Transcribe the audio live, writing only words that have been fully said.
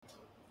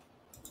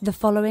The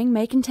following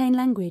may contain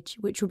language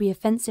which will be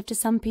offensive to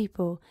some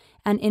people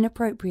and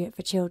inappropriate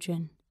for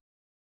children.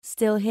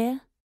 Still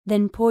here?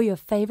 Then pour your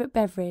favorite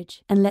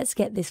beverage and let's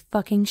get this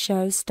fucking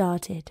show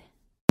started.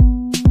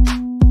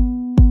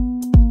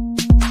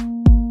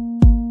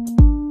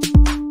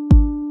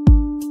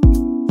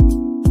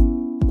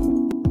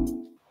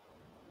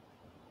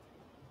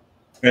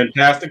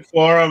 Fantastic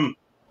Forum,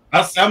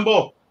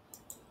 assemble!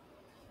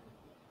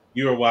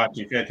 You are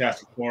watching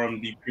Fantastic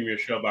Forum, the premier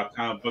show about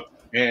comic books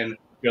and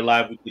your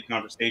live weekly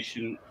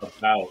conversation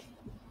about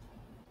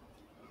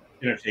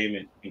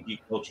entertainment and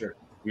geek culture.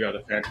 We are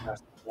the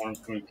Fantastic Forum,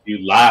 coming to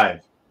you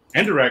live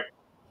and direct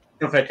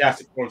from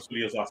Fantastic Forum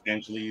Studios, Los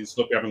Angeles.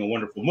 Hope you're having a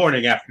wonderful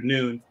morning,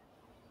 afternoon,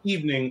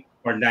 evening,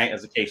 or night,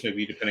 as the case may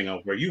be, depending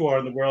on where you are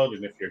in the world.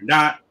 And if you're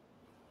not,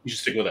 you should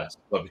stick with us.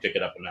 Love to take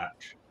it up a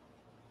notch.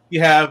 We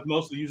have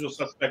most of the usual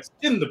suspects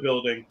in the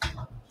building.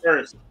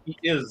 First, he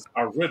is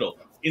our riddle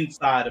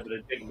inside of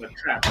an enigma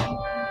trap. You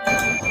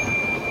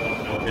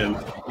don't know him.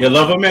 You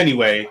love him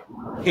anyway.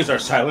 He's our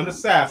silent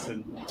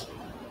assassin,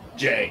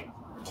 Jay.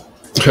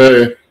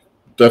 Hey,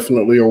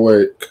 definitely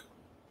awake.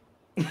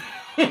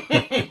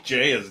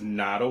 Jay is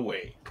not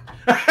awake.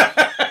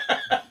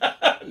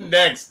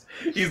 Next,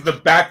 he's the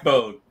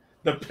backbone,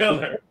 the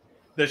pillar,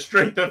 the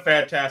strength of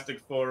Fantastic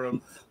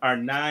Forum, our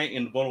nigh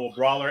invulnerable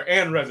brawler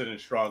and resident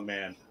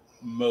strongman,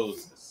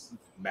 Moses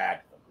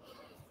Magnum.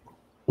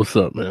 What's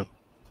up, man?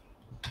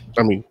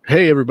 I mean,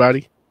 hey,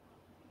 everybody.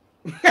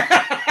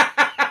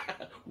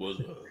 What's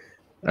up?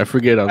 I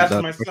forget I'm As for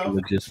not myself,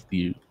 just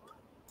you.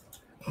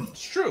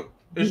 It's true.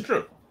 It's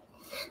true.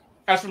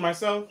 As for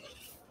myself,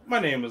 my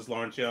name is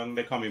Lawrence Young.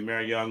 They call me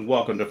Mary Young.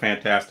 Welcome to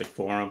Fantastic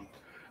Forum.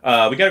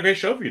 We got a great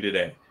show for you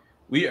today.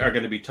 We are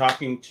going to be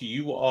talking to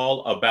you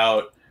all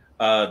about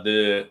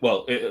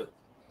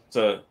it's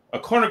a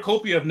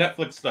cornucopia of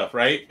Netflix stuff,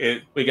 right?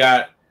 We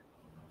got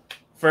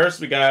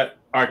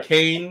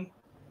Arcane,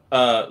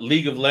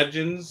 League of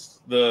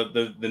Legends,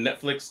 the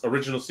Netflix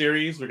original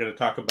series. We're going to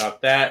talk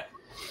about that.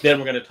 Then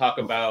we're going to talk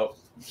about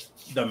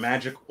the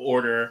Magic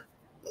Order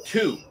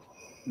 2,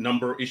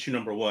 issue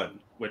number 1,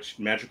 which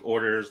Magic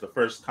Order is the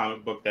first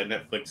comic book that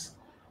Netflix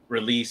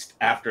released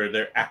after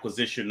their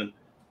acquisition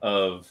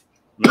of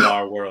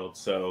Millar World.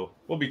 So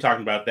we'll be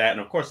talking about that. And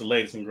of course, the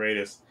latest and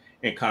greatest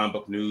in comic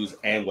book news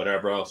and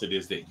whatever else it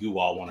is that you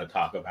all want to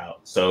talk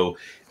about. So,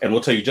 and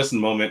we'll tell you just in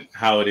a moment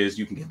how it is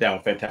you can get down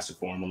with Fantastic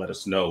Forum and let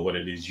us know what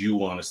it is you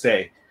want to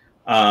say.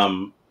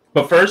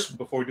 But first,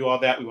 before we do all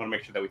that, we want to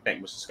make sure that we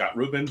thank Mr. Scott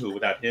Rubin, who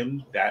without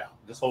him,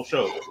 this whole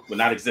show would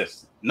not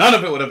exist. None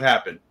of it would have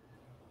happened.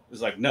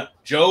 It's like, no,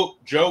 Joe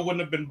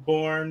wouldn't have been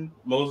born.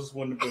 Moses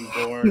wouldn't have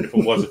been born if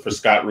it wasn't for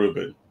Scott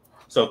Rubin.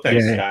 So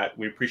thanks, Scott.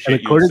 We appreciate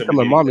and you. According to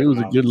my mom, it was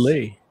a good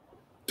lay.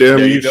 Damn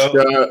you,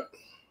 Scott.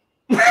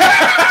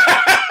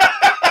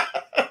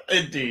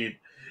 Indeed.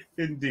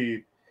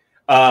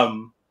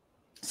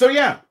 So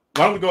yeah,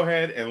 why don't we go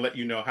ahead and let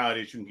you know how it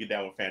is you can get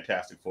down with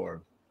Fantastic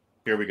Forum.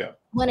 Here we go.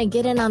 Want to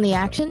get in on the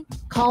action?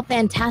 Call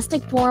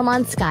Fantastic Forum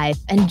on Skype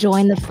and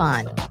join the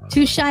fun.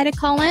 Too shy to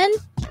call in?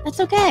 That's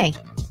okay.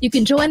 You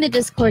can join the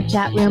Discord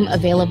chat room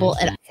available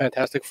at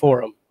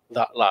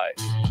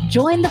fantasticforum.live.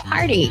 Join the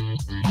party.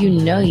 You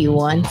know you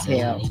want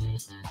to.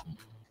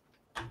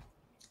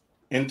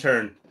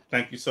 Intern,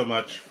 thank you so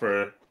much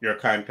for your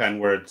kind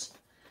words.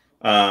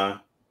 Yeah,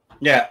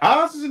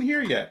 Oz isn't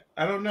here yet.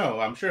 I don't know.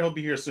 I'm sure he'll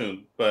be here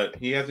soon, but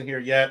he hasn't here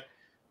yet.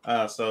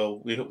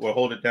 So we'll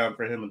hold it down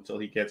for him until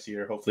he gets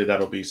here. Hopefully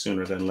that'll be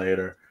sooner than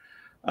later.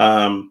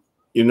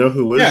 You know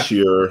who is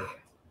here?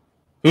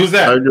 Who's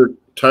that?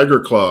 Tiger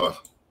Claw.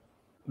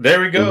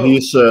 There we go. And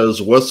he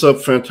says, "What's up,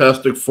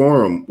 Fantastic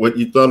Forum? What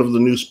you thought of the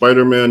new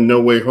Spider-Man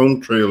No Way Home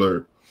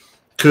trailer?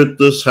 Could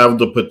this have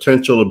the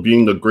potential of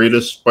being the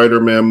greatest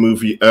Spider-Man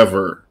movie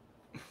ever?"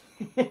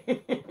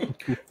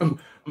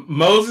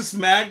 Moses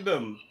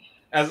Magnum,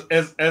 as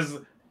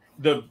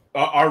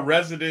our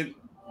resident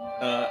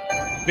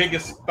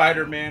biggest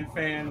Spider-Man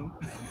fan,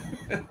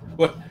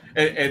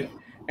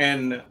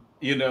 and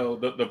you know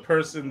the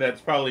person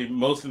that's probably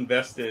most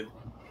invested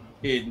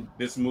in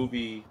this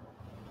movie,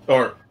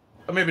 or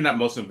maybe not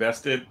most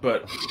invested,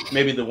 but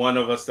maybe the one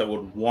of us that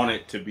would want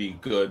it to be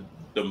good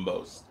the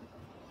most.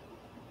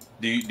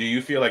 Do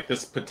you feel like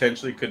this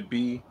potentially could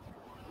be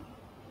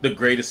the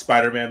greatest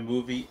Spider-Man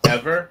movie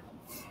ever?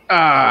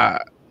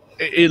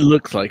 It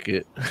looks like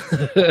it.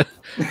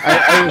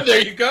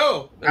 There you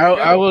go.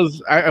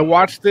 I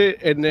watched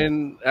it and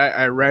then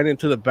I ran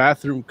into the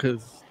bathroom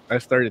because I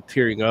started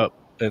tearing up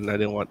and I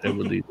didn't want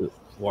Emily to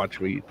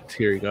watch me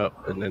tearing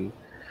up. And then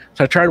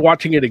so I tried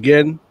watching it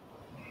again,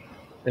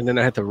 and then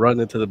I had to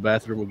run into the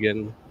bathroom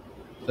again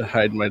to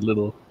hide my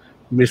little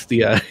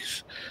misty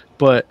eyes.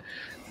 But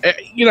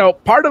you know,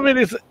 part of it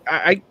is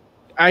I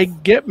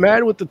get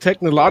mad with the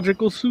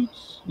technological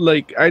suits.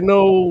 Like, I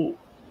know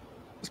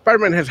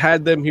Spider-Man has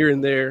had them here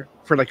and there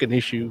for like an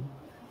issue,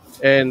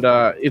 and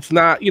it's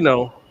not, you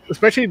know,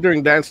 especially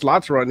during Dan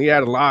Slott's run, he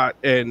had a lot,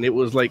 and it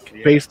was like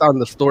based on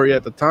the story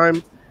at the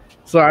time.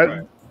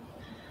 So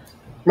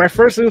my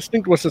first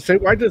instinct was to say,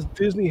 why does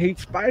Disney hate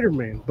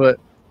Spider-Man? But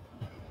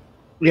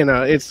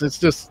it's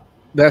just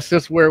that's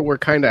just where we're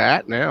kind of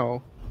at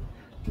now.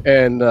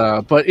 And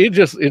but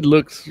it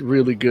looks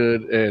really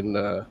good. And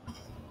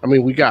I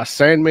mean, we got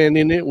Sandman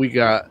in it. We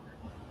got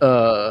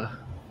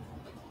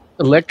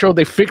Electro.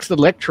 They fixed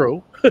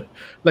Electro.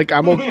 Like,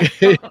 I'm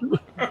okay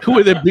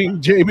with it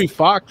being Jamie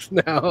Foxx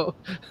now.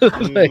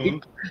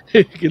 Like,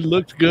 it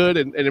looks good,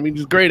 and I mean,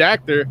 he's a great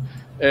actor,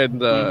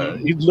 and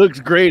he looks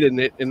great in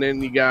it. And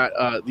then you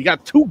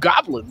got two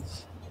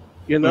goblins,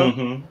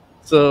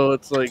 So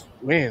it's like,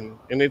 man,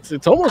 and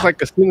it's almost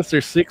like a Sinister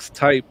Six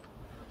type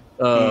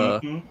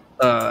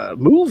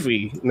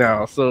movie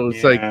now. So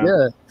it's like,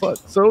 yeah, fuck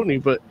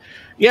Sony, but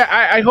yeah,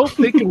 I hope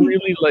they can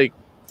really like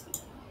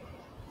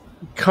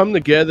come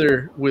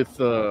together with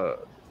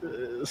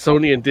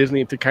Sony and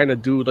Disney to kind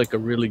of do like a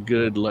really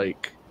good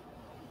like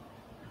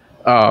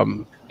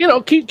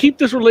keep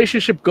this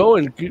relationship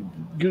going,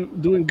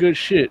 doing good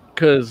shit,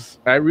 because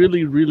I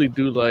really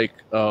do like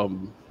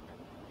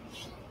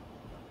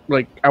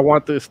I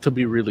want this to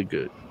be really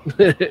good.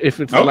 If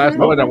it's the last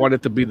one, I want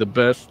it to be the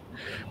best,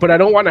 but I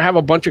don't want to have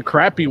a bunch of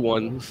crappy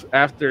ones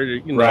after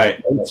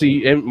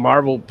MC and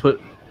Marvel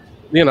put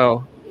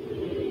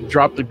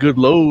dropped a good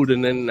load,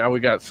 and then now we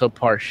got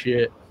subpar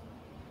shit.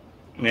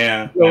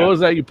 Yeah. So what was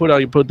that you put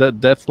out? You put that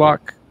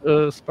Deathlock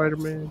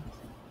Spider-Man?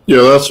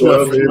 Yeah, that's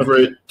my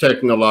favorite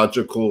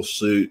technological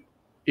suit.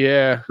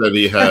 Yeah. That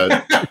he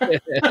had.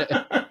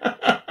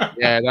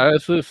 Yeah,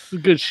 that's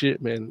good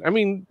shit, man. I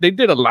mean, they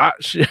did a lot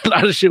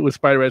of shit with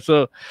Spider-Man.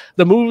 So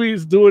the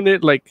movie's doing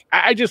it like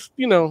I just,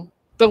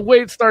 the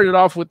way it started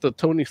off with the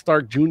Tony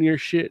Stark Jr.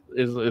 shit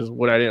is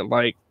what I didn't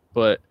like.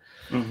 But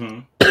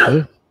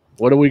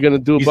what are we gonna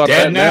do about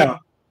that now?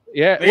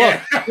 Yeah. Well,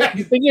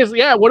 the thing is,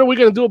 what are we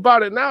gonna do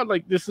about it now?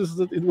 Like,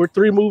 we're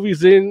 3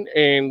 movies in,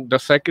 and the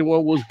second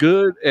one was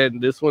good, and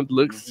this one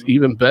looks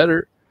even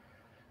better.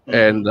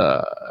 And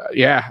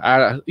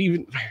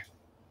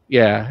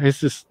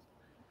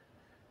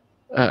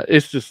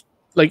it's just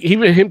like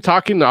even him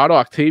talking to Otto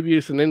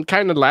Octavius and then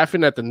kind of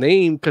laughing at the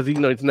name because he's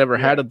never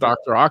had a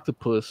Dr.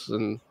 Octopus,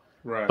 and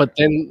but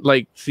then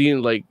like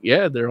seeing like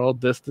they're all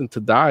destined to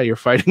die. You're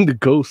fighting the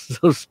ghosts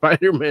of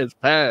Spider-Man's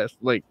past,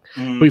 like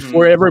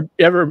before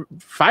ever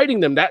fighting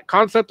them. That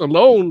concept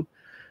alone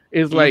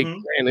is like,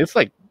 man, it's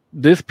like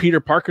this Peter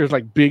Parker's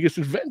like biggest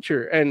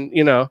adventure, and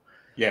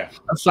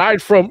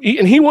aside from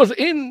and he was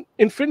in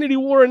Infinity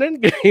War and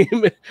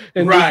Endgame,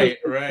 and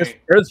it's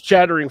earth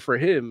shattering for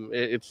him.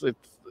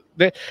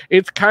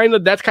 That's kind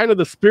of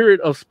the spirit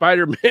of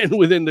Spider-Man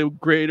within the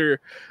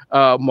greater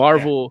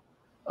Marvel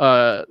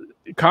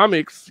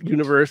comics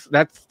universe.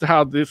 That's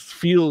how this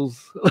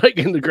feels like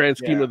in the grand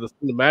scheme of the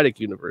cinematic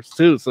universe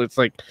too. So it's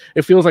like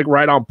it feels like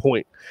right on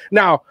point.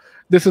 Now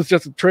this is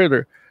just a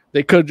trailer.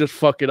 They could just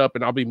fuck it up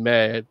and I'll be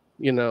mad,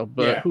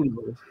 but who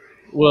knows?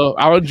 Well,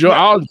 I'll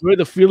enjoy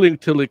the feeling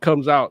till it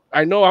comes out.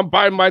 I know I'm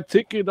buying my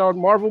ticket on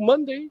Marvel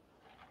Monday.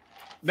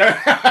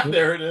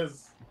 There it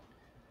is.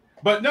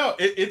 But no,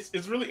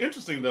 it's really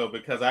interesting though,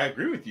 because I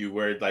agree with you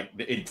where like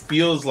it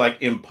feels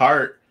like in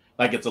part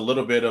like it's a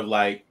little bit of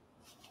like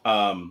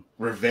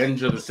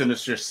Revenge of the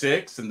Sinister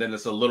Six, and then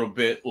it's a little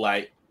bit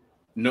like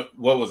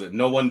what was it?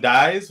 No One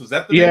Dies? Was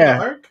that the name of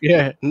the arc?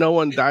 Yeah, No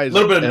One Dies. A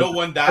little bit of No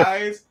One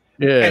Dies.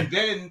 Yeah. And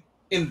then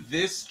in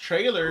this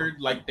trailer,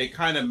 like they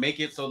kind of make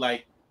it so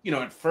like,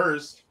 at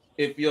first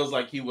it feels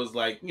like he was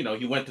like,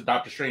 he went to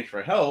Doctor Strange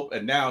for help,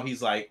 and now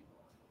he's like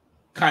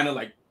kind of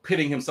like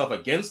pitting himself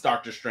against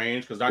Doctor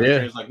Strange because Doctor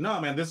Strange is like,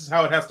 no, man, this is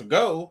how it has to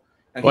go.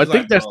 And I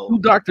think there's 2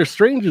 Doctor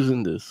Stranges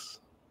in this.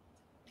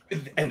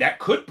 And that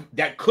could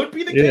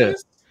be the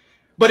case,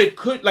 but it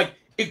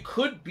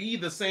could be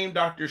the same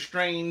Doctor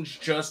Strange,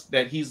 just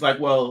that he's like,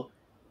 well,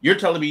 you're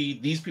telling me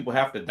these people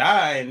have to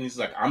die, and he's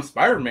like, I'm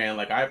Spider-Man,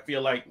 like I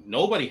feel like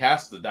nobody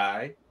has to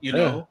die,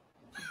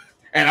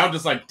 and I'm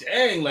just like,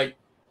 dang, like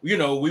we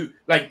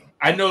like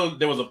I know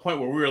there was a point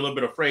where we were a little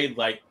bit afraid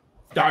like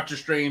Doctor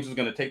Strange was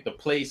going to take the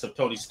place of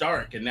Tony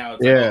Stark, and now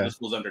it's like, oh,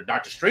 this was under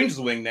Doctor Strange's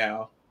wing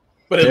now.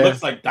 But it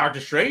looks like Doctor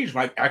Strange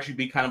might actually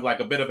be kind of like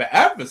a bit of an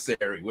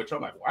adversary, which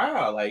I'm like,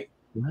 wow,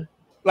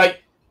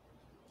 like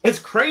it's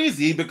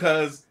crazy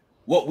because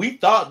what we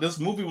thought this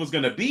movie was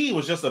going to be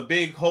was just a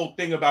big whole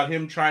thing about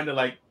him trying to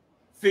like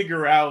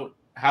figure out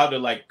how to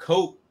like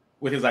cope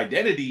with his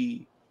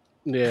identity,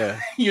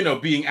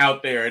 being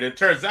out there. And it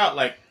turns out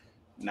like,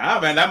 nah,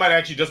 man, that might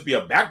actually just be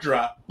a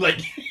backdrop.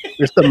 Like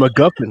it's the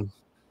MacGuffin.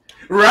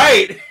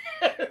 Right.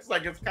 It's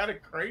like, it's kind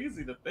of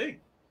crazy to think.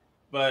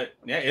 But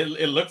yeah,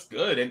 it looks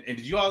good. And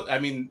did you all, I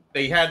mean,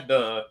 they had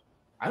I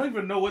don't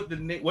even know what the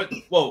name,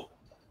 well,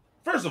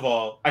 first of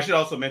all, I should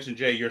also mention,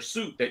 Jay, your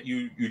suit that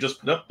you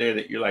just put up there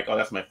that you're like, oh,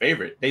 that's my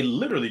favorite. They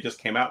literally just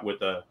came out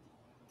with a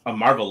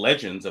Marvel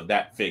Legends of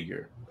that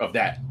figure, of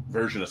that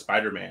version of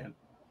Spider-Man.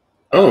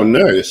 Oh,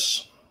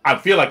 nice. I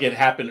feel like it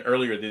happened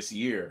earlier this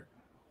year.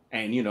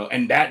 And,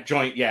 and that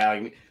joint,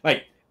 that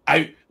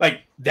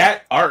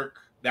arc,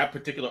 that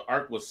particular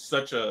arc was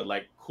such a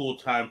like cool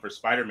time for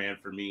Spider-Man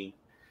for me.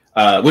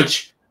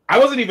 Which I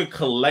wasn't even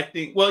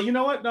collecting. Well, you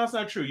know what? No, it's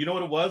not true. You know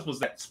what it was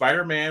that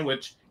Spider-Man,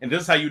 and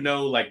this is how you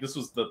know, like, this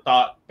was the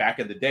thought back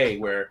in the day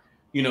where,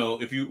 you know,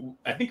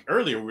 I think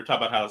earlier we were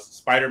talking about how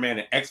Spider-Man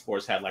and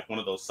X-Force had like one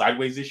of those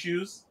sideways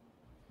issues.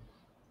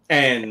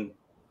 And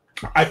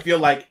I feel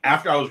like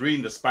after I was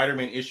reading the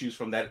Spider-Man issues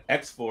from that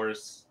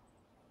X-Force,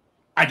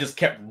 I just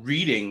kept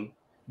reading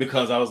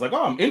because I was like,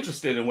 oh, I'm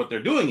interested in what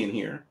they're doing in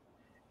here.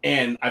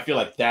 And I feel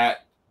like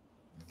that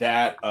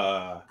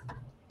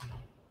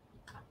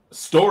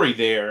story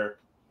there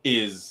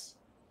is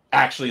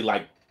actually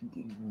like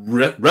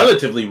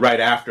relatively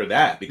right after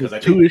that, because I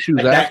think 2 issues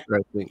after,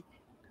 I think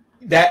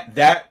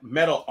that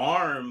metal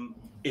arm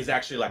is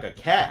actually like a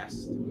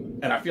cast,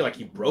 and I feel like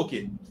he broke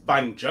it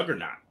fighting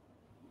Juggernaut,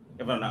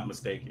 if I'm not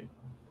mistaken.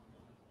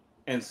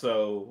 And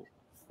so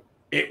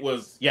it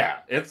was,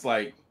 it's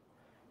like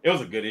it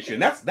was a good issue,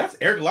 and that's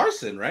Eric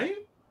Larson, right?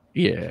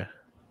 Yeah,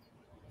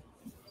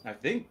 I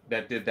think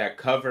that did that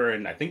cover,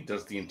 and I think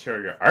does the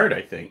interior art.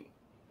 I think.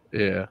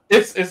 Yeah,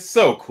 it's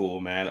so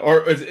cool, man.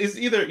 Or it's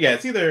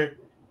either.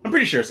 I'm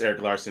pretty sure it's Eric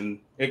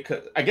Larson.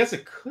 I guess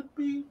it could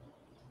be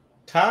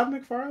Todd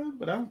McFarlane,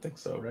 but I don't think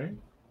so, right?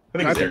 I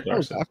think it's Eric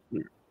Larson.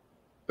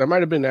 That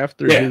might have been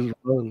after his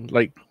run.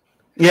 Like,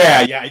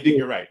 yeah, I think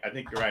you're right. I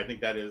think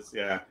that is,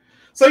 yeah.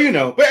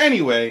 So but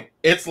anyway,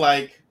 it's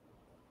like,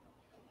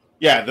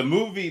 the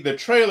movie, the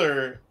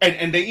trailer,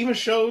 and they even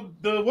showed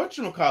the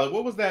whatchamacallit.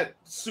 What was that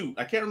suit?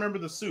 I can't remember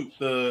the suit.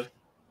 The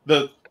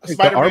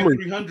Spider-Man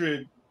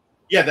 300.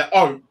 Yeah,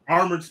 the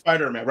armored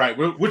Spider-Man, right?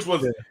 Which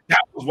was that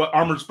was what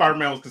armored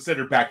Spider-Man was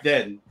considered back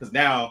then, because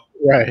now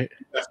that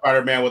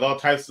Spider-Man with all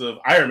types of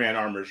Iron Man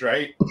armors,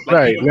 right?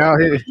 Like, right now,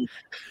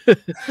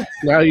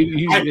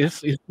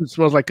 it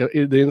smells like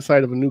the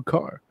inside of a new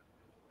car.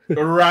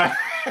 right,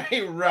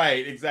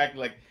 exactly.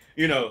 Like,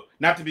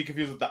 not to be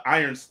confused with the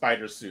Iron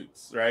Spider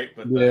suits, right?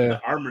 But the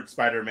armored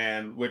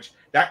Spider-Man, which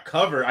that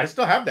cover, I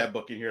still have that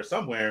book in here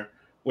somewhere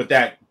with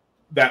that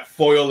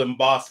foil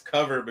embossed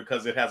cover,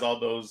 because it has all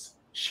those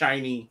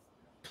shiny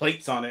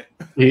plates on it.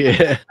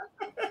 Yeah.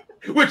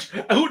 Which,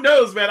 who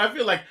knows, man? I'm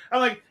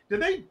like,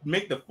 did they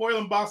make the foil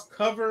embossed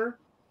cover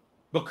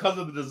because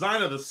of the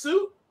design of the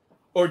suit?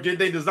 Or did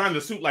they design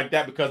the suit like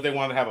that because they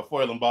wanted to have a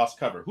foil embossed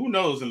cover? Who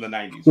knows in the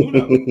 90s? Who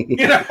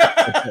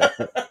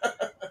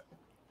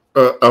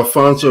knows?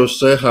 Alfonso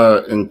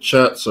Seja in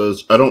chat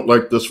says, I don't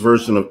like this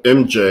version of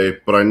MJ,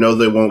 but I know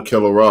they won't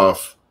kill her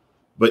off.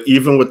 But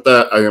even with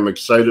that, I am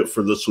excited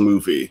for this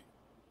movie.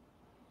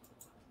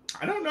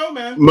 I don't know,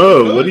 man.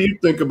 Mo, what do you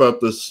think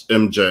about this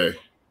MJ?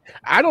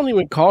 I don't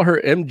even call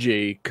her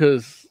MJ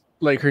because,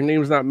 like, her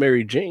name's not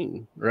Mary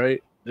Jane,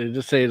 right? They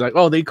just say, like,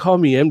 oh, they call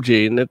me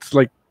MJ, and that's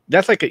like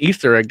an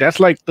Easter egg. That's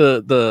like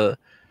the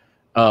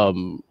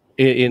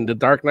in The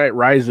Dark Knight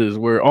Rises,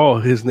 where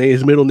his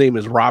middle name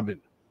is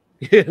Robin,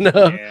 Yeah,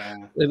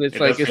 and it's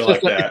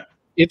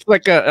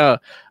like a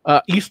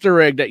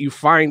Easter egg that you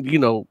find,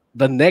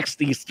 the next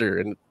Easter,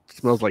 and it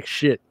smells like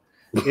shit.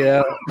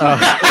 Yeah.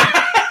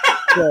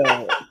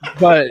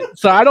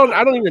 So I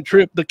don't even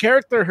trip. The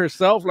character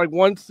herself, like,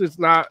 once it's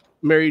not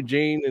Mary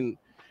Jane, and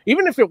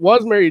even if it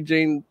was Mary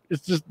Jane,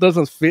 it just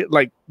doesn't fit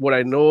like what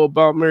I know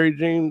about Mary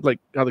Jane, like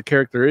how the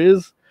character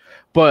is.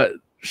 But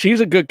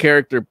she's a good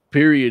character,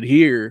 period,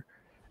 here,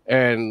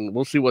 and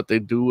we'll see what they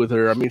do with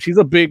her. I mean, she's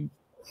a big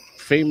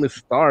famous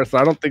star, so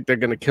I don't think they're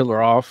gonna kill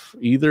her off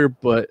either,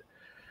 but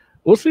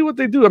we'll see what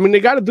they do. I mean, they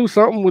got to do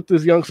something with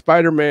this young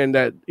Spider-Man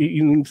that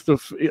he needs to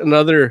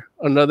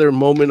another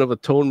moment of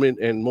atonement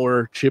and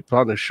more chip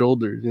on his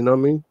shoulders. You know what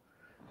I mean?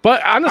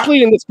 But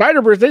honestly, in the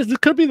Spider-Verse, this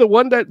could be the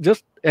one that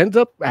just ends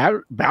up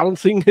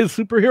balancing his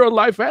superhero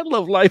life and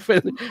love life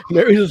and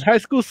marries his high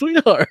school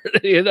sweetheart.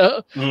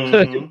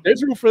 Mm-hmm.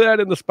 There's room for that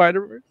in the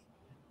Spider-Verse.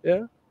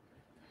 Yeah.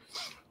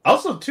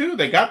 Also, too,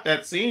 they got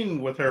that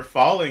scene with her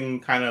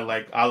falling, kind of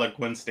like a la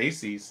Gwen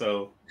Stacy.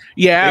 So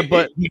yeah,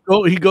 but he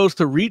goes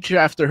to reach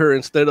after her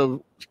instead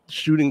of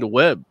shooting the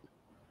web.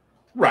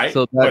 Right.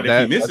 So but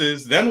if he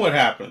misses, then what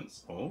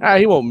happens?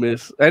 He won't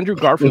miss. Andrew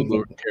Garfield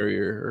will carry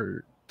her,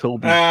 or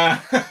Toby.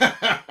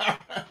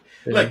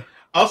 Like,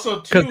 also,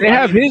 too, because they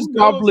have his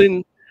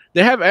Goblin.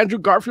 They have Andrew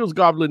Garfield's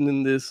Goblin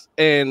in this,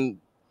 and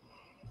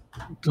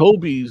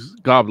Toby's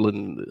Goblin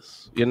in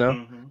this.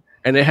 Mm-hmm.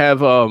 And they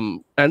have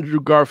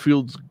Andrew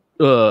Garfield's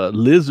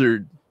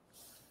Lizard,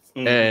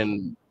 mm-hmm.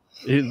 and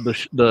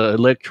the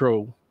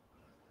Electro.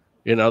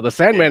 The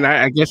Sandman,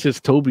 I guess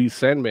it's Toby's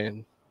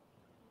Sandman.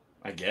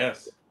 I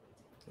guess.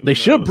 They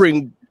should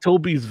bring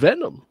Toby's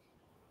Venom.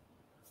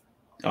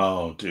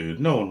 Oh, dude.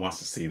 No one wants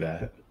to see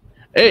that.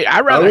 Hey,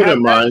 I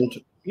wouldn't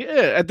mind.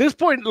 Yeah, at this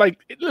point, like,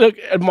 look,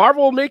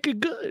 Marvel will make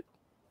it good.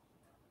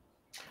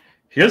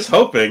 Here's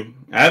hoping.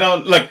 I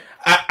don't, like,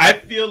 I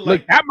feel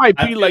like that might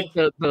be like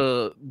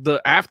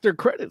the after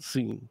credit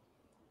scene.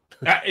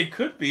 It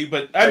could be,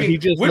 but I mean, he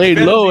just which laid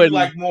Venom low do you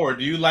like more?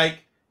 Do you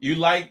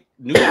like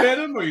new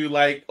Venom or you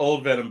like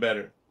old Venom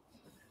better?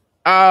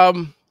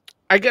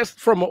 I guess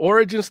from an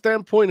origin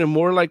standpoint and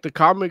more like the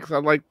comics, I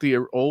like the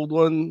old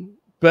one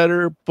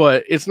better,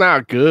 but it's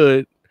not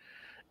good.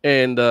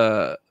 And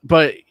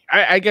but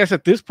I guess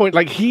at this point,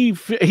 like he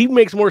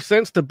makes more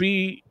sense to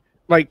be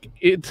like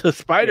into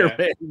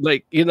Spider-Man,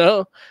 like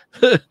yeah,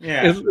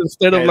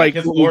 instead of like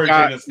his who we origin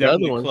got is the other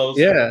definitely one.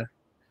 closer. Yeah,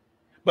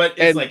 but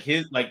it's And like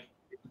his like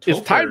it's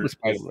tied Topher with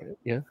Spider-Man.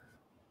 Yeah,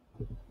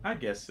 I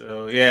guess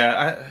so.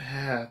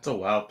 Yeah, it's a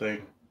wild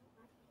thing.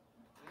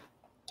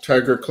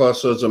 Tiger Claw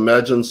says,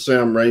 imagine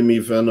Sam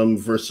Raimi Venom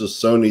versus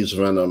Sony's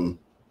Venom.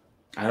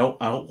 I don't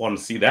want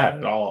to see that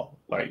at all.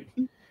 Like,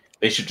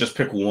 they should just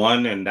pick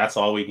one, and that's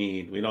all we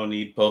need. We don't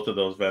need both of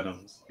those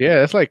Venoms.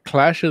 yeah, it's like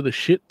Clash of the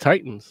Shit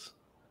Titans.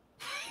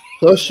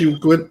 Plus, you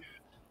could,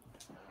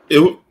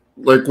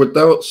 like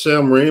without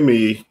Sam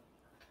Raimi,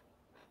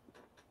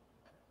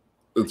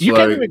 it's You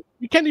like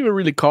can't even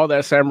really call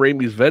that Sam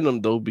Raimi's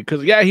Venom though,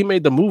 because he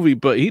made the movie,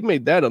 but he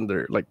made that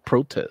under like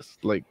protest.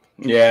 Like,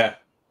 Yeah,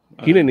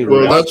 he didn't even.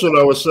 well, that's what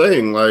I was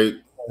saying. Like,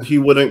 he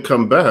wouldn't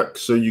come back,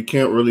 so you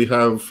can't really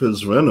have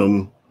his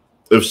Venom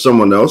if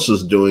someone else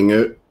is doing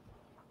it,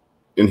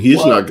 and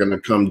he's not going to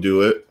come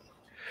do it.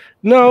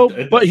 No,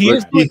 but he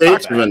is He doing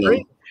hates Doctor Venom.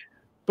 Strange.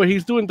 But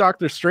he's doing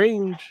Doctor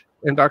Strange,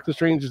 and Doctor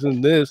Strange is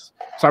in this,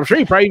 so I'm sure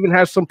he probably even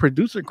has some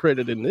producer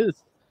credit in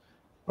this,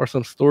 or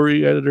some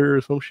story editor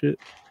or some shit.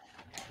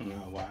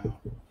 Oh, wow.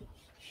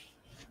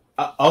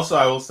 Also,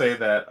 I will say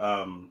that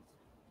I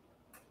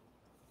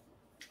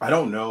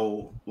don't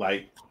know,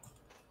 like,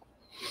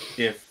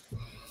 if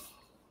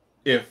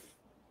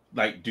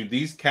like, do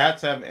these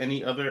cats have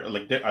any other,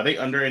 like, are they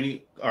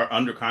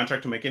under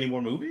contract to make any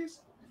more movies?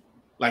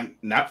 Like,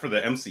 not for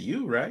the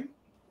MCU, right?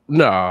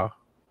 Nah.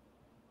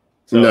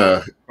 So,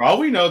 Nah. for all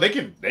we know, they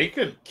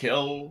could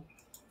kill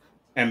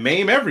and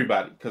maim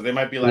everybody, because they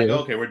might be like,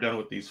 okay, we're done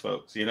with these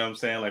folks. You know what I'm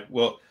saying? Like,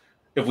 well,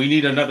 if we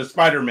need another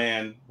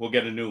Spider-Man, we'll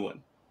get a new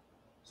one,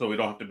 so we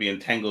don't have to be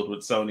entangled with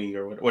Sony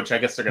or which I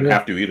guess they're gonna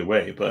have to either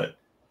way. But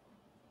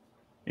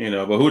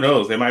but who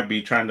knows? They might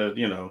be trying to,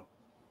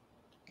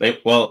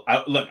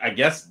 I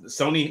guess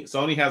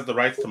Sony has the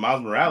rights to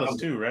Miles Morales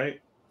too, right?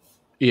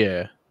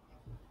 Yeah.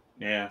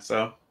 Yeah.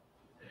 So,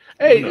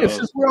 hey,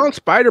 since we're on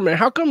Spider-Man,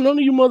 how come none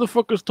of you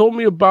motherfuckers told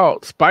me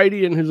about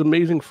Spidey and His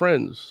Amazing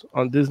Friends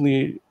on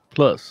Disney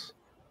Plus?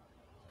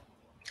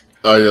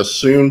 I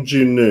assumed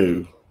you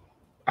knew.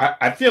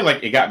 I feel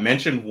like it got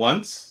mentioned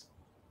once,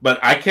 but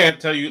I can't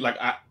tell you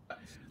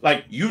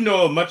you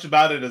know as much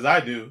about it as I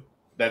do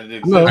that it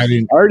exists. No, I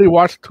already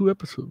watched 2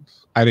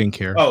 episodes. I didn't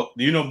care. Oh,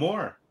 you know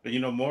more. You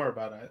know more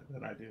about it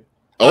than I do.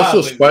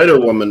 Also,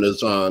 Spider-Woman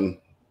is on.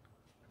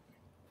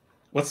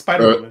 What's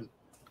Spider-Woman?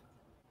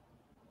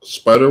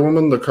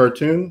 Spider-Woman, the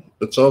cartoon.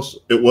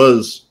 It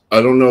was.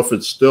 I don't know if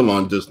it's still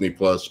on Disney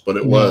Plus, but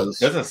it was.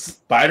 There's a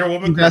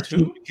Spider-Woman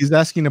cartoon? He's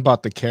asking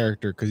about the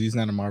character because he's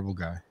not a Marvel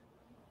guy.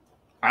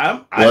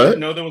 I didn't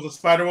know there was a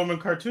Spider-Woman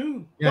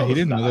cartoon. Yeah, he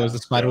didn't know there was a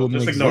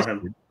Spider-Woman. Just ignore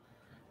him.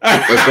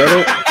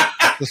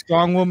 The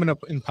strong woman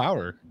in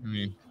power. I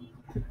mean,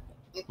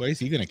 why is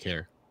he gonna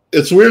care?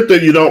 It's weird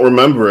that you don't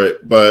remember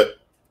it, but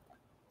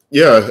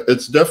yeah,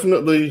 it's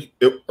definitely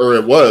it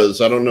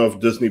was. I don't know if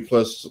Disney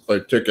Plus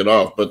took it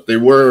off, but they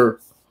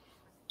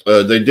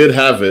did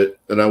have it,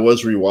 and I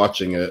was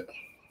rewatching it.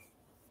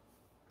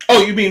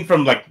 Oh, you mean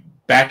from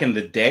back in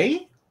the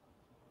day?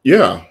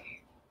 Yeah.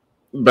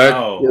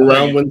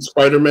 Around when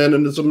Spider-Man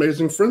and His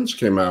Amazing Friends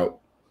came out.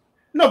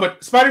 No,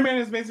 but Spider-Man and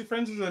His Amazing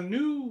Friends is a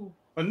new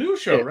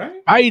show,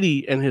 right?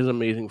 Spidey and His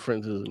Amazing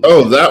Friends is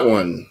that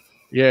one.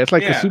 Yeah, it's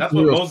like a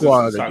superhero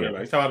squad. He's talking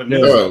about. He's talking about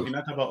new stuff. He's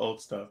not talking about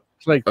old stuff.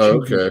 It's like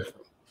okay,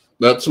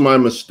 that's my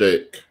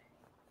mistake.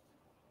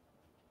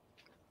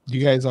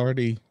 You guys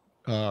already,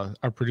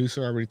 our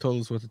producer already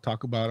told us what to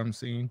talk about. I'm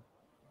seeing.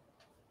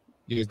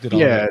 You guys did all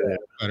that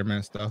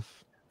Spider-Man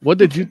stuff. What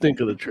did you think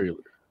of the trailer?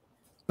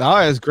 Oh,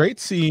 it was great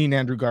seeing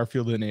Andrew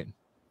Garfield in it.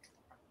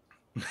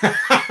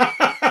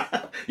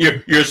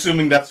 You're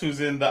assuming that's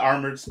who's in the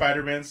armored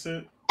Spider-Man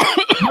suit?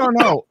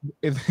 No.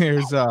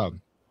 There's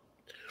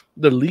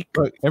the leak.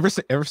 Look,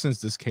 ever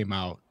since this came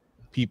out,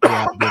 people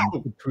have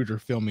been computer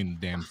filming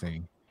the damn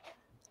thing,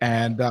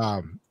 and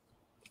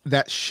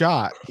that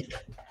shot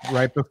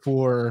right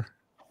before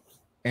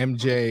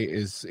MJ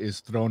is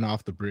thrown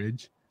off the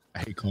bridge. I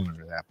hate calling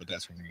her that, but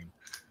that's her name.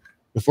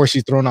 Before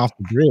she's thrown off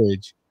the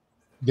bridge,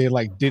 they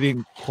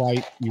didn't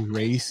quite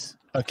erase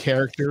a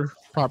character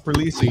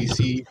properly, so you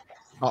see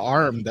an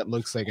arm that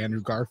looks like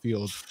Andrew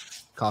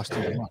Garfield's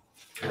costume.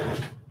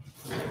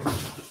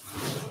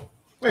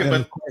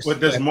 Wait, but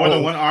there's more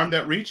than one arm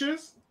that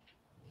reaches?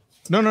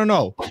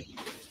 No.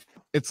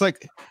 It's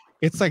like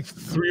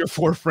 3 or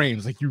 4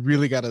 frames. You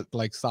really gotta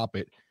stop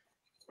it.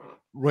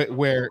 Right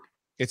where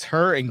it's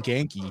her and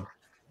Genki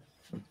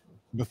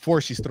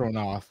before she's thrown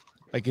off.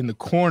 In the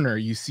corner,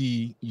 you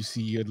see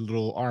a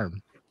little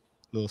arm.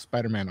 Little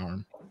Spider-Man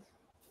arm,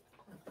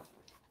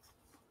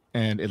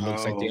 and it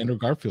looks like the Andrew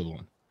Garfield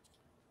one.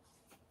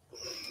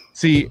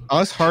 See,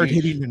 us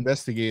hard-hitting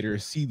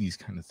investigators see these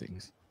kind of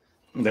things.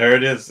 There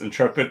it is,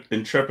 intrepid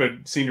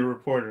senior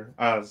reporter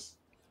Oz.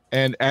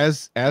 And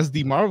as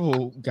the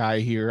Marvel guy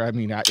here, I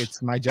mean,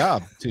 it's my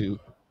job to.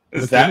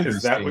 Is that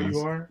what you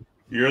are?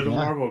 You're the Yeah.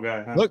 Marvel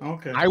guy, huh? Look,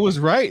 Okay. I was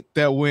right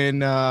that when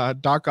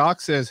Doc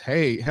Ock says,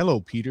 "Hey, hello,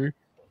 Peter,"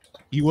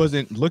 he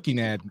wasn't looking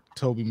at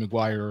Tobey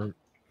Maguire.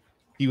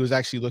 He was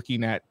actually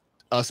looking at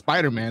a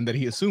Spider-Man that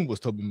he assumed was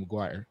Tobey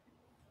Maguire.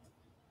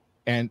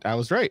 And I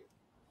was right.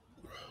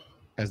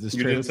 As this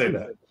You trailer didn't say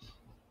proves. that.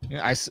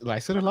 Yeah, I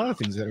said a lot of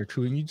things that are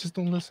true, and you just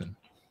don't listen.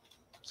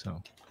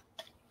 So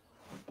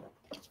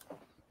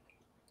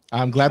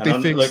I'm glad I they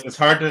don't, fixed. like, it's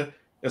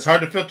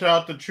hard to filter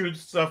out the truth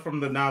stuff from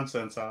the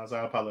nonsense, Oz.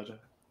 I apologize.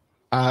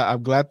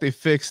 I'm glad they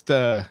fixed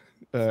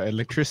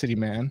Electricity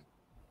Man.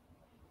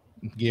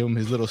 Gave him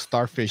his little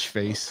starfish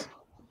face.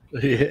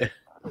 Yeah.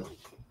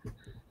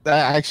 I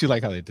actually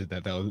like how they did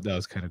that. That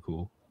was kind of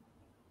cool.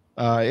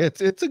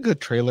 It's a good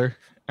trailer.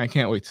 I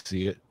can't wait to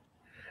see it.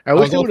 I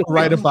was also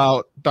right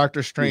about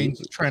Doctor Strange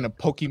trying to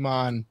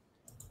Pokemon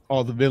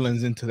all the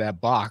villains into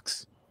that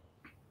box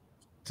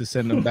to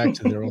send them back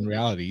to their own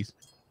realities.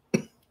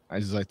 I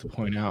just like to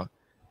point out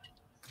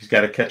He's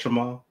got to catch them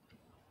all.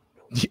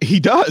 he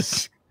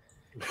does.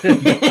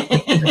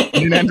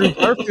 And Andrew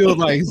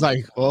Garfield, he's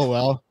like, oh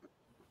well,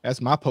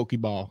 that's my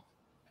Pokeball.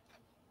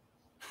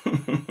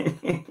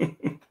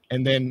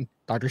 And then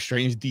Doctor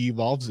Strange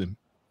de-evolves him.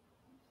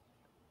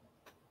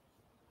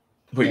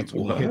 Wait,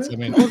 When what? he hits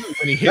him, and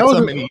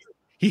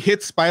he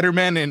hits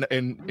Spider-Man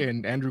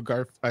and Andrew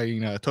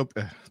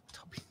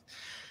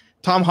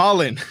Tom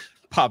Holland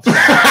pops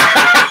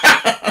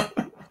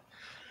out.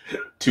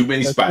 Too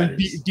many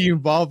spiders.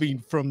 De-evolving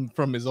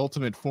from his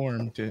ultimate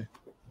form to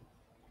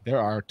there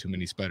are too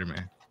many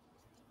Spider-Man.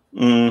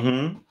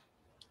 Mm-hmm.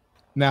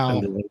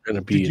 Now,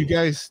 gonna be did you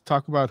guys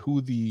talk about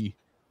who the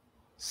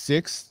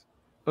sixth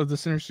of the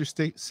Sinister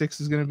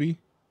Six is going to be?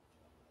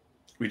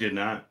 We did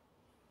not.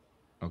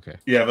 Okay.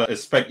 You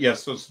have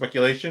some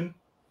speculation?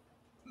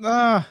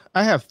 I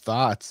have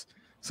thoughts.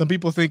 Some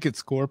people think it's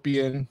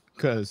Scorpion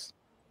because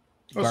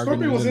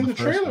Scorpion was in the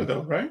trailer,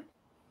 though, right?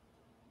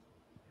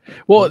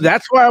 Well,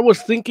 that's why I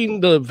was thinking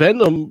the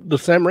Venom, the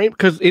Sam Raimi,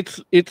 because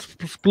it's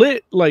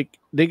split. Like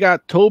they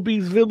got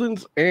Toby's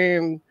villains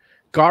and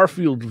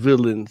Garfield's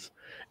villains,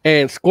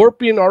 and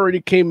Scorpion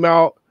already came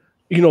out.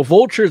 You know,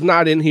 Vulture's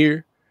not in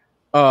here,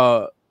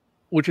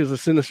 which is a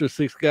Sinister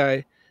Six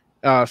guy.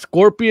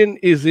 Scorpion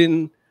is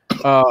in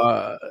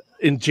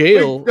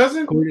jail.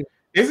 Wait,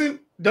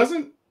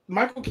 doesn't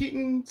Michael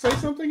Keaton say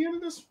something in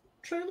this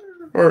trailer?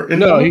 Or in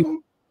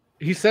no,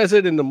 he says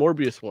it in the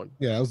Morbius one.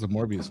 Yeah, that was the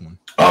Morbius one.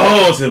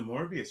 Oh, it's in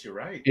Morbius. You're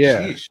right.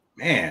 Yeah. Jeez,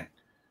 man.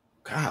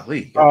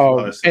 Golly.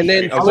 And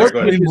then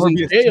Scorpion is in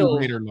jail.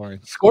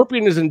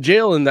 Scorpion is in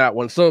jail in that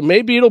one, so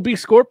maybe it'll be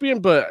Scorpion,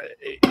 but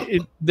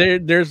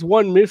there's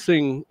one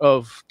missing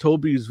of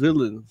Toby's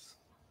villains.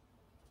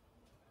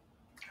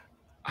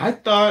 I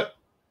thought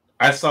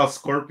I saw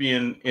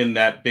Scorpion in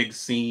that big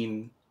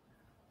scene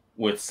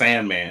with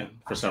Sandman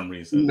for some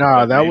reason.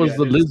 Nah, that was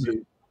the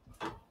lizard.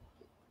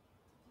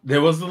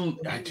 There was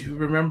I do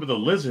remember the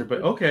lizard,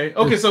 but okay.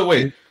 So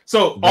wait.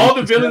 So all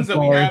the villains that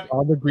we have,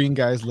 all the green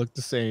guys look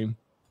the same.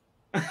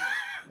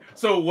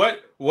 So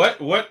what?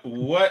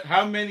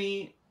 How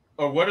many,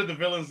 or what are the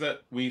villains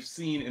that we've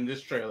seen in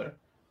this trailer?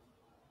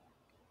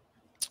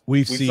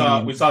 We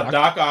saw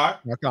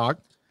Doc Ock,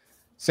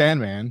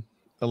 Sandman,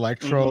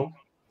 Electro,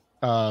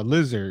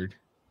 Lizard,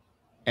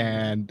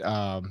 and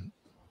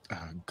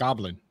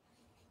Goblin.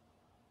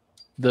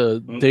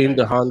 Dane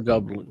DeHaan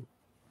Goblin.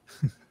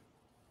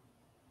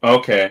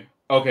 Okay.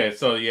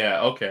 So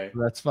yeah. Okay.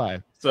 That's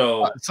 5.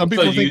 So some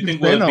people think it's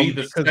will Venom it be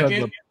the because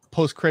second? of the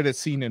post-credit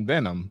scene in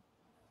Venom.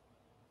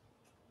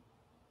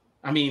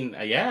 I mean,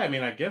 yeah. I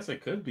mean, I guess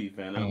it could be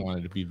Venom. I don't want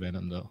it to be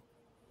Venom though.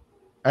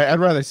 I'd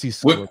rather see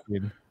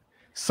Scorpion.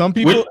 Some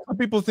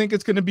people think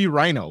it's going to be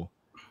Rhino,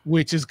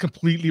 which is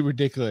completely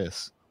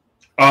ridiculous.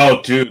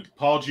 Oh, dude,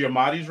 Paul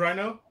Giamatti's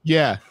Rhino?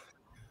 Yeah.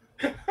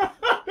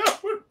 That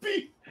would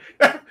be.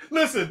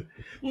 Listen.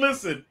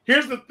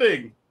 Here's the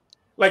thing.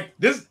 Like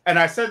this, and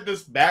I said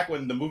this back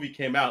when the movie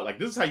came out. Like,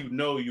 this is how you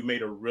know you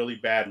made a really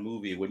bad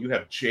movie, when you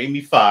have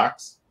Jamie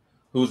Foxx,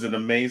 who's an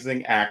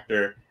amazing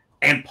actor,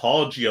 and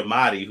Paul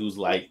Giamatti, who's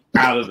like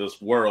out of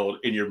this world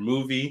in your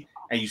movie,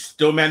 and you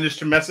still managed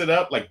to mess it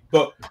up.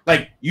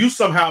 But you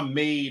somehow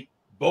made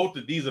both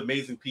of these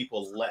amazing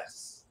people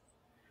less.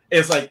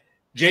 It's like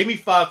Jamie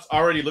Foxx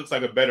already looks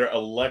like a better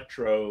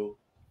Electro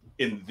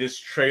in this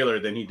trailer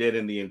than he did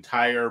in the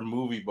entire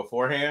movie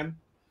beforehand.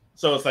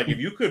 So it's like, if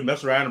you could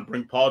mess around and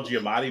bring Paul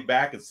Giamatti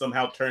back and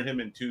somehow turn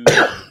him into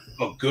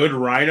a good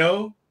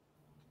Rhino,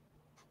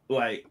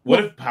 like,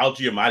 what if Paul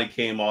Giamatti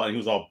came on and he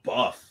was all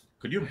buff?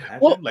 Could you imagine?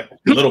 Well,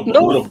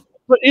 little.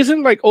 But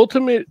isn't like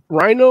Ultimate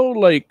Rhino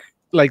like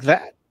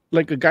that?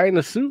 Like a guy in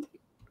a suit?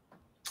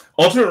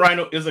 Ultimate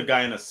Rhino is a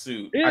guy in a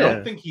suit. Yeah. I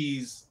don't think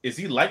is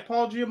he like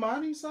Paul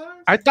Giamatti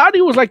size? I thought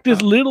he was like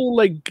this little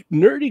like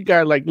nerdy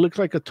guy, like looks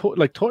like a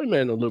Toy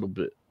Man a little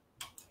bit.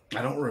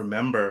 I don't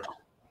remember.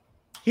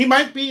 He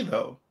might be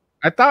though.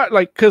 I thought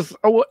like because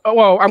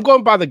I'm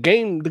going by the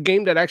game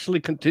that actually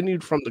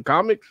continued from the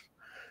comics,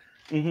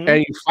 and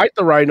you fight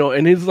the Rhino,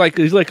 and he's like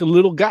a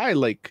little guy,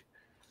 like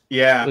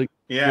yeah.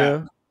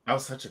 That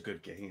was such a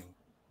good game.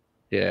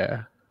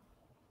 Yeah.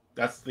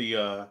 That's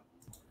the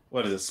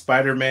what is it?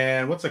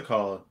 Spider-Man. What's it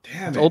called?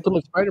 Damn It's it.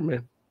 Ultimate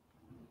Spider-Man.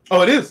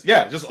 Oh, it is.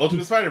 Yeah, just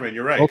Ultimate Spider-Man.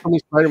 You're right.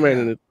 Ultimate Spider-Man,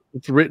 and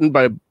it's written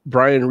by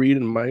Brian Reed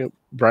and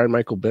Brian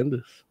Michael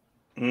Bendis.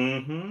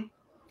 Mm-hmm.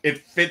 It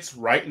fits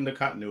right in the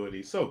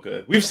continuity. So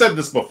good. We've said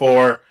this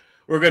before.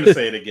 We're gonna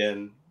say it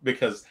again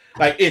because,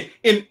 like,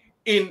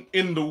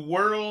 in the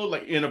world,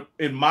 like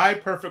in my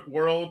perfect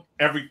world,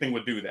 everything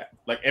would do that.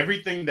 Like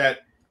everything that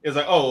is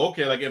like, oh,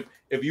 okay, like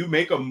if you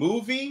make a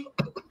movie,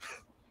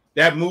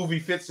 that movie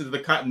fits into the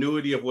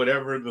continuity of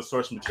whatever the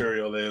source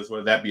material is,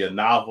 whether that be a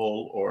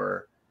novel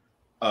or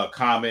a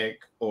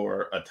comic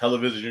or a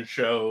television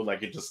show.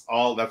 Like that's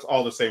all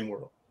the same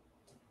world.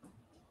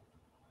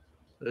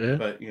 Yeah.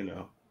 But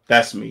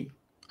that's me.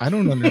 I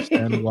don't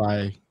understand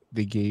why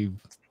they gave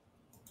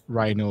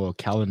Rhino a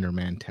Calendar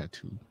Man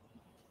tattoo.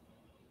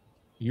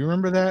 You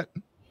remember that?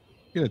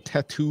 He had a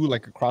tattoo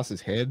like across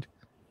his head.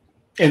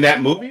 In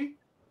that movie?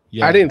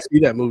 Yeah. I didn't see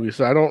that movie,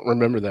 so I don't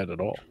remember that at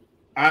all.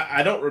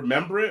 I don't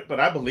remember it, but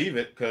I believe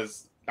it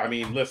because, I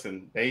mean,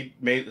 listen, they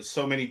made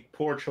so many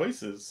poor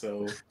choices.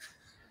 So,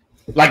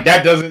 like,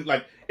 it doesn't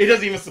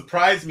even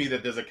surprise me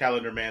that there's a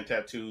Calendar Man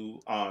tattoo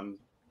on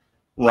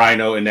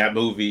Rhino in that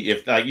movie.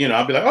 If, like,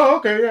 I'll be like, oh,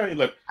 okay, yeah.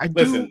 Look,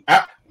 listen.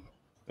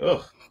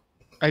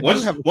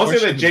 Once they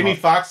let Jamie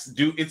Foxx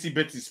do Itsy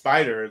Bitsy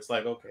Spider, it's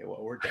like, okay,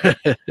 well, we're done.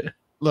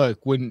 Look,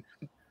 when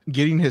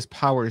getting his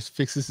powers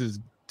fixes his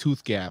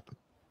tooth gap,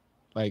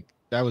 like,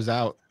 that was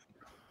out.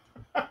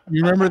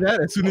 You remember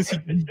that? As soon as he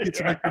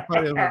gets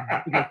electrified,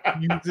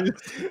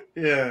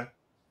 yeah.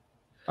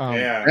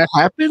 That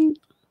happened?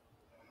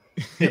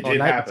 It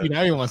did happen.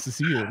 Now he wants to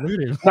see it. Look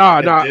at him.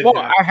 No. Well,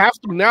 I have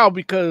to now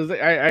because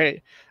I'm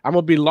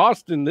gonna be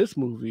lost in this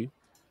movie.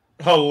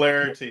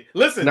 Hilarity.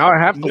 Listen, now I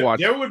have to watch.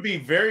 There would be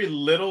very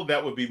little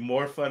that would be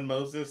more fun,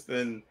 Moses,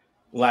 than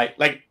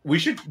like we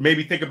should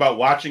maybe think about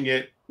watching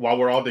it while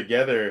we're all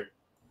together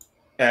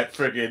at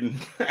friggin'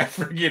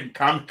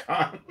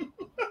 Comic-Con.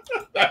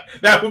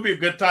 that would be a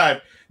good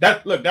time.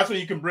 That's when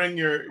you can bring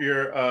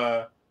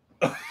your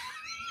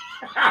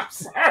I'm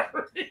sorry.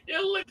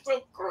 It looks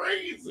so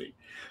crazy.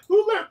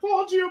 Who let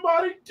Paul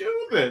Giamatti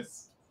do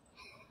this?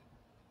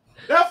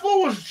 That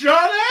fool was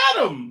John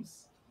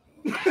Adams.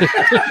 Damn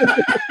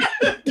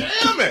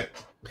it.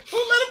 Who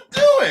let him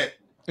do it?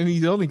 And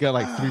he's only got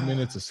like 3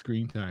 minutes of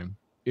screen time,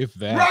 if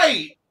that.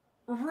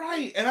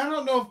 Right. And I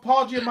don't know if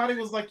Paul Giamatti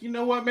was like, you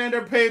know what, man,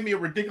 they're paying me a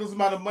ridiculous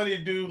amount of money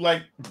to do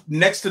like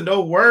next to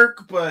no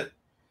work, but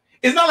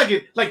it's not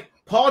like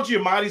Paul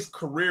Giamatti's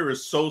career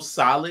is so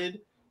solid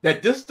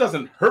that this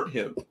doesn't hurt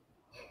him.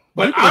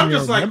 But I'm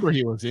just like, remember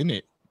he was in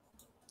it.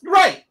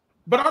 Right.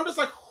 But I'm just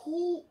like,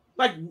 who,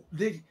 like,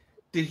 did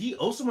he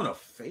owe someone a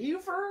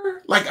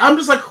favor? Like, I'm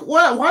just like,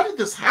 what? Why did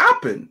this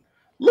happen?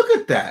 Look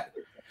at that.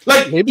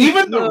 Like, maybe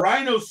even the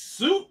Rhino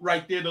suit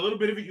right there, the little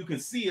bit of it you can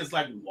see is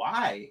like,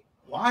 why?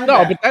 Why?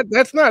 No, that? But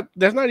that's not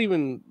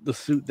even the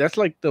suit. That's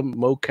like the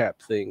mocap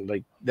thing.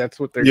 Like, that's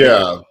what they're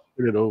doing.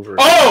 Put it over.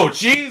 Oh,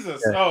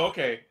 Jesus. Yeah. Oh,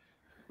 okay.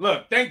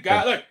 Look, thank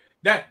God. Look,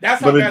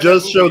 that's how. But it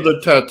just showed the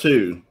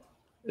tattoo.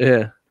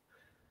 Yeah.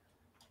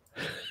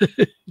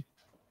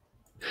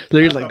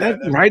 They're like, that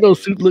Rhino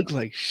suit looks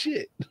like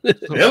shit.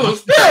 It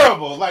looks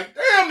terrible. Like,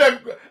 damn,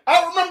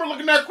 I remember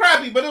looking at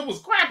crappy, but it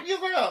was crappy as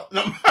hell.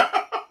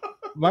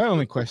 My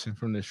only question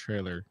from this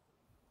trailer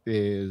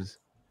is,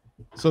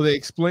 so they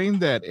explained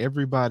that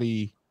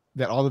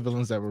all the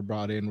villains that were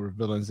brought in were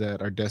villains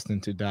that are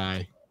destined to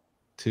die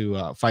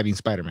to fighting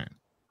Spider-Man.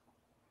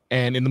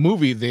 And in the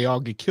movie, they all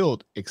get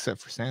killed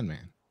except for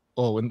Sandman.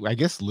 Oh, and I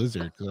guess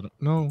Lizard.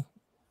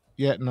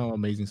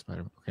 Amazing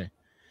Spider-Man. Okay.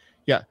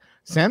 Yeah.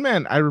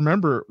 Sandman, I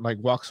remember, like,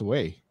 walks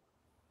away,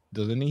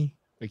 doesn't he?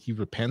 Like, he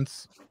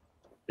repents.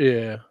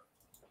 Yeah.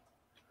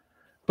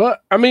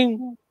 But, I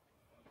mean,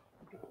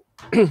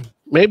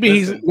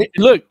 maybe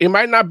look, it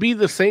might not be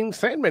the same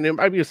Sandman. It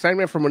might be a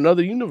Sandman from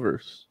another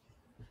universe.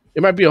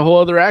 It might be a whole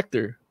other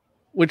actor,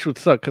 which would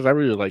suck because I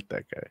really like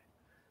that guy.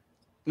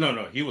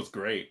 No, he was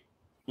great.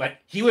 Like,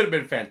 he would have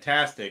been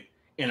fantastic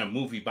in a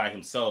movie by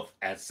himself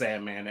as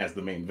Sandman, as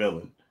the main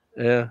villain.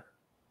 Yeah.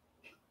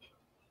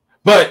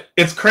 But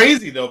it's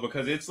crazy though,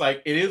 because it's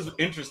like, it is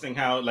interesting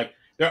how like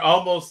they're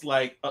almost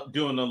like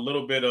doing a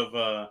little bit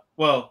of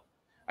well,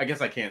 I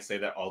guess I can't say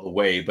that all the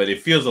way, but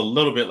it feels a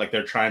little bit like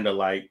they're trying to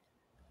like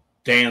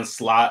Dan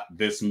Slott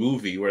this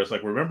movie where it's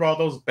like, remember all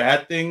those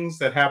bad things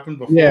that happened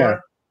before? Yeah.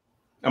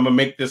 I'm gonna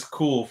make this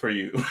cool for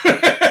you.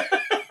 Let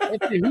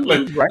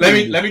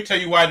me tell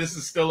you why this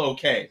is still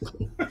okay.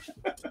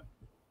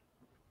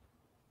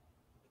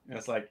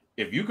 It's like,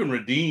 if you can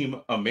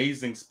redeem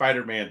Amazing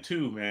Spider-Man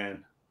 2,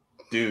 man,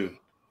 dude,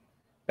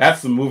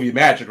 that's the movie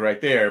magic right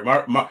there.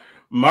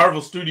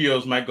 Marvel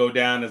Studios might go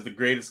down as the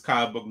greatest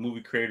comic book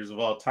movie creators of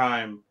all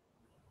time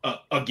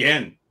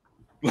again,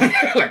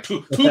 like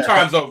two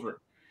times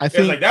over. I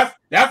think like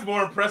that's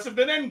more impressive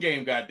than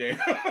Endgame. Goddamn.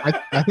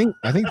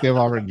 I think they've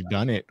already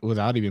done it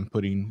without even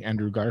putting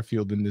Andrew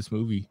Garfield in this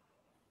movie.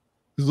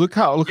 Look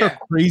how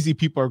crazy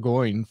people are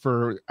going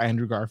for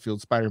Andrew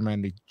Garfield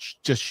Spider-Man to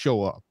just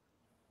show up.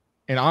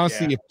 And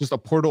honestly, Yeah. if just a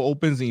portal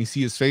opens and you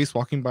see his face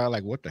walking by,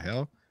 like, what the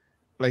hell?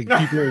 Like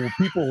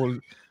people will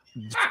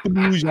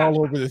splooge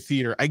all over the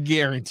theater. I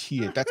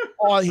guarantee it. That's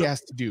all he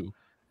has to do.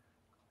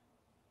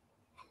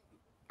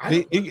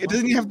 It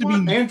doesn't even have to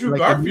be Andrew like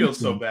Garfield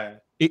so amusing. bad.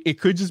 It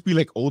could just be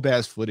like old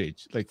ass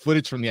footage, like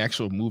footage from the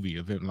actual movie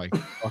of him like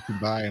walking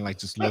by and like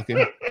just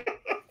looking,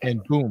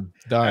 and boom,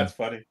 done. That's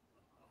funny.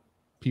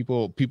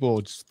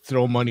 People just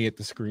throw money at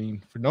the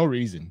screen for no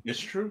reason. It's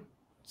true.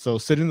 So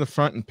sit in the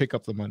front and pick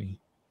up the money.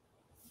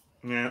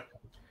 Yeah.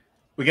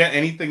 We got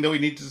anything that we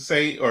need to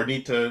say or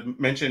need to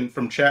mention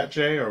from chat,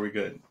 Jay? Or are we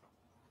good?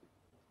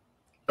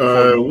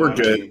 We're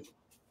good.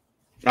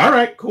 All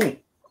right, cool.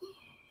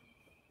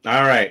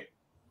 All right.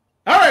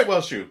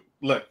 Well, shoot.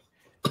 Look,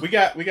 we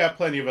got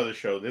plenty of other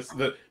shows.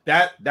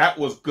 That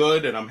was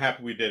good, and I'm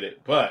happy we did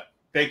it. But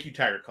thank you,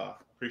 Tiger Claw.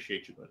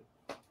 Appreciate you, buddy.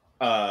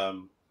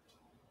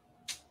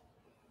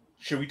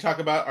 Should we talk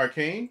about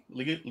Arcane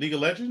League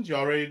of Legends?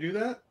 Y'all ready to do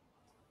that?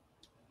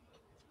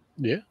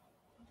 Yeah.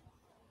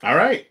 All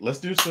right, let's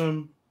do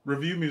some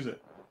review music.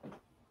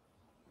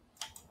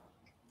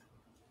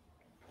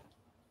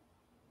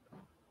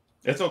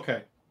 It's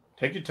okay.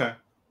 Take your time.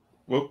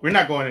 We're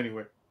not going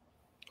anywhere.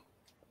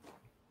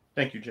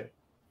 Thank you, Jay.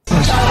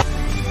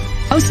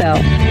 Also,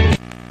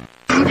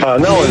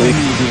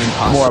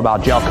 no, more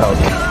about gel code.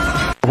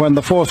 When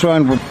the fourth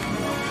round...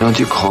 Don't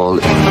you call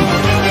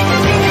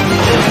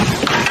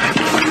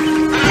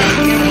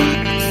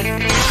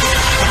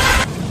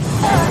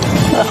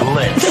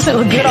doesn't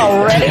look good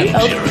already.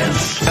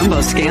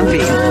 Jumbo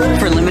Scampi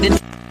for limited.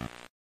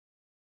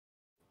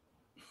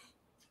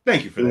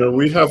 Thank you for You that. know,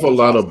 we have a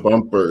lot of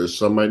bumpers,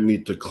 so I might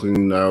need to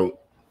clean out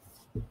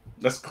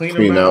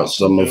Clean out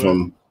some of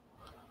them.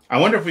 I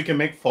wonder if we can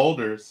make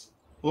folders.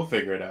 We'll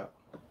figure it out.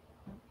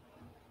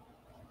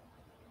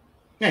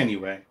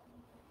 Anyway.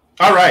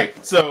 All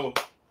right. So,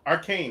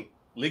 Arcane,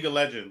 League of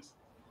Legends.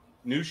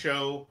 New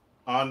show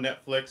on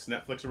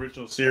Netflix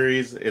original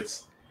series.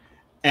 It's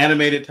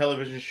animated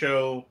television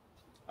show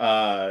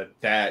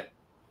that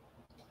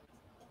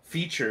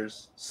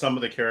features some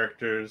of the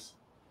characters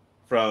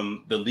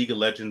from the League of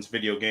Legends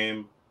video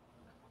game.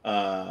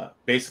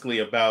 Basically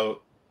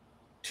about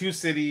two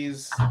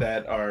cities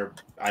that are,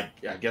 I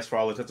guess for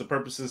all intents and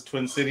purposes,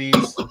 twin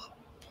cities.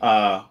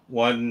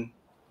 One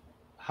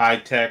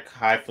high-tech,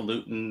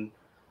 highfalutin,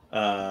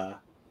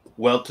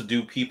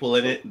 well-to-do people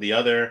in it. The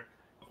other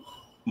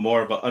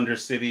more of an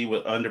undercity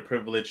with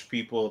underprivileged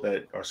people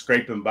that are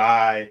scraping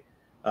by.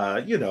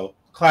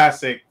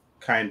 Classic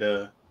kind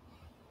of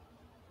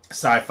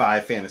sci-fi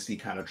fantasy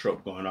kind of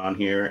trope going on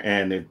here.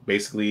 And it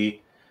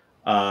basically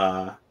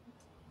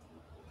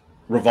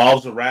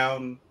revolves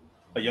around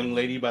a young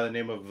lady by the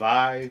name of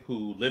Vi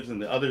who lives in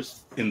the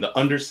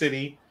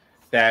undercity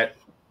that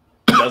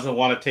doesn't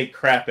want to take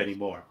crap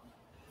anymore.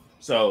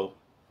 So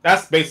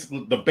that's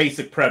basically the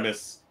basic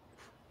premise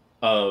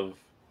of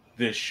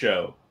this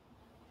show.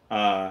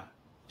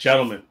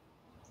 Gentlemen,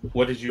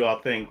 what did you all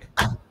think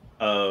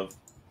of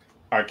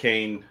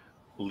Arcane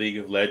League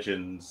of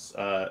Legends?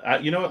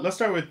 You know what? Let's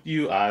start with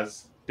you,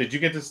 Oz. Did you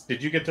get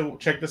to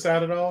check this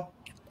out at all?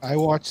 I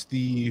watched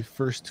the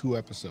first 2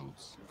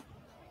 episodes.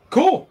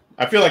 Cool.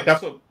 I feel like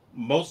that's what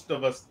most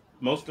of us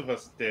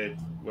did,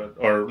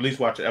 or at least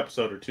watch an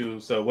episode or 2.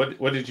 So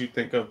what did you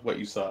think of what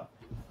you saw?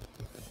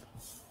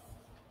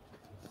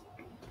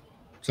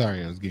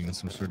 Sorry, I was getting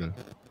some sort of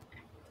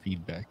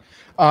feedback.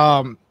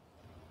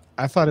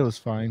 I thought it was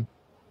fine.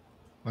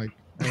 Like,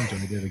 I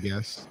enjoyed it, I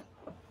guess.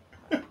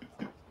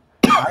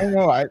 I don't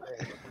know.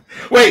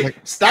 Wait,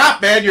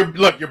 stop, man! You're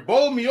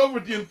bowling me over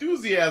with the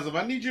enthusiasm.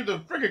 I need you to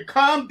freaking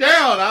calm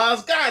down,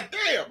 Oz. God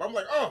damn! I'm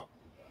like, oh,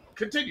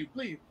 continue,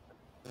 please.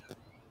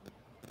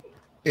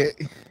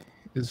 It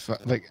is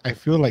like, I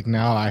feel like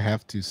now I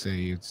have to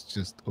say it's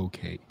just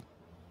okay.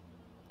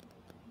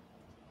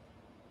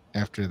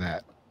 After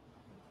that,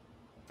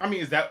 I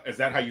mean, is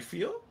that how you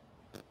feel,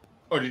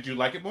 or did you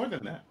like it more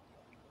than that?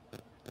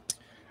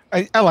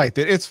 I liked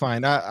it. It's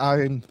fine.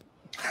 I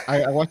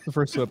watched the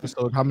first 2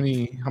 episodes. How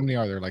many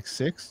are there? Like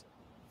 6?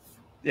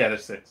 Yeah,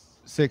 there's 6.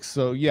 6.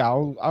 So yeah,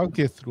 I'll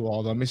get through all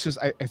of them. It's just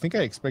I think I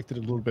expected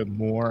a little bit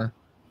more.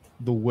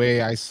 The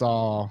way I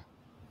saw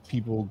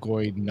people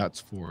going nuts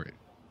for it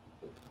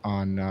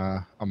on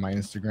my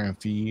Instagram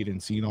feed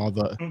and seeing all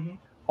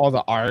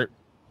the art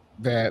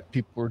that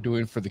people were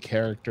doing for the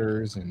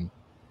characters, and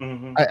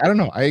I don't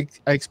know. I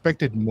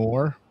expected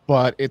more,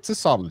 but it's a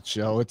solid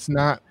show. It's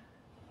not.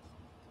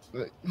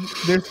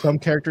 There's some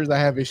characters I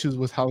have issues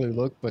with how they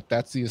look, but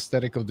that's the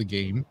aesthetic of the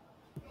game.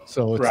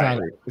 So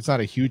it's not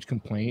a huge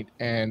complaint,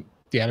 and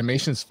the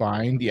animation's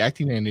fine. The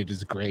acting in it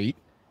is great.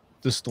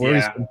 The story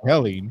is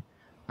compelling.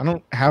 I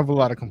don't have a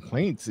lot of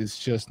complaints. It's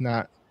just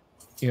not,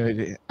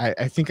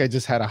 I think I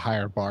just had a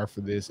higher bar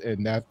for this,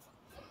 and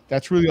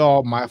that's really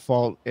all my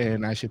fault,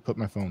 and I should put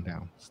my phone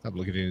down. Stop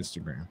looking at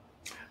Instagram.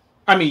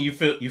 I mean, you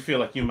feel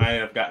like you might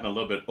have gotten a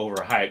little bit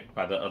overhyped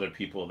by the other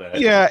people that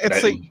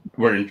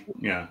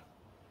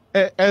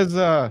as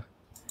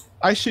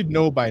I should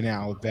know by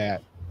now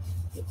that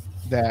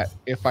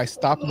if I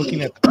stop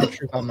looking at the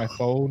pictures on my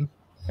phone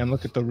and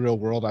look at the real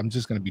world, I'm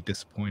just gonna be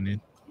disappointed.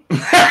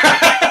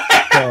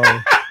 So,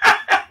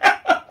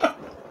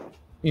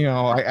 you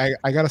know,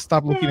 I gotta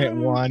stop looking at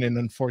one, and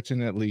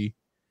unfortunately,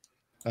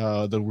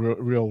 the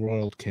real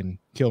world can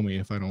kill me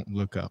if I don't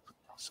look up.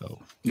 So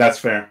that's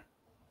fair.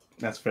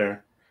 That's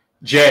fair.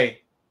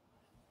 Jay,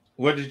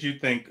 what did you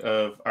think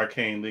of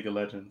Arcane League of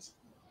Legends?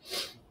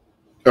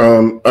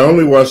 I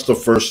only watched the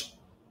first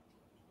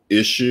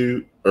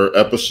issue or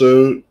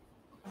episode,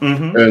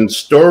 and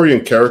story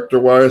and character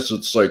wise,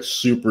 it's like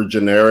super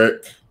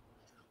generic.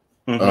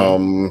 But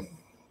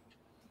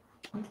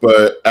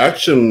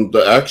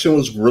the action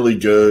was really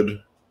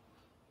good,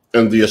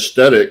 and the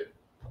aesthetic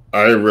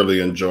I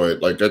really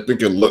enjoyed. Like, I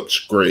think it looks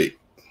great.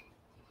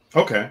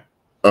 Okay.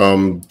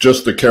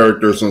 Just the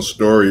characters and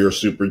story are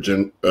super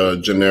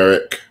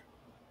generic.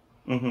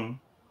 Okay.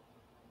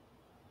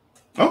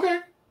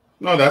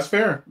 No, that's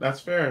fair. That's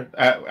fair.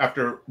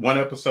 After one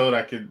episode,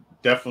 I could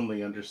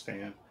definitely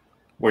understand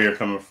where you're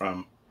coming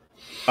from.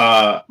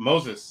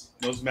 Moses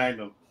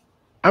Magnum.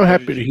 I'm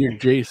happy to hear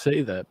Jay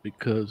say that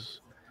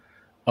because,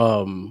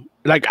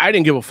 like, I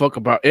didn't give a fuck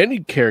about any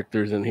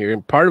characters in here,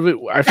 and part of it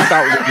I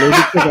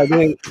thought was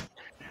maybe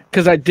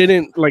because I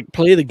didn't like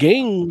play the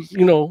games.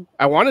 You know,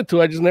 I wanted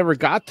to, I just never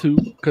got to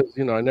because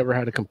I never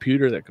had a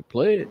computer that could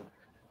play it,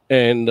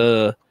 and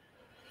so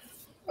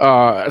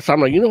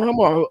I'm like,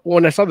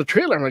 when I saw the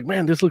trailer, I'm like,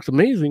 man, this looks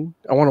amazing.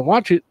 I want to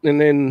watch it,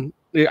 and then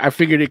I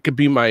figured it could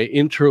be my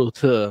intro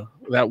to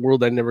that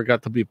world I never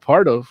got to be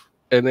part of,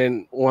 and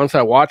then once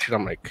I watch it,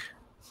 I'm like,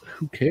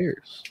 who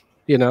cares?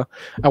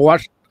 I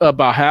watched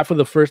about half of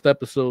the first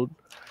episode.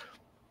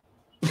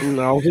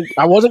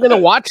 I wasn't gonna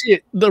watch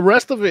it, the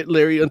rest of it,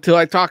 Larry, until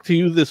I talked to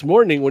you this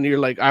morning when you're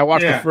like, I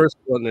watched the first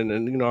one, and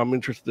then I'm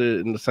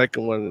interested in the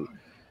second one. And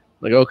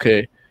like,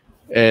 okay,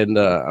 and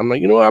I'm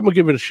like, I'm gonna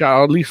give it a shot.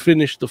 I'll at least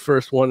finish the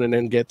first one and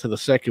then get to the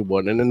second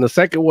one. And then the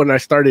second one, I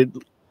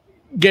started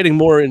getting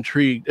more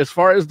intrigued. As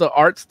far as the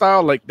art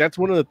style, like that's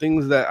one of the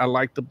things that I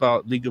liked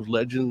about League of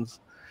Legends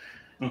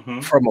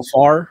from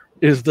afar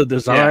is the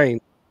design.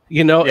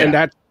 And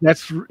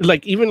that's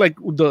like even like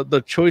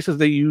the choices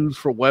they use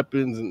for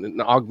weapons and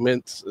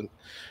augments and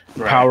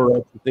power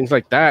ups and things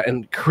like that,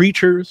 and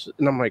creatures,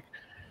 and I'm like,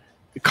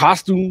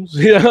 costumes,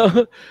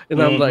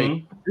 and I'm like,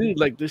 dude,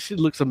 like this shit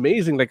looks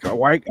amazing. Like,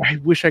 why I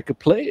wish I could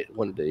play it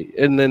one day,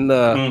 and then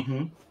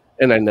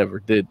and I never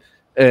did.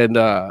 And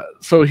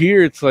so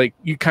here it's like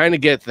you kind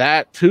of get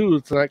that too.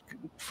 It's like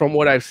from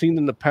what I've seen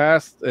in the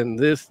past, and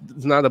this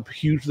is not a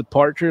huge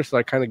departure, so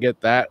I kind of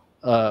get that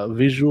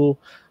visual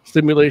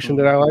stimulation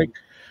that I like.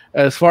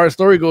 As far as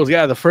story goes,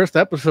 the first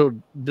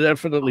episode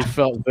definitely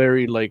felt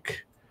very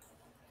like,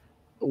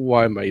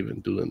 why am I even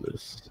doing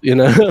this?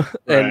 And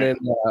then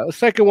the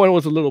second one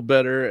was a little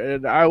better,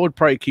 and I would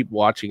probably keep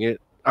watching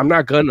it. I'm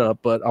not gonna,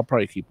 but I'll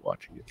probably keep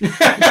watching it.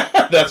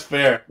 That's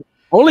fair.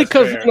 Only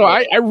because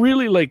I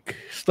really like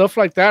stuff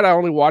like that. I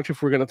only watch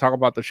if we're gonna talk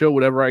about the show.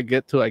 Whatever I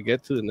get to,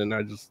 and then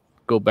I just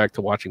go back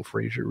to watching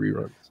Frasier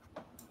reruns.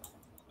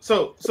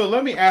 So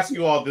let me ask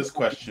you all this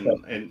question,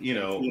 and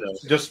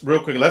just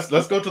real quick, let's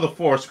go to the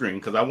 4 screen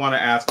because I want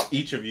to ask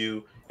each of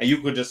you, and you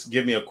could just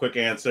give me a quick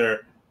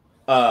answer.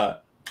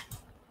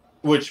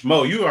 Which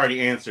Mo, you already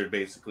answered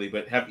basically,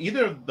 but have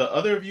either of the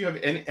other of you have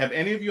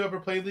any of you ever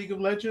played League of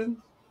Legends?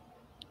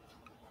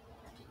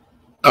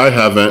 I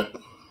haven't.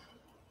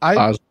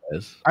 I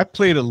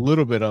played a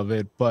little bit of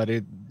it, but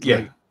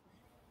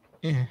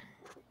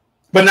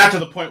but not to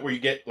the point where you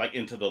get like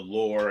into the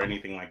lore or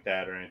anything like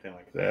that,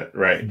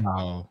 right?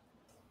 No.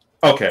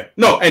 Okay.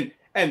 No,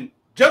 and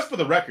just for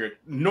the record,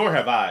 nor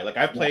have I. Like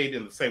I played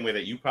in the same way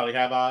that you probably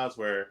have, Oz,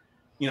 where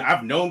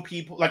I've known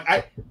people.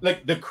 Like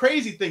the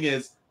crazy thing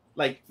is,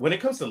 like when it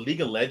comes to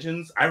League of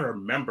Legends, I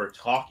remember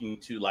talking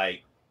to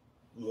like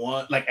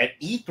at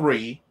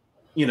E3,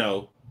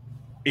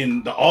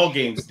 in the All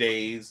Games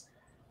days.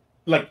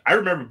 Like I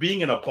remember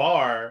being in a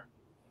bar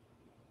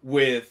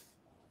with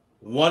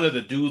one of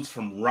the dudes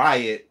from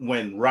Riot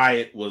when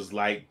Riot was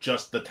like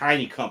just the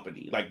tiny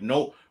company. Like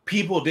no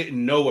people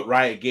didn't know what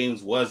Riot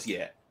Games was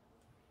yet.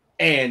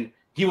 And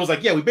he was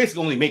like, yeah, we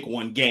basically only make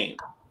one game.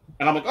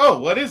 And I'm like, oh,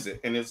 what is it?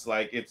 And it's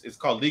like, it's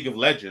called League of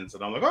Legends.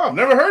 And I'm like, oh, I've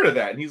never heard of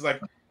that. And he's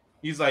like,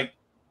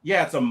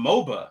 yeah, it's a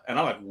MOBA. And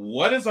I'm like,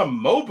 what is a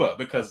MOBA?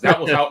 Because that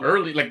was how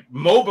early, like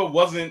MOBA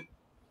wasn't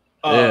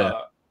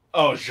a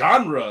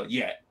genre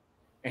yet.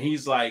 And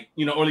he's like,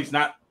 or at least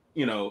not,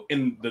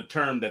 in the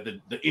term that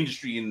the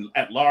industry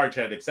at large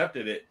had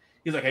accepted it.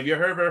 He's like, have you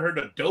ever heard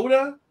of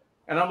Dota?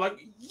 And I'm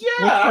like,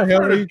 yeah, I've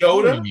heard of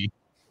Dota.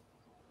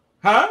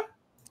 Huh?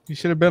 You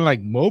should have been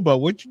like, MOBA.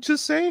 What'd you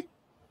just say?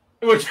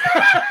 Which,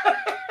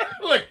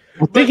 like,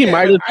 I think he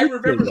might have. I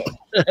remember,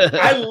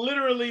 I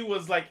literally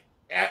was like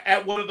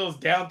at one of those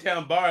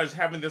downtown bars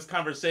having this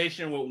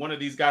conversation with one of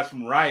these guys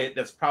from Riot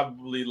that's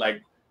probably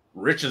like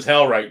rich as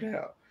hell right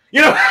now.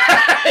 You know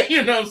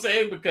what I'm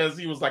saying? Because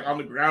he was like on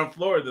the ground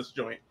floor of this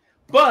joint.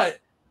 But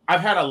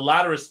I've had a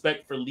lot of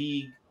respect for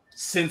League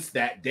since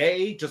that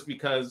day, just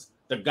because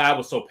the guy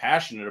was so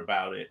passionate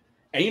about it.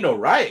 And you know,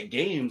 Riot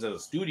Games as a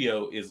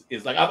studio is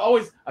like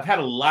I've had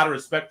a lot of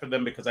respect for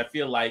them because I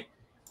feel like,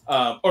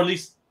 or at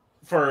least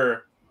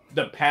for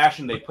the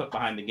passion they put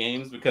behind the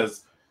games,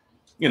 because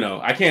you know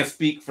I can't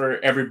speak for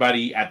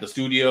everybody at the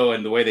studio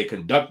and the way they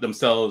conduct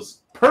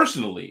themselves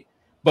personally,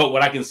 but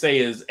what I can say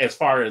is, as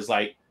far as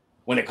like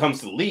when it comes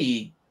to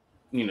League,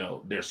 you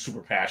know, they're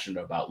super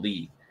passionate about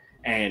League,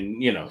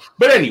 and you know.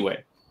 But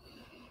anyway,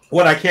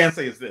 what I can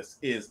say is this: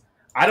 is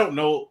I don't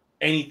know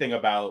anything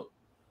about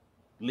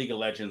League of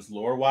Legends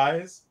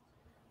lore-wise,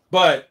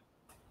 but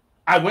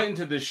I went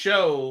into the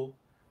show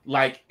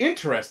like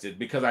interested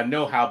because I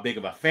know how big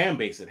of a fan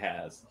base it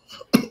has.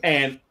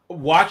 And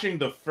watching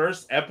the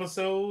first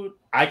episode,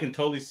 I can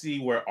totally see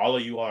where all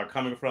of you are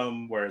coming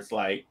from, where it's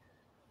like,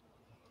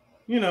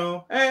 you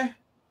know, it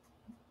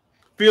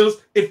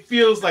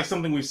feels like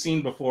something we've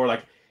seen before.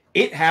 Like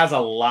it has a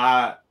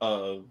lot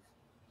of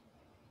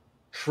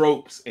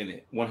tropes in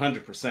it,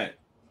 100%.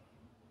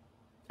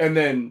 And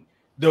then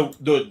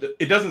the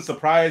it doesn't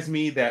surprise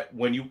me that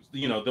when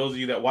you know, those of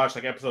you that watch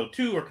like episode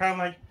 2 are kind of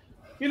like,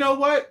 you know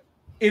what,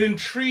 it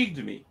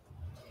intrigued me,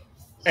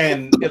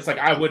 and it's like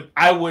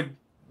I would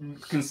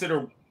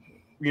consider,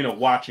 you know,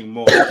 watching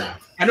more.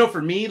 I know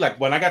for me, like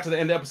when I got to the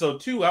end of episode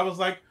 2, I was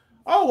like,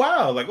 oh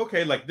wow, like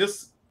okay, like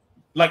this,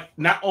 like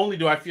not only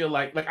do I feel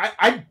like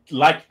I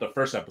liked the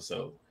first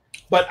episode,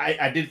 but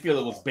I did feel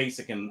it was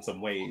basic in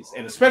some ways,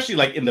 and especially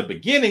like in the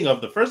beginning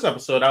of the first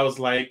episode, I was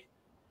like,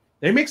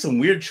 they make some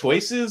weird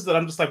choices that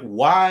I'm just like,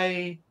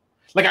 why?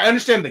 Like, I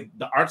understand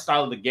the art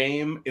style of the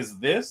game is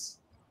this,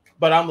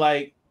 but I'm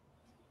like,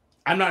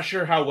 I'm not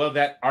sure how well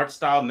that art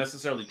style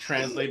necessarily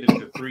translated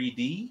to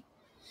 3D.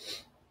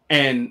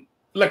 And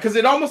like, because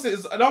it almost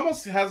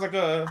has like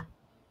a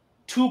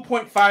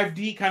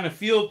 2.5D kind of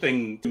feel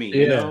thing to me,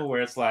 you know,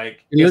 where it's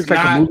like, it looks like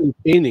a moving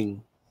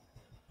painting.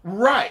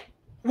 Right.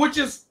 Which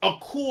is a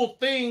cool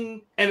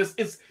thing. And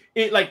it's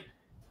like,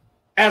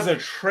 as a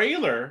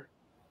trailer,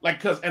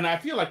 like, and I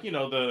feel like, you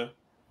know,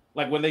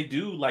 like when they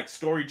do like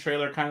story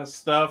trailer kind of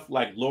stuff,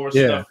 like lore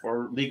stuff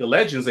for League of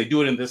Legends, they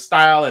do it in this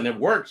style and it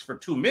works for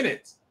 2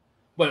 minutes.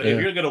 But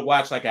if you're going to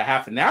watch like a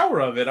half an hour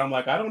of it, I'm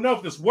like, I don't know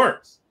if this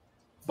works.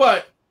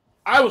 But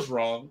I was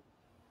wrong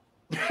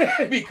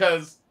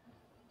because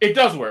it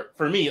does work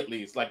for me, at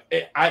least. Like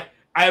it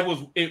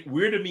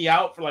weirded me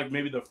out for like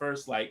maybe the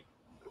first like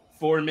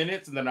 4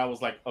 minutes. And then I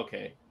was like,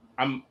 okay,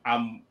 I'm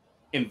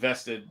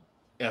invested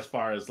as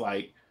far as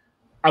like,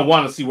 I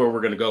want to see where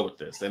we're going to go with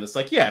this. And it's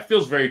like, yeah, it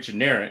feels very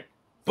generic,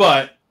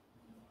 but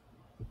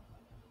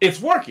it's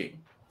working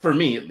for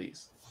me, at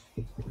least.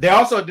 They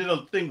also did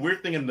a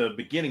weird thing in the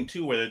beginning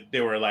too, where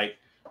they were like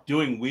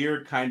doing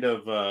weird kind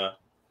of,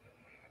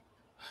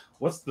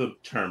 what's the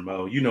term,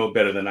 Mo? You know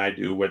better than I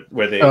do,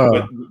 where they,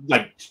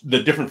 like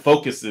the different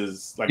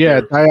focuses, like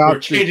they're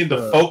changing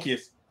the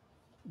focus.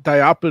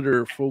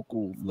 Diopter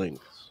focal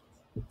lengths.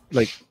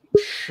 Like,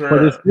 sure.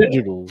 But it's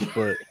digital,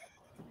 but.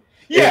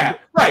 Yeah,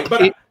 right.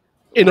 But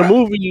in a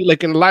movie,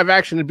 like in live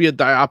action, it'd be a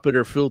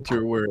diopter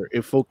filter where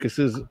it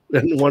focuses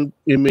in one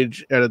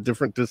image at a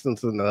different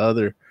distance than the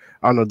other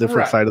on a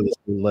different side of the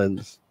same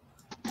lens.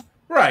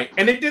 Right.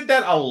 And it did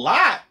that a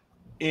lot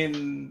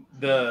in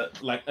the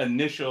like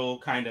initial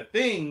kind of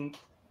thing.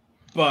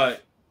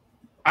 But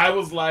I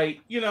was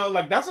like, you know,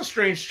 like that's a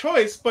strange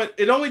choice, but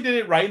it only did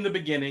it right in the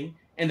beginning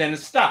and then it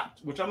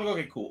stopped, which I'm like,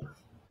 okay, cool.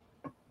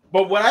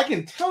 But what I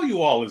can tell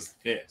you all is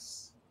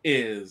this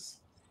is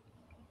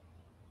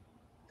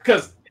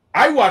because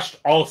I watched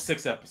all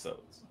 6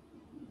 episodes,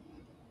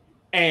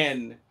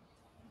 and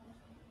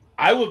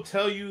I will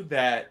tell you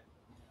that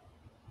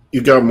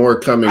you got more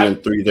coming in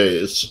 3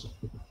 days.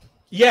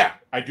 Yeah,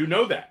 I do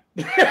know that.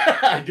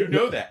 I do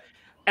know that,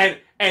 and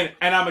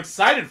I'm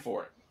excited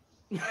for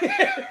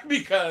it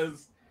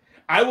because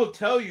I will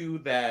tell you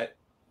that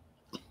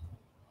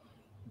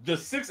the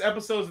 6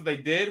 episodes that they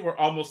did were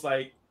almost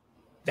like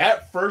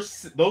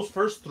those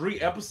first 3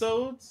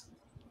 episodes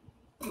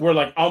were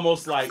like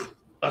almost like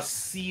a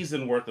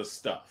season worth of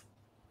stuff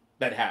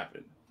that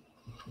happened.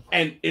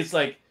 And it's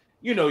like,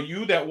 you know,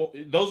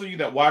 those of you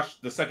that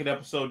watched the second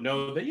episode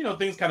know that, you know,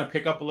 things kind of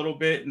pick up a little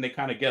bit and they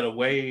kind of get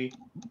away.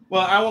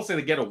 Well, I won't say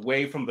they get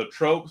away from the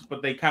tropes,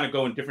 but they kind of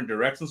go in different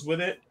directions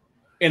with it.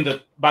 And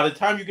by the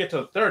time you get to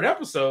the 3rd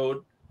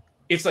episode,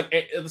 it's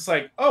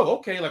like, oh,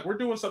 okay, like we're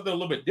doing something a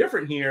little bit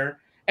different here.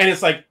 And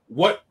it's like,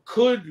 what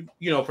could,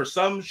 you know, for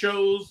some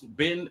shows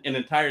been an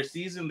entire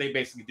season, they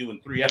basically do in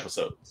 3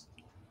 episodes.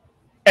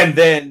 And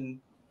then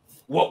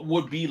what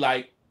would be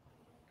like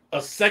a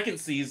 2nd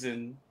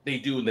season, they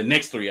do in the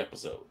next 3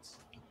 episodes.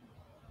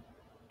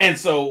 And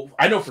so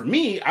I know for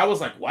me, I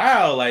was like,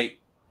 wow, like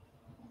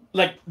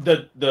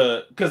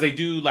the because they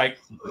do like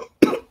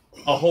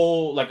a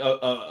whole like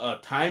a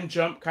time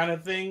jump kind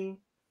of thing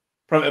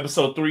from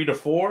episode 3 to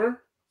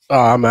 4. Oh,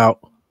 I'm out.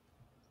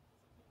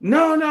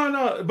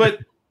 No. But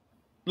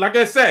like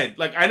I said,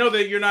 like I know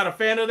that you're not a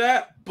fan of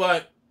that,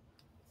 but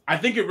I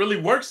think it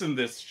really works in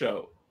this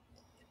show.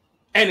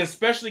 And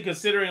especially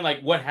considering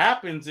like what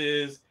happens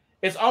is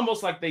it's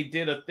almost like they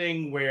did a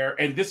thing where,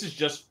 and this is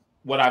just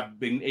what I've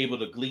been able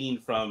to glean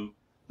from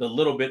the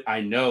little bit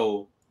I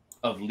know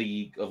of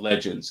League of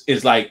Legends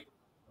is like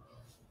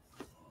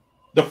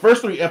the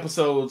first 3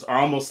 episodes are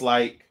almost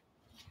like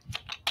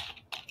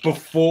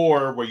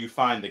before where you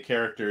find the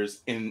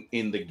characters in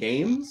the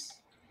games,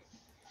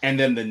 and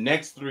then the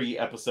next 3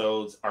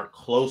 episodes are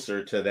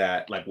closer to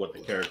that, like what the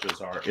characters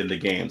are in the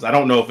games. I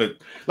don't know if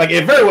it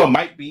very well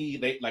might be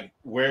they like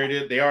where it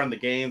is they are in the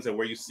games and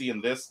where you see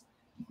in this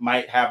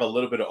might have a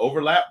little bit of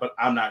overlap, but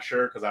I'm not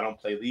sure because I don't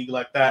play League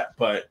like that.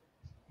 But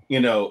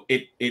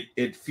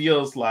it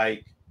feels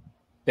like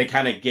they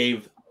kind of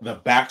gave the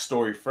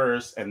backstory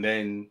first, and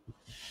then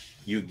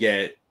you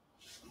get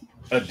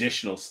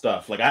additional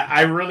stuff. Like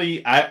I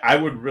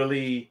would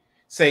really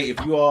say if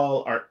you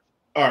all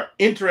are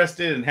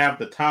interested and have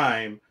the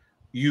time,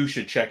 you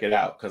should check it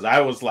out. Because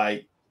I was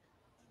like,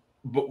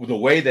 but the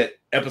way that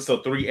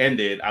episode 3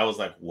 ended, I was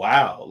like,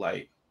 wow,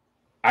 like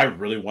I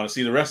really want to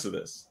see the rest of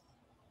this.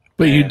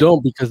 But you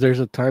don't, because there's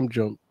a time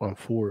jump on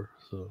 4.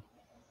 So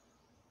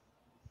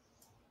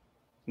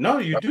no,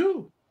 you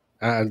do.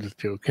 I'm just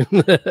joking.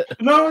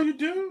 No, you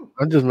do.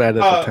 I'm just mad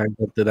at the time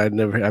jump that I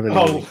never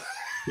haven't.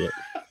 Yeah.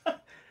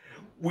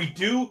 We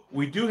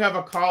do have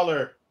a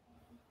caller.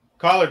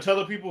 Caller, tell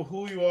the people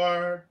who you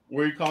are,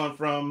 where you're calling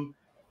from,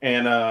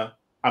 and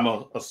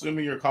I'm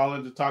assuming you're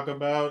calling to talk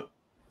about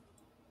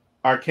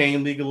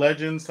Arcane League of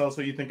Legends. Tell us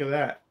what you think of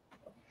that.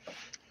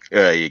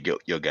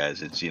 Yo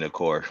guys, it's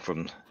Xenocore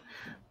from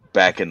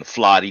back in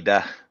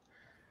Florida.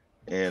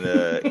 And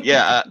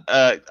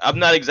I'm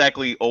not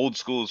exactly old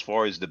school as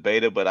far as the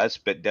beta, but I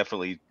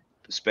definitely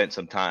spent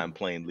some time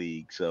playing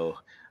League, so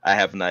I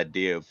have an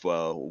idea of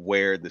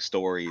where the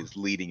story is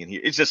leading in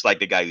here. It's just like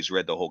the guy who's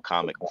read the whole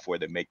comic before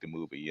they make the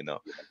movie, you know.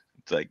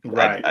 It's like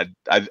right.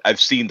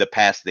 I've seen the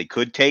path they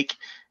could take,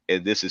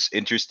 and this is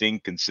interesting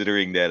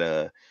considering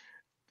that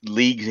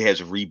League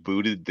has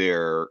rebooted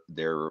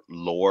their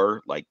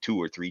lore like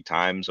 2 or 3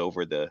 times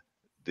over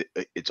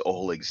its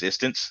whole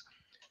existence.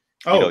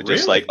 Oh,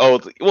 just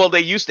really?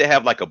 They used to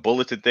have like a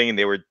bulletin thing, and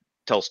they would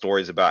tell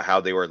stories about how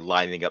they were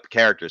lining up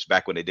characters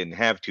back when they didn't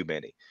have too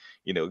many,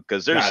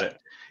 because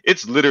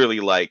it's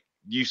literally like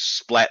you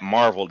splat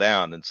Marvel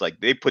down. And it's like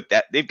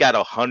they've got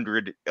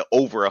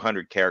over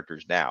 100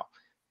 characters now.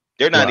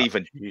 They're not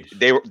even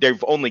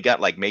they've only got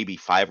like maybe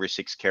 5 or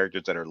 6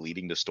 characters that are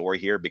leading the story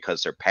here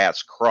because their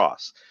paths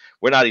cross.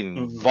 We're not even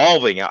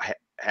involving out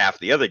half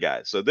the other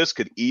guys. So this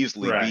could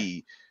easily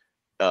be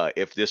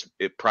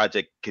if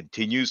project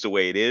continues the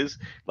way it is,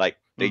 like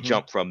they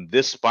jump from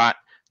this spot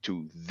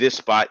to this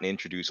spot and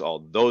introduce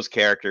all those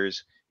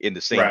characters in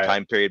the same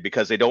time period,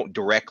 because they don't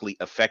directly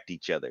affect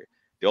each other.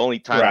 The only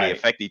time they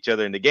affect each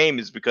other in the game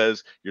is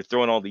because you're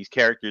throwing all these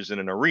characters in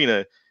an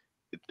arena.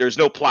 There's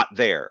no plot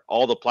there.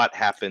 All the plot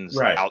happens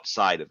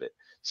outside of it.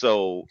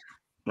 So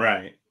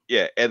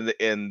yeah,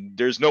 and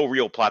there's no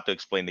real plot to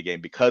explain the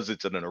game because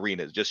it's in an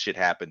arena. It's just shit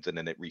happens and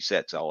then it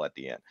resets all at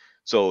the end.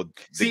 So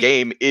the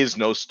game is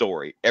no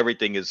story.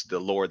 Everything is the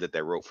lore that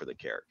they wrote for the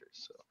characters.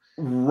 So.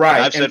 Right.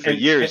 And I've said for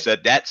years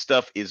that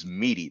stuff is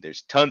meaty.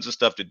 There's tons of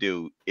stuff to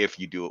do if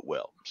you do it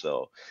well.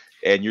 So,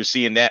 and you're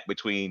seeing that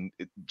between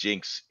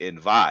Jinx and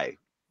Vi.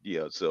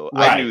 So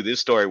I knew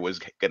this story was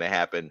going to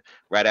happen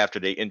right after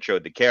they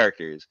introed the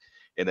characters,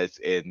 and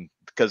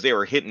because they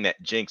were hitting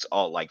at Jinx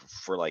all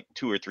for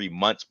 2 or 3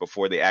 months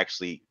before they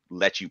actually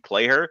let you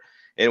play her,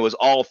 and it was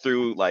all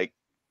through like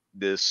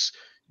this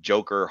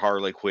Joker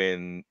Harley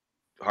Quinn,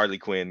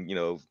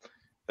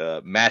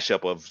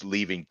 mashup of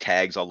leaving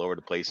tags all over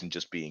the place and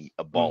just being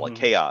a ball of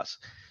chaos.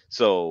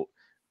 So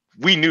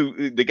we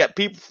knew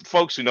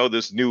folks who know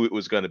this knew it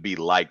was going to be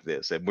like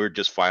this, and we're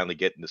just finally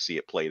getting to see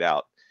it played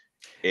out.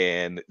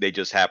 And they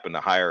just happened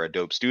to hire a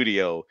dope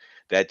studio.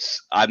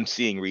 I'm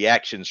seeing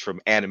reactions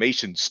from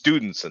animation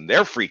students, and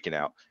they're freaking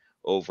out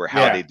over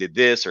how they did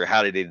this or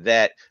how they did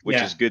that,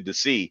 which is good to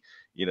see.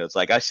 It's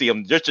like I see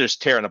them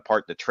just tearing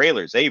apart the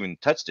trailers. They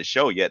haven't touched the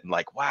show yet, and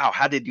like, wow,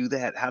 how they do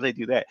that? How they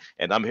do that?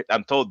 And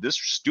I'm told this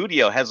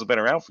studio hasn't been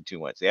around for 2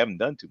 months. They haven't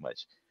done too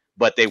much,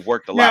 but they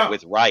worked a lot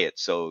with Riot,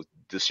 so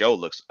the show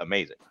looks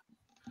amazing.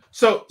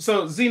 So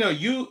Zeno,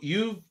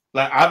 you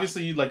like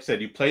obviously, like I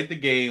said, you played the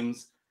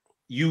games.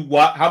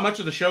 How much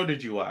of the show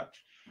did you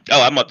watch?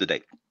 Oh, I'm up to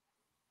date.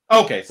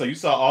 Okay, so you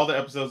saw all the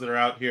episodes that are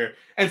out here,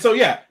 and so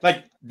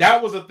like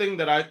that was a thing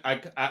that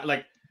I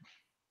like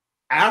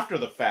after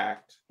the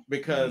fact,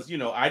 because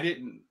I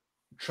didn't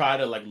try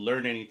to like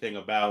learn anything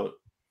about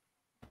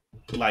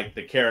like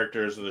the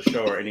characters of the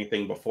show or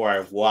anything before I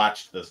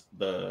watched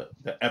the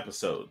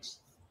episodes.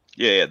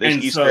 Yeah, there's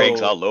Easter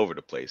eggs all over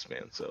the place,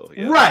 man. So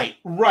right,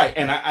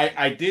 and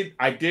I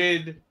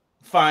did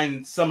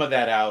find some of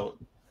that out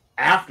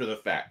after the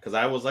fact, because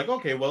I was like,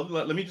 okay, well,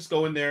 let me just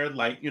go in there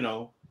like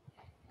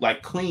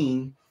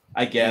clean,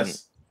 I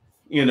guess,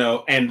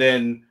 and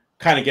then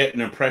kind of get an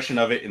impression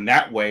of it in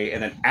that way,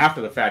 and then after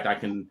the fact I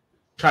can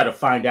try to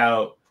find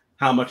out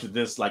how much of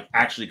this like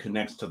actually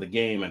connects to the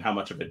game and how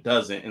much of it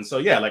doesn't. And so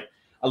like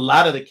a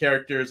lot of the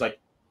characters, like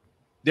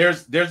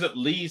there's at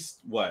least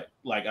I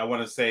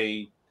want to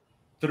say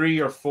 3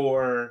 or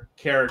 4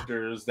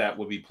 characters that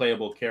would be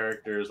playable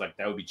characters, like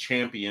that would be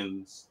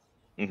champions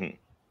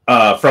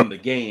from the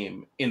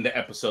game in the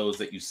episodes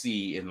that you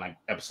see in like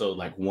episode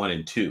like 1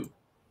 and 2.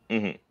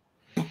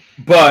 Mm-hmm.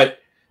 But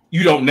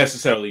you don't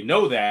necessarily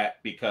know that,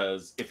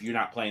 because if you're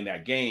not playing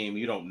that game,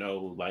 you don't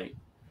know like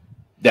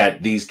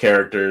that these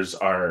characters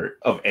are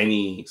of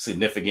any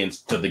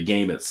significance to the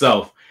game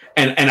itself.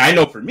 And I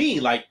know for me,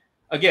 like,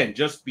 again,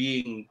 just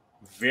being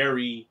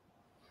very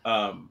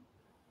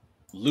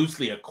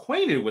loosely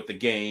acquainted with the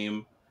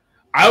game,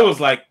 I was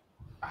like,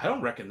 I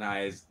don't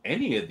recognize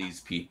any of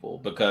these people,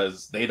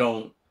 because they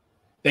don't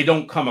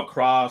come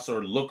across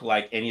or look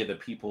like any of the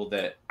people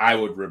that I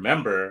would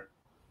remember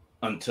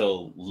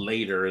until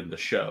later in the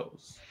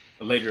shows.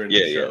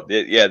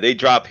 They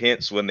drop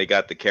hints when they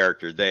got the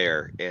character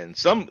there, and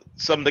some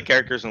of the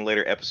characters in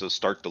later episodes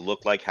start to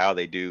look like how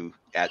they do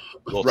at,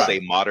 we'll say,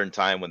 modern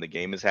time when the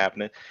game is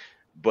happening.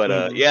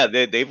 But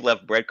they've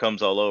left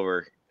breadcrumbs all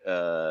over.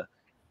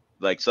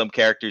 Like, some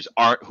characters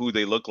aren't who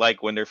they look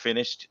like when they're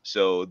finished,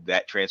 so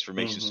that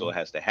transformation still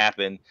has to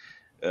happen.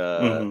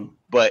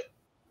 But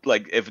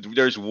like, if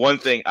there's one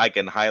thing I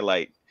can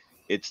highlight,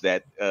 it's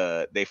that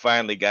they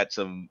finally got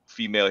some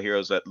female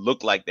heroes that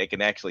look like they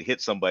can actually hit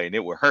somebody and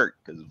it would hurt,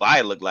 because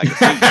Vi looked like a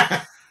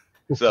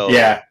thief. So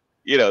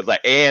you know, like,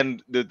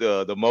 and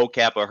the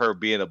mocap of her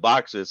being a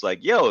boxer, it's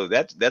like, yo,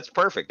 that's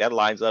perfect. That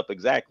lines up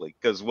exactly,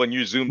 because when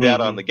you zoomed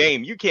out on the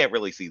game, you can't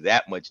really see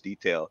that much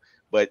detail.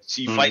 But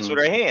she fights with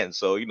her hands,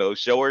 so you know,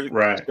 show her,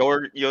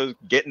 you know,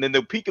 getting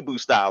into peekaboo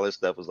style and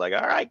stuff. Was like,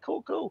 all right,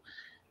 cool,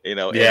 you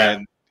know,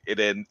 and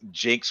then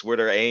Jinx with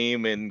her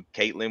aim, and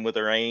Caitlyn with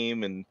her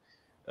aim, and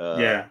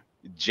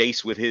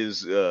Jace with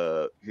his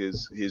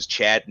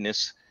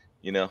Chadness,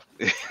 you know.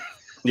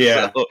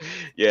 So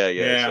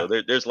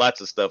there's lots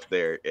of stuff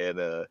there,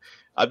 and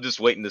I'm just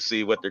waiting to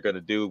see what they're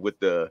gonna do with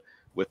the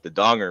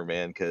donger,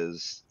 man,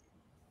 because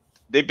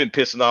they've been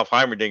pissing off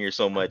Heimerdinger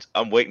so much.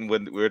 I'm waiting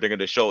where they're going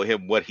to show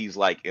him what he's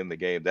like in the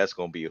game. That's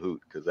going to be a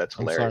hoot, because that's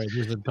hilarious. I'm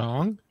sorry, there's a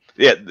dong?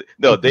 Yeah,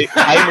 no,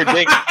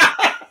 Heimerdinger.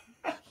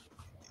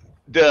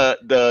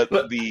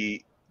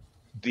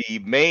 the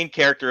main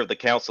character of the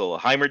council,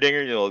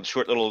 Heimerdinger, you know,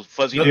 short little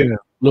fuzzy dude,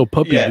 little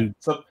puppy dude.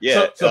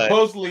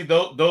 Supposedly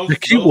those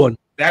cute one.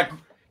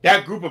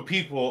 That group of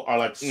people are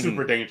like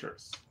super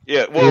dangerous.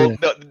 Yeah, well,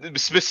 no,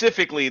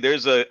 specifically,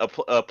 there's a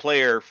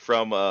player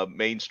from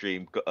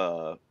mainstream.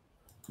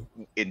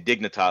 In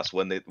Dignitas,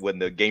 when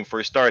the game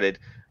first started,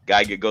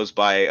 guy goes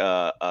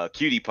by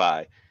Cutie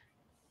Pie.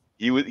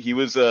 He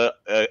was a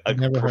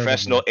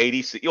professional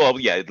ADC. Well,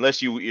 yeah,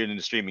 unless you're in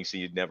the streaming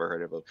scene, you'd never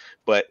heard of him.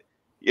 But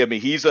I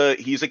mean, he's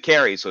a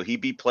carry, so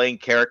he'd be playing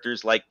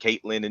characters like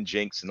Caitlyn and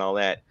Jinx and all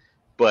that.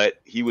 But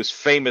he was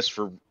famous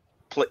for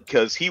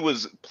because he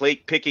was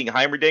picking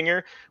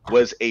Heimerdinger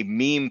was a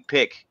meme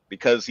pick,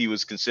 because he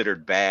was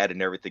considered bad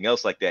and everything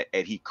else like that,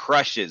 and he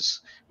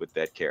crushes with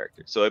that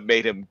character. So it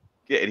made him.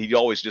 Yeah, and he'd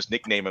always just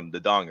nickname him the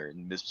Donger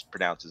and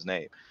mispronounce his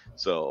name.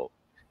 So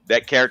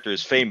that character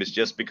is famous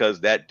just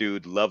because that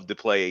dude loved to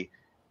play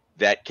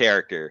that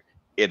character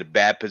in a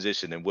bad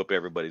position and whoop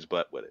everybody's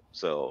butt with it.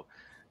 So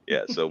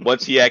yeah, so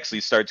once he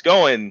actually starts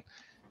going,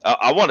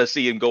 I want to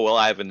see him go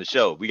live in the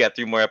show. We got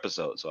 3 more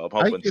episodes, so I'm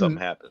hoping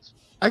something happens.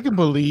 I can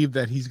believe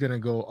that he's gonna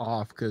go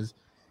off, because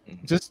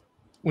just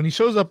when he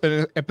shows up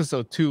in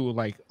episode 2,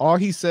 like, all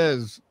he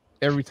says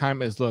every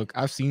time is, "Look,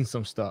 I've seen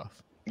some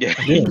stuff." Yeah.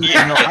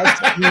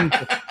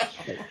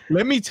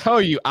 Let me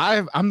tell you,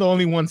 I'm the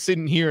only one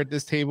sitting here at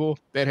this table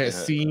that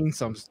has seen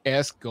some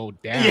S go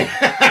down.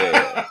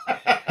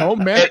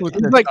 Don't mess with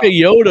him. He's like a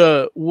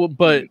Yoda,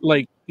 but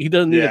like, he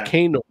doesn't need a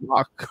cane to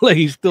walk. Like,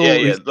 he's still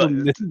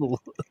nimble.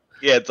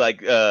 Yeah, it's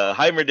like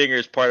Heimerdinger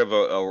is part of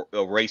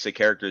a race of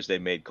characters they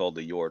made called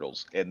the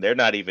Yordles, and they're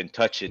not even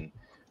touching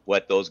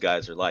what those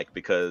guys are like,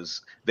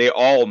 because they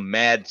all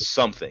mad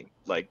something.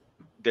 Like,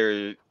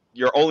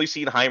 you're only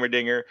seeing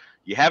Heimerdinger.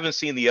 You haven't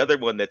seen the other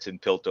one that's in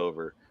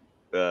Piltover,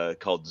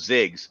 called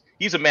Ziggs.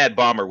 He's a mad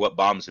bomber. What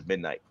bombs at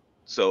midnight?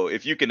 So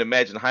if you can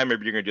imagine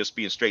Heimerdinger just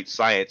being straight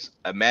science,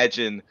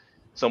 imagine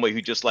somebody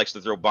who just likes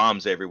to throw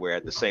bombs everywhere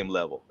at the same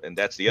level, and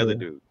that's the other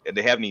dude. And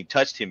they haven't even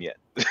touched him yet.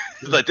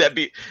 Like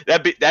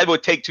that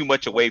would take too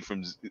much away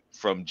from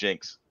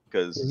Jinx,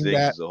 because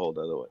Ziggs is a whole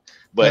other one.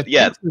 But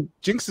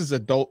Jinx is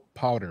adult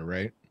powder,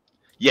 right?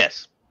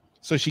 Yes.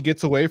 So she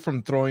gets away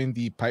from throwing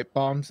the pipe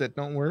bombs that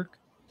don't work.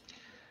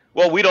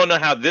 Well, we don't know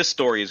how this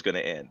story is going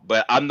to end,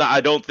 but I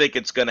don't think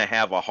it's going to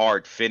have a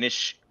hard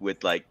finish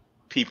with like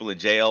people in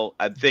jail.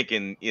 I'm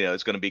thinking,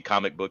 it's going to be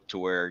comic book to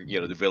where,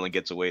 the villain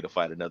gets away to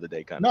fight another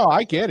day kind of. No,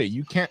 I get it.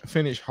 You can't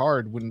finish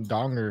hard when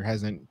Donger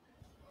hasn't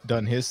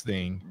done his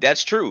thing.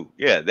 That's true.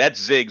 Yeah,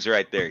 that's Ziggs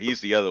right there.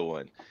 He's the other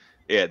one.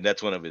 Yeah,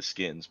 that's one of his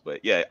skins.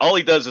 But yeah, all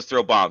he does is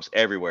throw bombs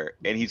everywhere,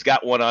 and he's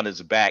got one on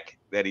his back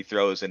that he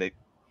throws, and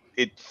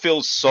it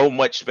fills so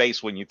much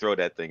space when you throw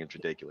that thing. It's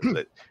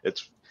ridiculous.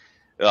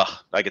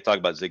 I could talk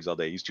about Ziggs all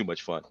day. He's too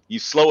much fun.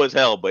 He's slow as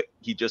hell, but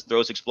he just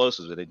throws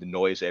explosives and it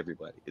annoys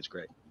everybody. It's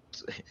great.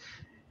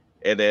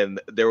 And then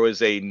there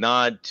was a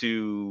nod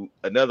to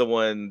another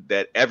one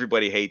that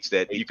everybody hates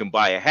that you can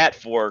buy a hat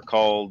for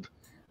called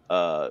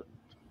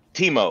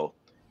Teemo.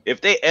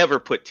 If they ever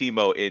put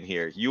Teemo in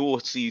here, you will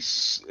see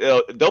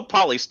they'll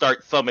probably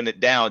start thumbing it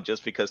down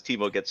just because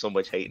Teemo gets so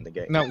much hate in the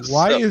game. Now,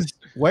 why is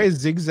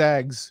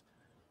Zigzags?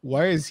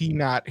 Why is he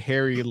not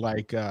hairy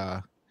like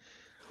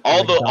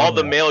all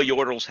the male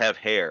Yordles have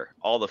hair.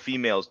 All the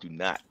females do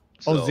not.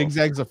 So. Oh,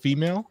 Zigzag's a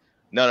female?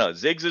 No,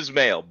 Ziggs is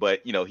male,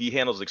 but he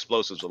handles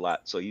explosives a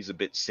lot, so he's a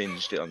bit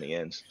singed on the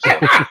ends. So.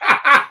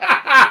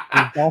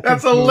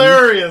 That's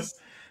hilarious.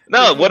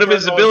 No, one of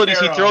his abilities,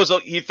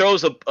 he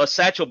throws a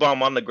satchel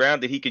bomb on the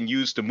ground that he can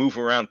use to move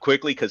around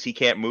quickly because he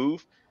can't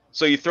move.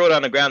 So you throw it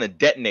on the ground and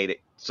detonate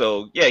it.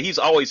 So yeah, he's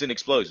always in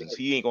explosions.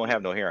 He ain't gonna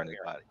have no hair on his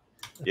body.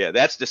 Yeah,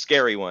 that's the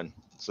scary one.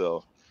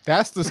 So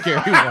that's the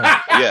scary one.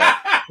 Yeah,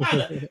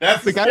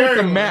 that's the guy with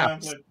the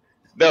maps.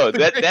 No,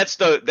 that's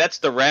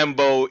the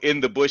Rambo in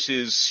the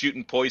bushes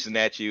shooting poison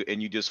at you,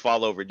 and you just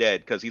fall over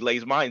dead because he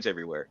lays mines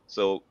everywhere.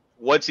 So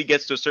once he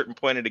gets to a certain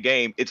point in the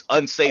game, it's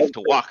unsafe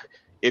to walk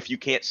if you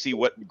can't see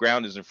what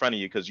ground is in front of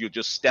you because you'll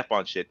just step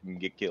on shit and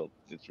get killed.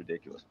 It's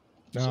ridiculous.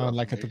 No,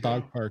 like at the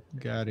dog park.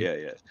 Got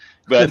it. Yeah.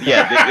 But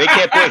yeah, they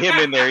can't put him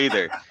in there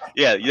either.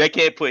 Yeah, they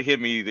can't put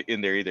him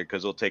in there either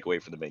because they'll take away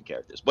from the main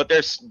characters. But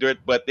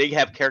they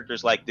have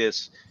characters like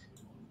this,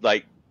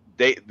 like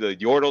the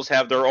Yordles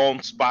have their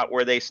own spot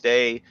where they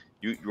stay.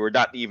 You're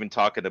not even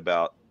talking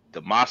about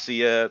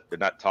Demacia. They're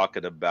not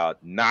talking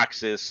about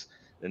Noxus.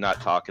 They're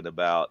not talking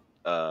about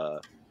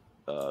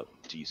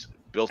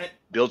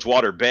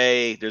Bilgewater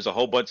Bay. There's a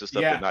whole bunch of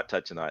stuff they're not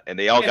touching on, and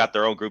they all got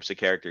their own groups of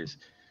characters.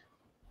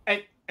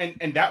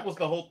 And that was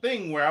the whole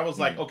thing where I was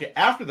like, okay,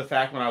 after the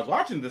fact, when I was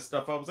watching this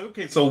stuff, I was like,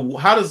 okay, so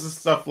how does this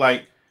stuff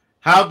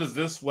how does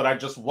this what I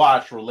just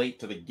watched relate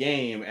to the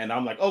game? And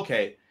I'm like,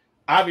 okay,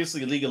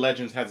 obviously League of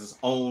Legends has its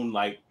own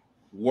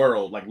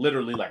world,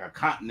 literally a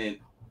continent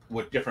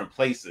with different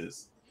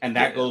places, and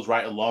that goes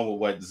right along with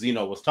what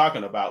Zeno was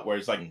talking about, where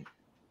it's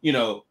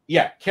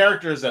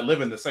characters that live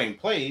in the same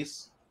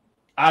place.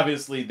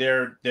 Obviously,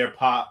 their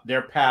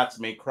paths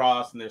may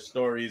cross and their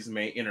stories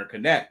may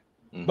interconnect.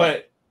 Mm-hmm.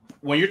 But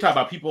when you're talking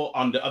about people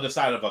on the other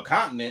side of a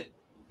continent,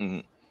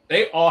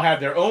 they all have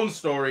their own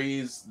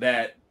stories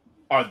that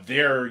are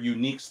their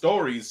unique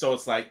stories. So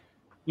it's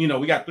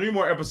we got 3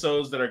 more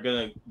episodes that are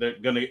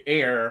gonna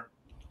air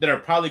that are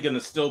probably gonna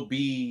still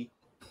be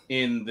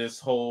in this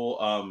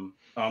whole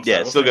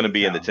it's still gonna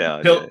be in the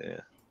town.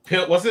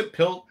 What's it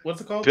called?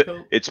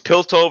 It's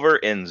Piltover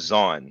and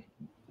Zaun.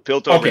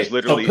 Piltover is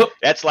literally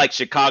that's like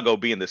Chicago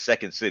being the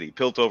second city.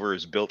 Piltover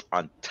is built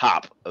on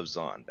top of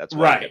Zaun. That's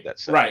why I get that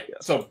set. Right. Yeah.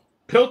 So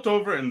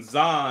Piltover and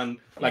Zaun,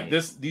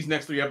 these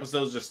next 3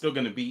 episodes are still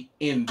going to be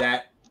in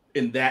that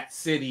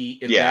city.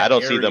 I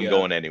don't see them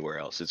going anywhere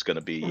else. It's going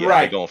to be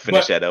they're going to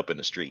finish that up in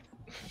the street.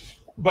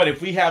 But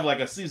if we have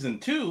a season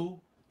 2,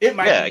 it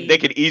might be they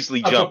could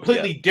easily jump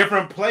completely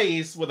different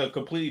place with a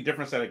completely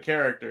different set of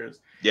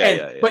characters.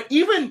 Yeah. But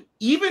even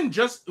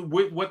just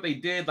with what they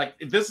did,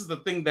 this is the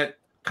thing that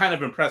kind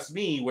of impressed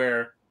me,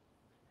 where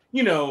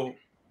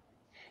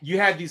you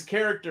had these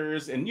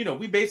characters, and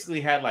we basically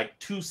had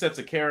 2 sets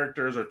of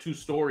characters or 2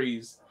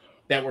 stories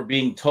that were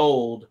being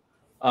told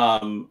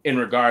in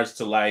regards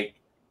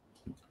to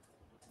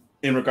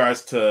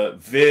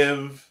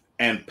Viv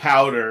and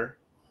Powder,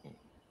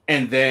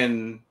 and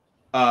then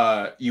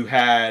you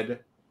had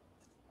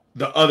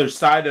the other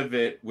side of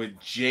it with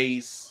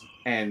Jace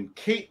and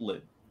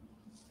Caitlyn.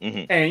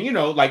 And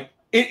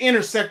it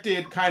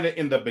intersected kind of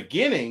in the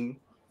beginning,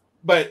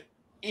 but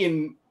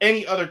in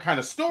any other kind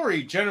of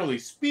story, generally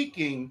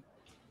speaking,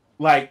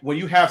 when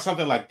you have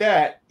something like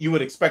that, you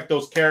would expect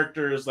those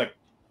characters,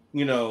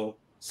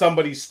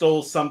 somebody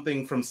stole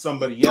something from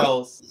somebody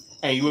else,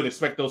 and you would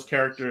expect those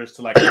characters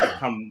to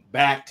come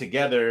back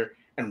together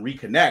and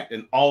reconnect,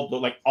 and all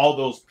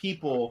those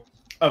people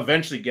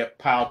eventually get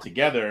piled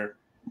together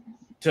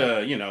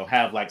to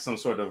have some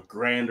sort of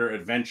grander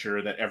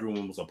adventure that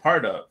everyone was a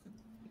part of.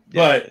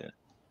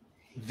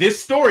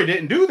 This story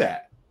didn't do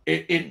that.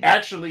 It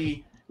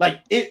actually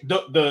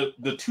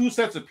the 2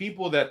 sets of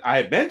people that I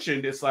had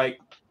mentioned, it's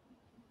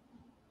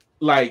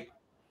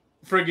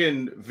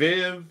friggin'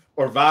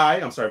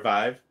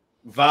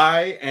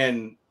 Vi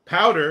and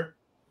Powder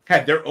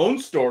had their own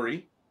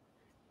story,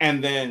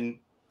 and then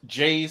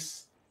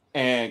Jace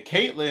and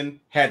Caitlyn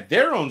had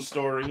their own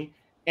story,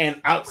 and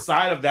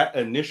outside of that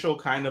initial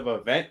kind of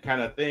event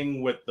kind of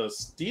thing with the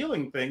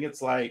stealing thing,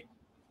 it's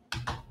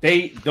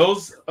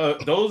those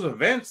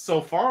events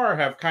so far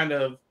have kind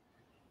of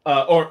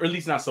or at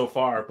least not so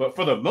far, but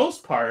for the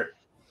most part,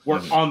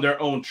 were on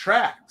their own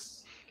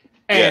tracks.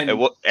 And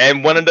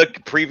and one of the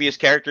previous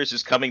characters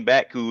is coming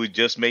back, who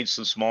just made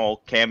some small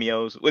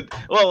cameos.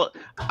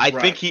 I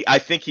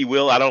think he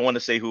will. I don't want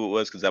to say who it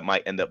was because that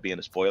might end up being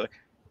a spoiler.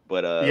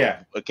 But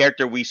a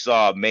character we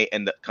saw may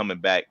end up coming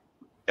back,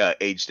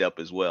 aged up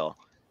as well,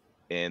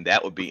 and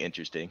that would be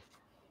interesting.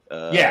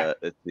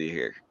 Let's see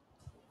here.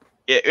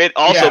 It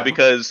also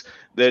because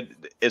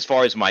as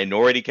far as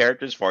minority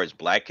characters, as far as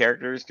black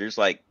characters, there's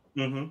 1,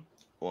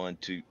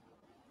 2,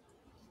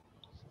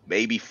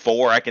 maybe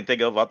 4 I can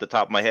think of off the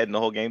top of my head in the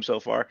whole game so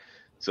far.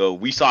 So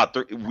we saw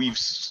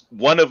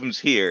one of them's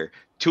here.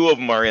 two of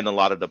them are in a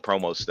lot of the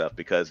promo stuff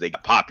because they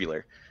got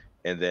popular,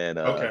 and then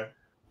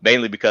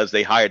mainly because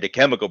they hired the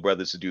Chemical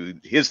Brothers to do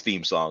his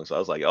theme song. So I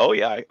was like, oh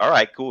yeah, all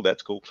right, cool,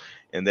 that's cool.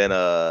 And then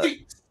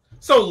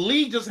so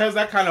League just has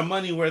that kind of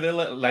money where they're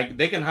like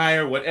they can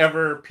hire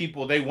whatever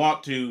people they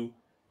want to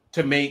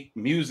make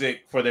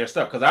music for their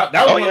stuff. Because that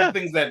was one of the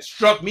things that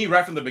struck me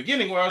right from the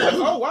beginning, where I was like,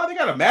 oh wow, they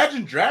got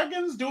Imagine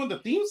Dragons doing the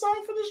theme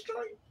song for this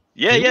joint.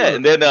 Yeah.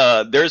 And then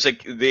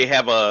they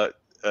have a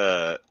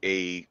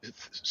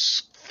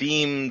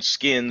themed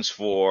skins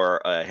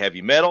for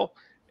heavy metal,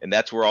 and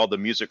that's where all the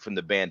music from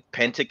the band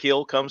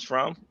Pentakill comes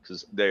from,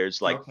 because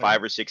there's like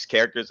 5 or 6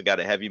 characters that got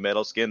a heavy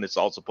metal skin that's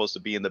all supposed to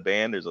be in the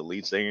band. There's a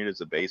lead singer, there's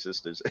a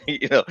bassist, there's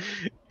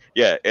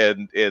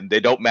and they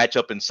don't match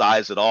up in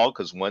size at all,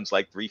 because one's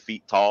like 3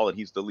 feet tall and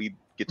he's the lead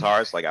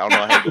guitarist. Like, I don't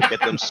know how you get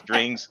them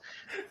strings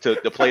to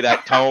play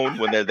that tone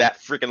when they're that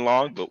freaking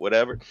long, but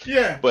whatever.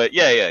 Yeah. But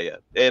yeah.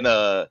 And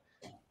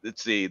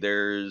let's see,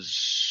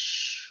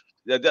 there's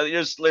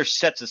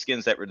sets of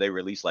skins that they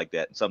release like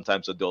that, and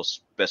sometimes they'll do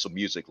special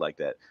music like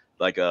that,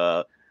 like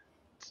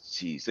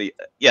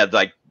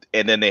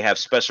and then they have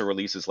special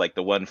releases like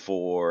the one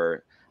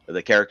for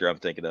the character I'm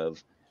thinking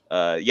of.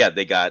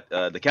 They got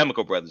the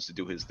Chemical Brothers to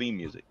do his theme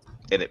music,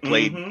 and it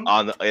played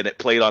on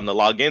the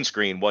login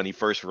screen when he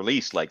first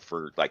released, like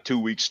for like 2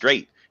 weeks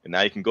straight. And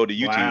now you can go to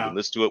YouTube and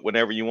listen to it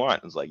whenever you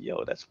want. It's like,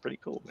 yo, that's pretty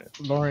cool, man.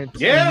 Lawrence,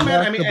 yeah,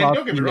 man. I mean, and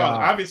don't get me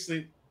wrong,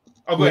 obviously.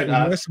 Oh, go ahead.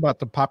 That's about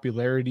the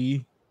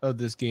popularity of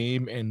this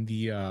game and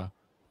the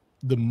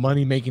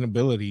money making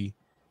ability.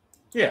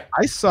 Yeah,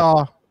 I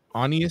saw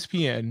on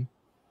ESPN,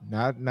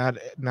 not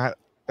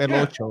El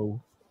Ocho,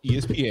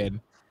 ESPN,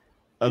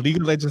 a League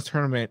of Legends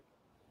tournament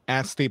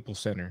at Staples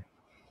Center.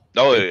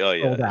 Oh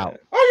yeah.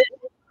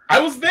 I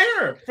was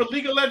there for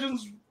League of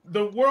Legends,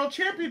 the World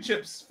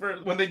Championships, for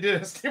when they did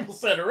it at Staples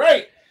Center,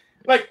 right?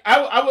 Like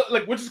I was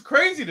like, which is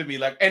crazy to me.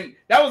 Like, and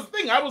that was the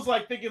thing. I was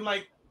like thinking,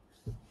 like,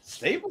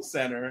 Staples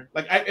Center.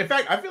 Like, in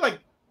fact, I feel like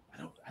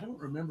I don't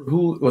remember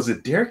who was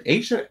it. Derek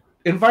H that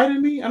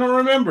invited me. I don't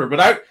remember, but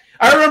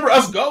I remember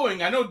us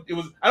going. I know it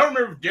was. I don't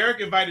remember if Derek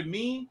invited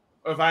me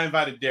or if I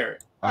invited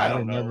Derek. I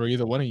don't remember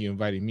either one of you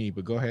inviting me,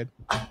 but go ahead.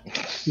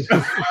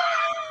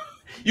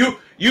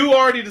 You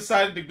already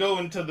decided to go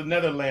into the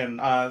Netherlands,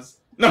 Oz.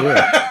 No.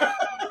 Yeah.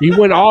 He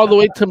went all the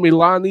way to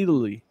Milan,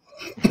 Italy.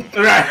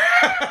 Right.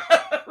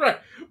 Right.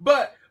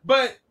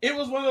 But it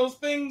was one of those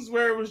things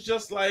where it was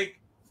just like,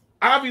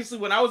 obviously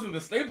when I was in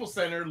the Staples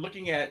Center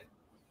looking at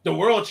the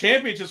World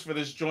Championships for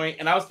this joint,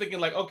 and I was thinking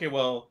like, okay,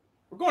 well,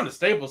 we're going to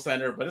Staples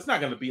Center, but it's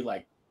not going to be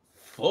like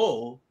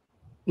full.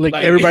 Like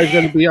everybody's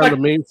going to be on the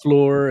main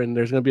floor, and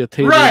there's going to be a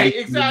table. Right,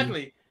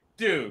 exactly.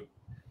 Dude,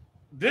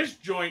 this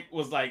joint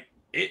was like,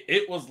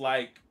 it was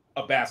like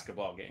a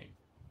basketball game.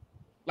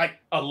 Like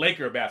a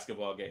Laker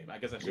basketball game. I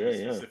guess I should be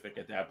specific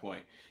at that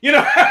point. You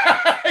know,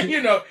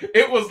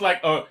 it was like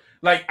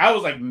I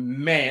was like,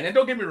 man, and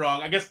don't get me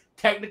wrong, I guess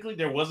technically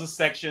there was a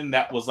section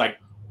that was like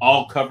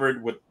all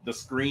covered with the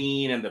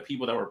screen and the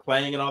people that were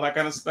playing and all that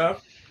kind of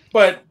stuff.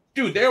 But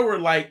dude, there were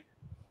like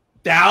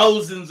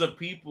thousands of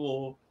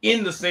people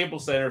in the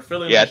Staples Center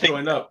showing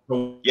up.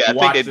 I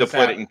think they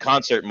deployed it in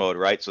concert mode,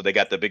 right? So they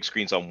got the big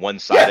screens on one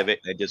side of it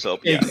and just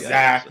open.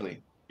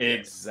 Exactly.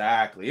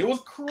 It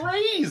was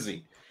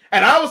crazy.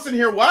 And I was sitting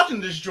here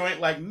watching this joint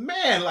like,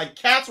 man, like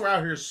cats were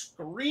out here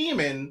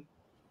screaming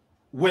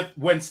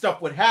when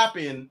stuff would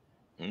happen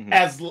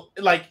as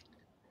like,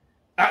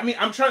 I mean,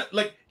 I'm trying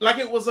like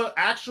it was an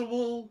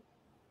actual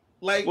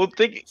like. Well,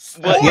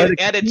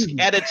 at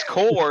its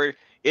core,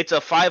 it's a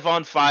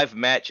 5-on-5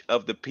 match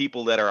of the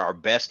people that are our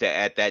best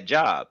at that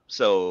job.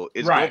 So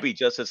it's going to be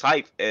just as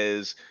hype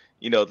as,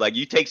 like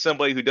you take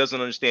somebody who doesn't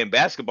understand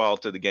basketball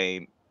to the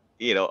game,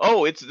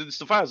 it's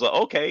the finals. Like,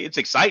 okay, it's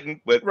exciting,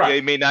 but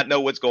they may not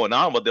know what's going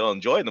on, but they'll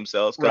enjoy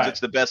themselves because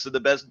it's the best of the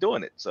best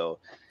doing it. So,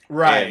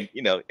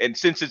 and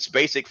since it's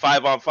basic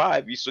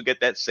 5-on-5, you still get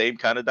that same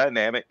kind of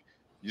dynamic.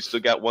 You still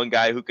got one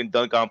guy who can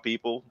dunk on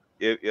people.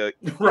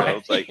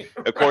 It's like,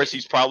 of course,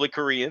 he's probably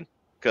Korean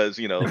because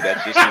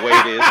that's just the way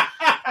it is.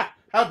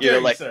 How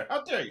dare you, sir?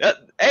 How dare you?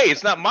 Hey,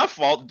 it's not my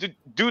fault.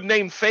 Dude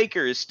named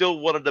Faker is still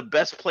one of the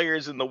best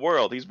players in the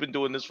world. He's been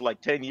doing this for like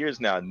 10 years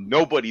now.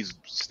 Nobody's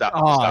stopped.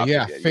 Oh,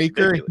 yeah.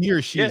 Faker, he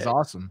or she is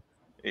awesome.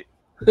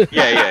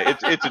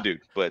 It's a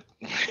dude, but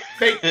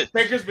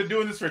Faker's been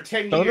doing this for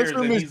 10 years.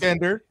 Don't assume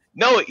gender.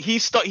 No, he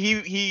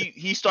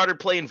started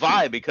playing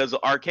Vi because of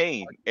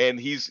Arcane, and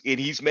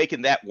he's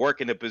making that work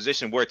in a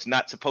position where it's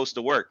not supposed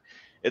to work.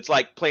 It's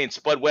like playing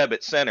Spud Webb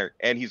at center,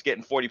 and he's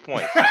getting 40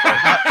 points.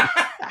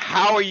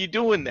 How are you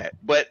doing that?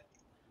 But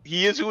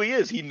he is who he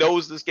is. He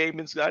knows this game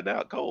inside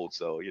out cold.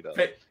 So,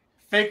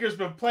 Faker's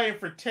been playing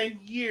for 10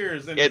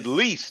 years. And at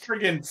least.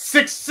 Friggin'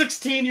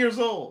 16 years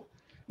old.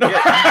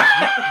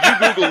 Yeah,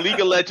 you Google League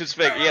of Legends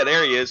Faker. Yeah,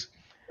 there he is.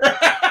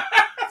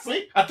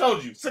 See? I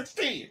told you.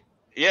 16.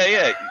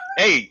 Yeah.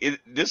 Hey,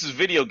 this is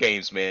video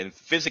games, man.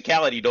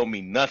 Physicality don't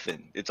mean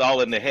nothing. It's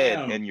all in the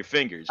head and your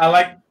fingers. I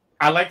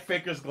like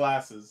Faker's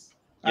glasses.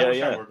 I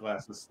wish I wore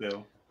glasses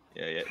still.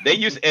 Yeah. They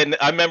used, and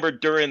I remember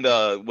during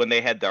when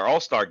they had their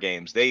All-Star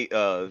games, they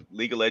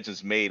League of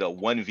Legends made a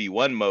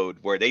 1v1 mode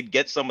where they'd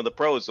get some of the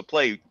pros to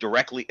play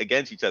directly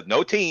against each other.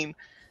 No team.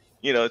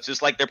 It's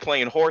just like they're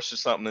playing horse or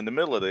something in the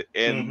middle of it.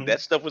 And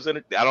that stuff was I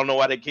don't know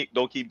why they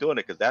don't keep doing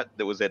it, because that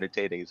was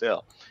entertaining as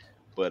hell.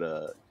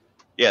 But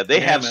they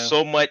have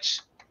so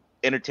much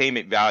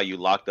entertainment value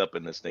locked up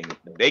in this thing.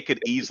 They could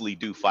easily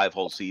do 5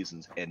 whole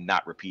seasons and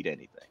not repeat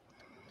anything.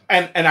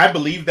 And I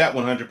believe that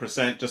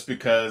 100% just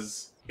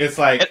because it's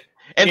like,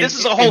 and this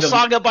is a whole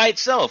saga by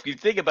itself. You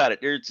think about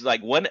it. There's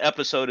like 1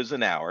 episode is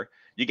an hour.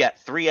 You got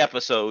 3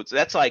 episodes.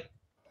 That's like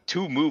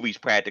 2 movies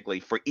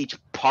practically for each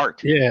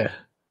part. Yeah.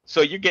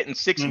 So you're getting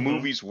 6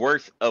 movies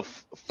worth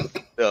of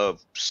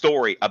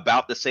story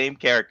about the same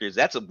characters.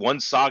 That's one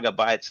saga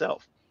by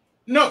itself.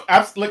 No,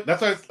 absolutely.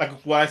 That's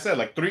what I said.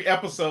 Like 3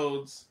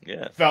 episodes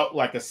felt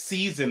like a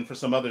season for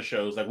some other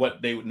shows, like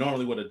what they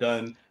normally would have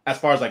done as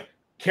far as like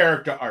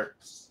character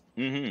arcs.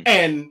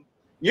 And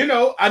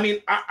I mean,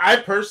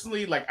 I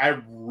personally, like,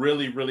 I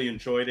really, really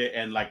enjoyed it.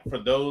 And like, for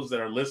those that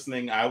are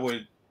listening, I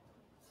would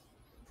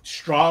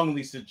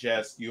strongly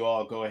suggest you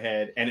all go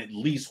ahead and at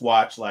least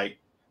watch like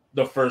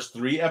the first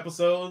 3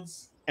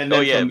 episodes. And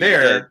then from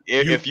there,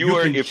 if you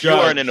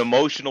are an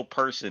emotional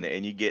person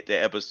and you get to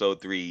episode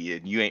 3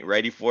 and you ain't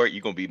ready for it,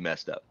 you're going to be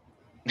messed up.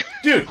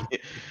 Dude,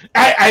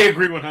 I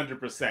agree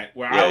 100%.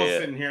 Where I was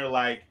sitting here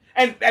like,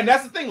 and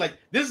that's the thing, like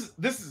this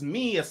is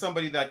me as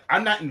somebody that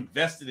I'm not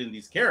invested in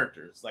these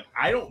characters. Like,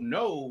 I don't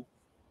know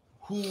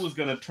who is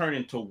going to turn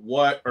into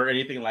what or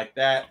anything like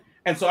that.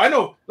 And so I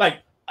know,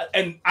 like,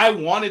 and I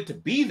wanted to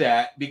be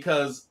that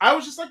because I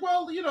was just like,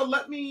 well,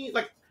 let me,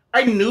 like,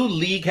 I knew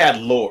League had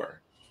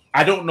lore.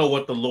 I don't know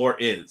what the lore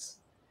is.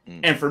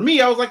 And for me,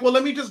 I was like, well,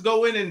 let me just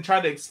go in and try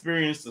to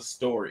experience the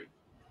story.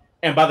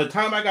 And by the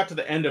time I got to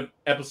the end of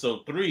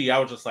episode 3, I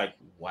was just like,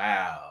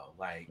 wow,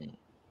 like,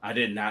 I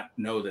did not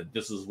know that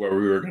this is where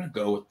we were going to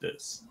go with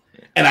this.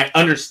 And I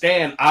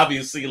understand,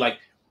 obviously, like,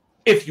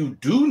 if you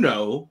do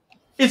know,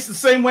 it's the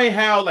same way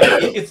how,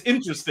 like, it's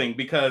interesting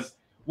because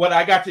what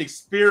I got to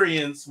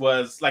experience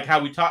was like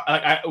how we talk,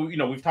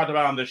 we've talked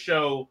about on the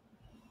show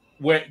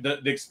where the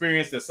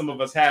experience that some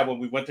of us had when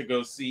we went to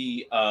go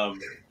see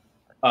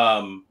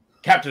Captain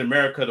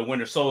America, the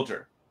Winter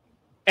Soldier.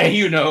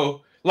 And,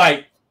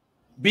 like,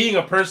 being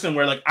a person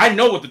where, like, I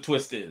know what the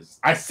twist is.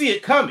 I see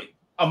it coming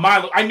a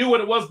mile. I knew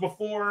what it was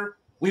before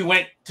we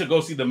went to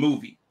go see the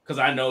movie because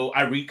I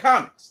read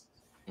comics.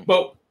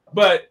 But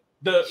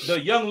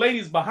the young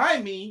ladies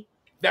behind me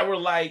that were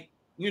like,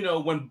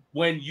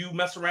 when you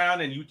mess around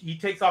and he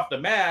takes off the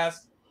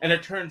mask and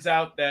it turns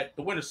out that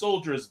the Winter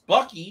Soldier is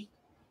Bucky,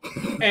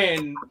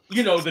 and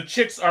the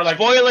chicks are like,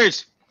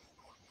 spoilers.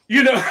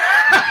 The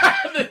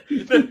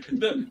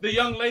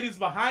young ladies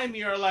behind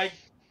me are like,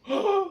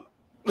 oh.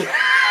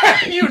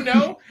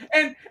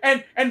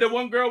 and the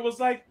one girl was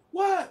like,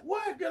 what?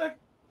 You're like,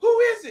 who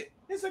is it?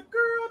 It's a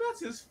girl. That's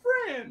his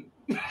friend.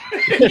 I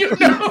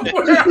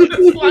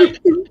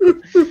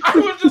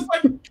was just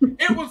like,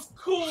 it was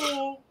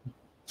cool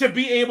to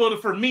be able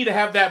for me to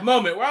have that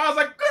moment where I was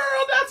like,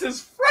 girl, that's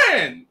his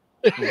friend.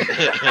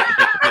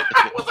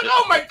 I was like,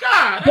 oh my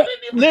God. I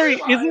didn't even Larry,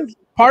 realize. isn't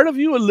part of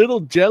you a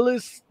little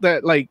jealous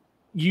that, like,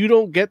 you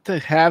don't get to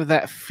have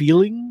that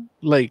feeling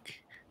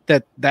like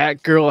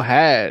that girl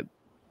had?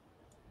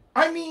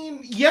 I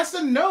mean, yes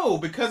and no,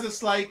 because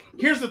it's like,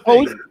 here's the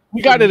thing.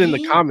 We got it in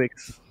the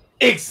comics.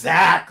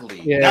 Exactly.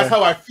 Yeah. That's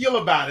how I feel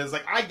about it. It's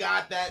like, I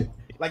got that,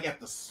 like,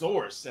 at the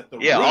source, at the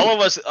root. All of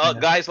us,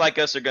 guys like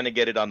us, are gonna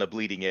get it on the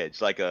bleeding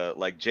edge. Like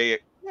Jay.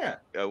 Yeah.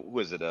 Who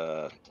is it?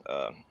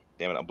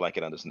 Damn it, I'm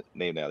blanking on his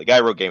name now. The guy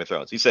who wrote Game of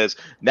Thrones. He says,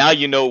 "Now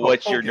you know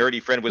what your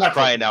nerdy friend was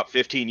crying out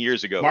 15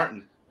 years ago."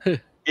 Martin.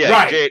 Yeah,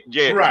 right.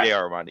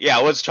 J.R. Martin. Yeah,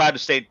 I was trying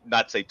to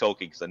not say Tolkien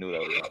because I knew that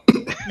was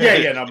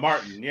wrong. No,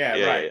 Martin.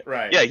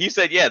 Right. Yeah, he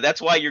said,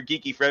 that's why your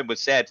geeky friend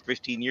was sad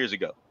 15 years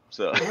ago.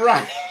 So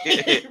right.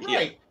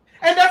 Right.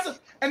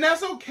 And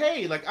that's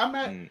okay. Like,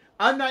 I'm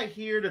not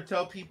here to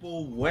tell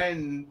people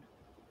when,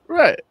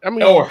 right, I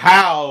mean, or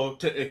how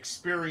to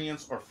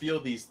experience or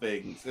feel these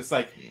things. It's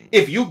like,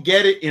 if you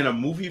get it in a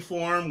movie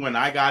form when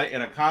I got it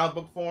in a comic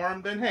book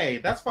form, then hey,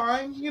 that's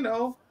fine.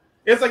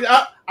 It's like,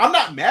 I'm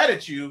not mad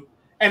at you.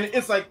 And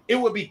it's like, it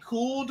would be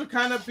cool to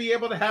kind of be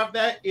able to have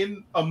that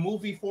in a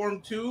movie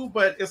form too.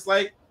 But it's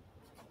like,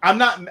 I'm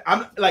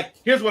like,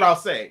 here's what I'll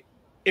say.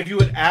 If you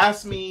would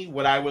ask me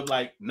what I would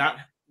have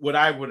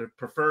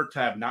preferred to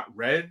have not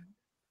read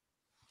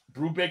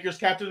Brubaker's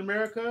Captain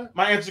America,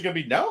 my answer is going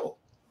to be no.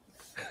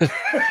 No.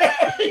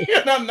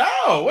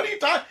 What are you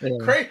talking? Yeah.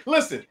 Crazy.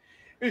 Listen,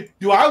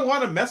 do I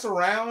want to mess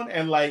around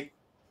and like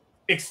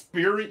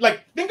experience?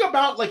 Like, think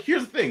about, like,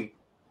 here's the thing.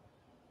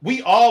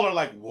 We all are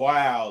like,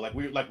 wow,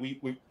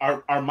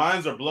 our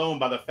minds are blown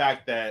by the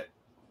fact that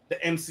the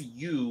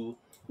MCU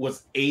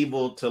was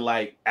able to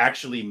like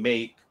actually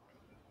make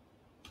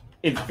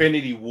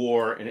Infinity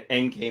War and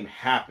Endgame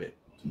happen,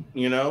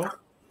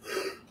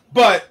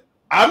 But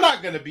I'm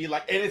not gonna be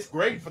like, and it's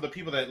great for the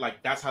people that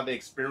like that's how they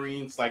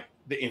experience like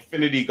the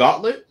Infinity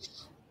Gauntlet.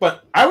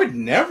 But I would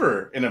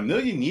never in a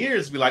million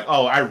years be like,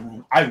 oh,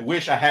 I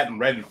wish I hadn't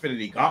read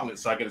Infinity Gauntlet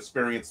so I could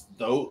experience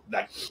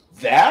like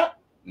that.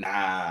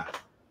 Nah,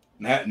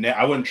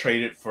 I wouldn't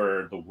trade it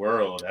for the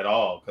world at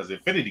all because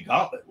Infinity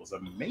Gauntlet was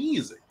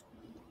amazing.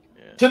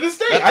 Yeah. To this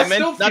day, I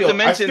still feel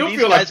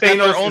like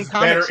Thanos is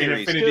better in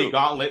Infinity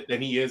Gauntlet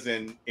than he is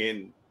in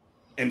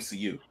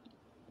MCU.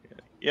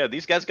 Yeah,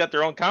 these guys got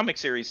their own comic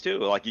series too.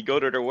 Like you go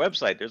to their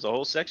website, there's a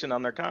whole section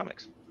on their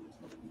comics.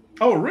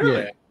 Oh,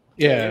 really?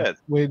 Yeah.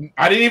 When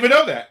I didn't even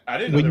know that. I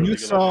didn't know when you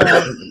saw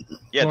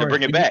yeah, to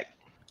bring it back.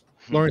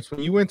 Lawrence,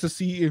 when you went to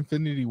see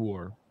Infinity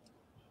War,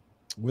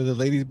 were the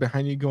ladies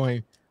behind you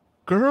going,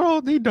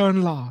 "Girl, they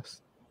done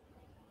lost"?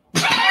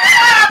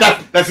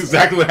 That's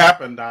exactly what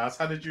happened, Nas.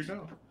 How did you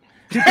know?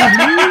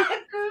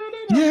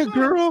 Yeah,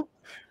 girl,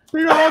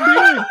 they're all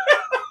dead.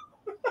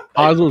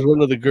 Oz was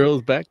one of the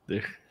girls back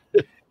there.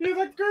 He's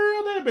like,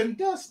 girl, they've been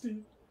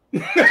dusted.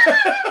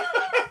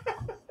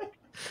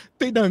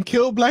 They done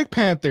killed Black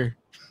Panther.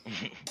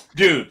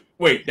 Dude,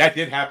 wait, that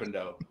did happen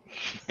though.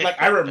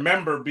 Like I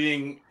remember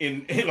being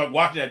in like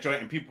watching that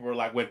joint and people were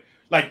like, when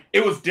like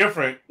it was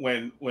different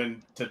when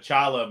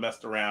T'Challa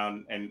messed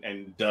around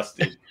and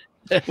dusted.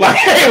 Like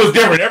it was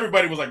different.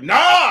 Everybody was like,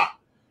 nah.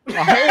 Oh,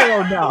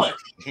 hell no.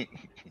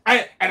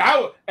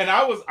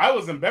 I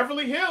was in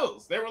Beverly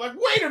Hills. They were like,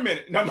 wait a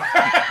minute. No,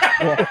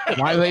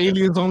 why the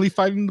aliens only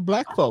fighting the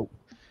black folk?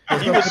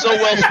 He was so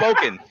well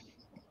spoken.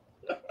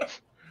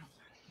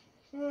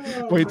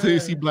 Wait till you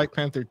see Black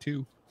Panther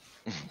 2.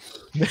 I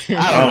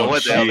don't know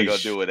what the hell they're gonna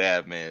do with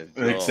that, man.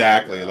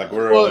 Exactly. Like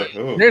we're like,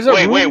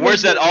 wait,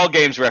 where's that All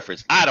Games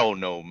reference? I don't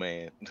know,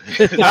 man.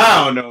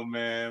 I don't know,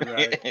 man.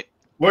 Right.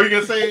 What are you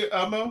gonna say,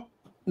 Mo?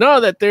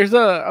 No, that there's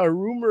a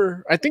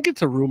rumor. I think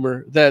it's a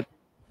rumor that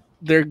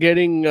they're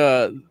getting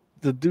the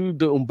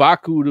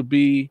M'Baku to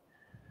be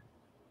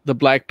the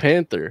Black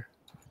Panther.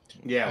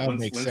 Yeah, that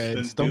makes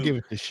sense. Don't give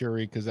it to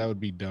Shuri because that would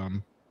be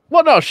dumb.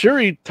 Well, no,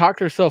 Shuri talked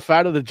herself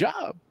out of the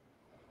job.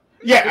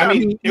 Yeah, I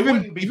mean, it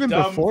wouldn't be even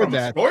dumb before from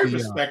that, a story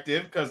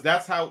perspective because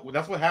that's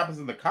what happens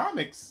in the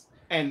comics,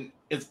 and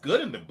it's good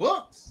in the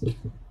books.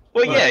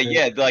 Well,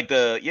 like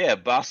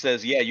boss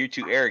says, yeah, you're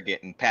too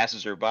arrogant and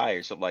passes her by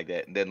or something like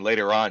that, and then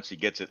later on she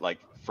gets it like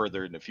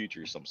further in the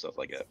future, some stuff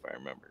like that, if I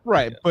remember.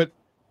 Right, yeah. But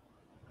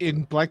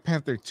in Black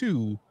Panther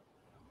 2,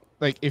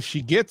 like if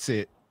she gets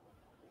it,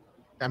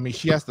 I mean,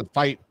 she has to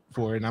fight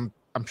for it, and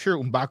I'm sure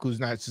M'Baku's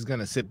not just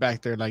gonna sit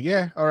back there like,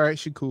 yeah, all right,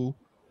 she cool.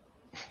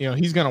 You know,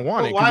 he's gonna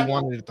want it because he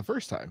wanted it the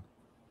first time.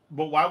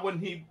 But why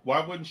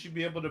wouldn't she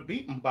be able to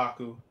beat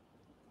M'Baku?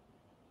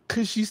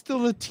 Because she's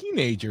still a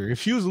teenager.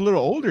 If she was a little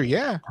older,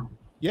 yeah,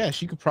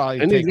 she could probably.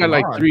 And he's got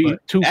like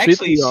 250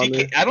 actually, on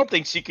it. I don't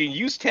think she can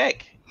use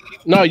tech.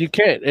 No, you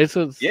can't. It's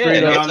a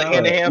straight up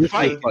hand-to-hand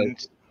fight.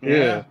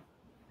 Yeah.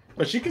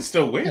 But she can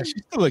still win. Yeah,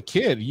 she's still a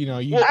kid, you know.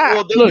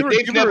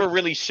 They've never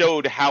really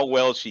showed how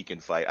well she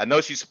can fight. I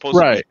know she's supposed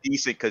to be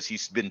decent because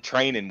she's been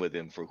training with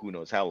him for who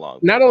knows how long.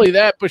 Not only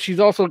that, but she's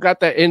also got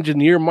that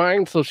engineer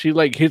mind, so she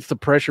like hits the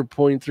pressure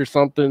points or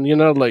something. You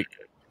know, like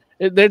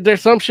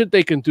there's some shit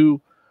they can do.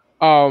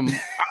 They'll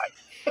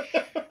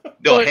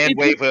hand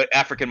wave an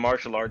African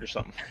martial art or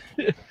something.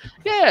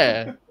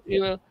 Yeah,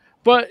 you know.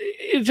 But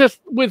it's just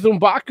with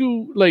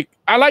M'Baku, like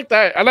I like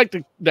that. I like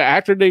the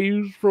actor they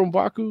use for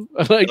M'Baku.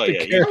 I like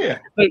the character. Yeah.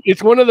 Like,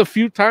 it's one of the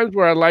few times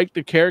where I like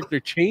the character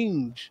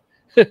change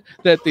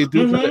that they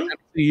do for the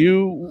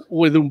MCU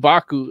with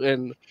M'Baku,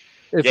 and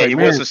he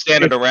wasn't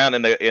standing around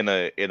in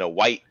a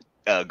white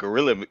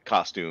gorilla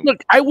costume.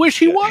 Look, I wish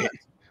he was,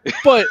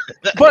 but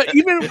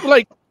even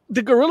like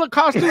the gorilla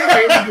costume,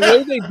 the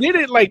way they did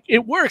it, like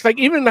it works. Like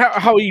even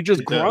how he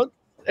just grunts.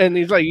 And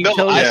he's like,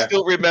 I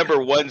still remember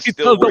one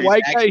still where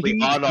he's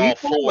actually on all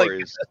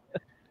fours.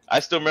 I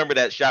still remember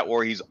that shot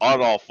where he's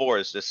on all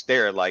fours, just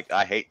staring like,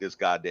 I hate this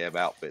goddamn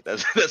outfit.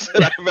 That's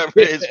what I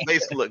remember his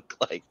face looked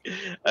like.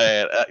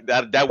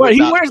 But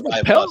he wears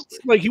the pelts,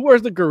 like he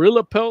wears the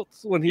gorilla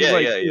pelts when he's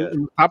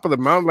on top of the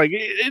mountain. Like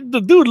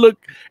the dude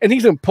and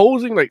he's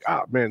imposing. Like,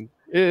 oh man,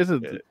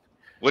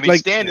 when he's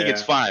standing,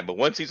 it's fine, but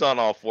once he's on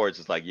all fours,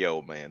 it's like,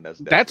 yo, man,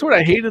 that's what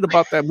I hated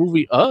about that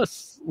movie,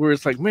 Us, where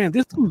it's like, man,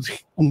 this dude's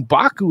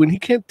M'Baku and he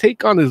can't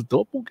take on his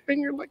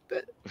doppelganger like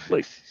that.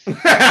 Like,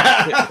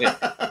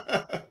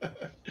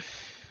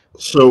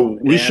 so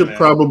we should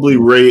probably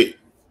rate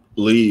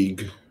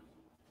League.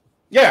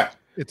 Yeah,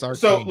 it's our.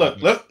 So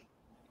look,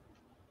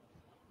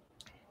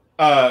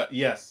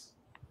 yes,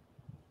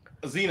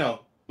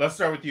 Zeno. Let's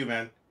start with you,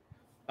 man.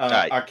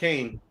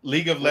 Arcane,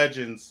 League of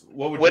Legends.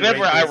 What would you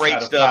whenever I rate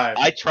rate stuff,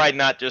 I try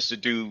not just to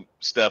do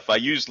stuff. I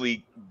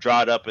usually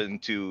draw it up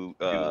into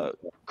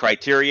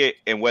criteria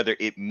and whether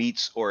it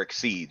meets or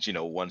exceeds,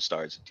 1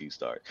 stars and 2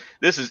 stars.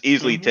 This is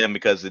easily 10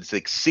 because it's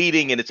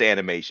exceeding in its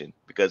animation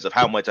because of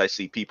how much I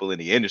see people in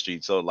the industry.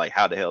 So like,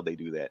 how the hell they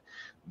do that?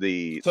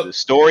 The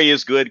story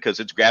is good because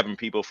it's grabbing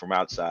people from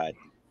outside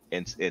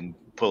and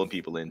pulling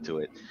people into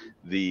it.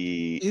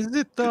 Is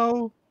it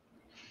though?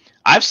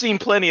 I've seen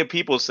plenty of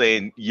people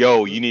saying,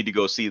 yo, you need to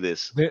go see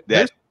this.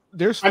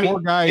 There's 4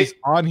 guys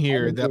on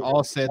here that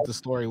all said the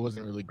story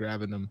wasn't really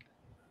grabbing them.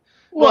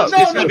 Well, no,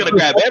 it's not going to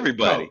grab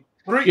everybody.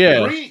 No.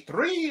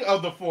 Three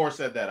of the 4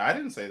 said that. I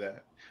didn't say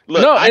that.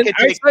 Look, no, I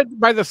said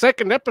by the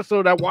second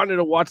episode I wanted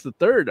to watch the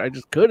third. I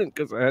just couldn't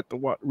because I had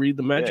to read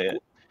the magic.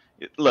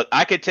 Yeah. Look,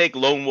 I could take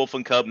Lone Wolf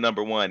and Cub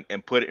 #1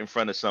 and put it in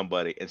front of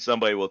somebody, and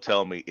somebody will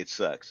tell me it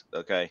sucks.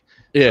 Okay.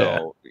 Yeah.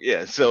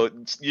 So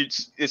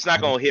it's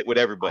not going to hit with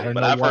everybody.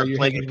 But I've heard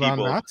plenty of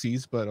people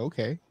Nazis, but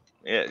okay.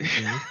 Yeah.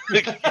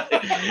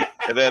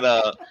 And then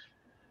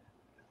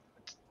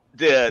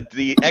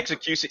the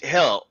execution,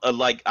 hell,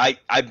 like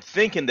I'm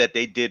thinking that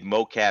they did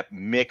mocap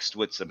mixed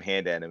with some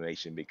hand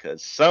animation,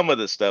 because some of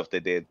the stuff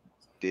that they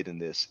did in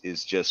this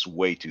is just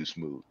way too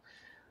smooth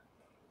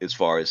as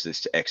far as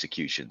this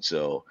execution.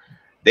 So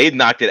they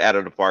knocked it out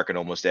of the park in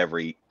almost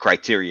every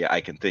criteria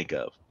I can think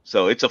of.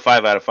 So it's a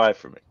 5 out of 5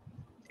 for me.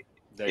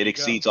 It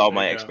exceeds all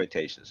my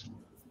expectations.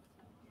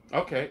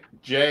 Okay,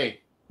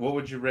 Jay, what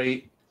would you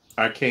rate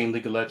Arcane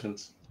League of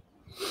Legends?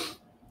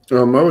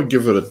 I would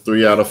give it a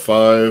 3 out of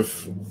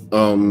 5.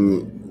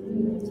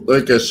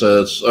 Like I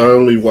said, I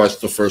only watched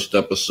the first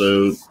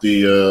episode.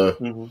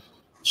 The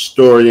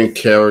story and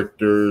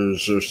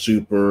characters are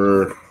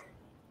super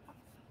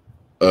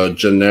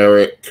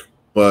generic,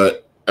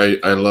 but I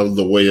love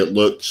the way it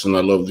looks and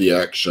I love the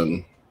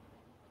action.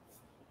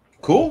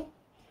 Cool.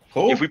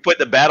 If we put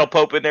the Battle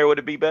Pope in there, would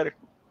it be better?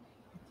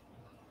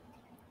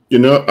 You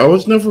know, I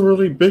was never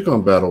really big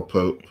on Battle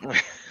Pope.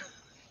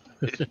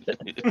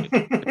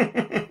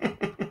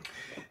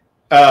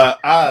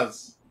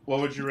 Oz, what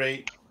would you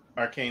rate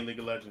Arcane League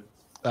of Legends?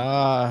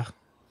 I'll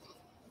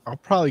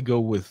probably go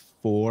with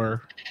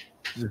 4,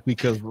 just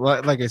because,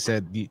 like I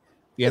said, the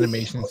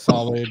animation is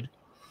solid,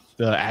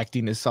 the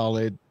acting is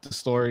solid, the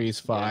story is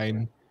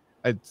fine.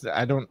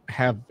 I don't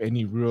have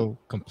any real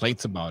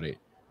complaints about it,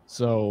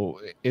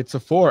 so it's a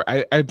 4.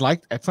 I'd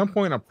like, at some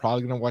point I'm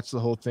probably gonna watch the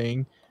whole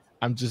thing.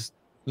 I'm just,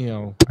 I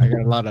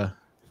got a lot of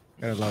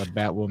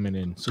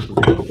Batwoman and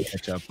Superman to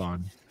catch up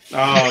on.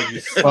 Oh,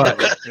 you son of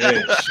a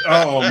bitch!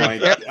 Oh my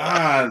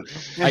god!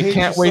 I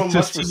can't wait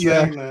to see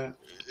that.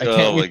 I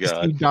can't wait to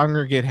see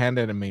Donger get hand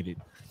animated.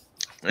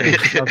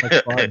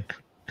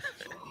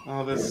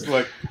 Oh, this is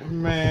like,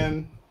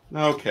 man.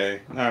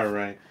 Okay, all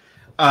right.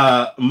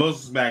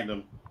 Moses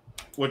Magnum,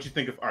 what you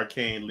think of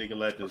Arcane League of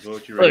Legends? What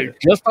would you rate?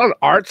 Just on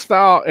art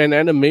style and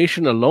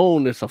animation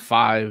alone, it's a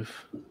 5,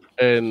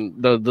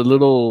 and the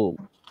little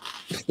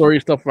story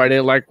stuff I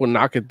didn't like would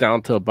knock it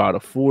down to about a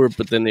 4,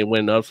 but then it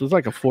went up, so it's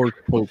like a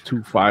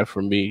 4.25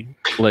 for me.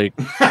 Like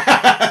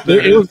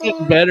it was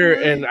getting better,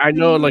 and I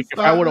know, like, if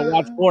I would have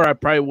watched more, I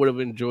probably would have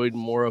enjoyed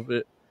more of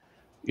it.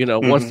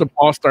 Once the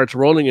ball starts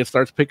rolling, it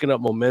starts picking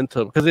up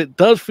momentum, because it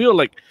does feel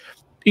like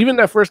even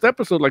that first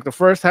episode, like the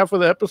first half of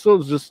the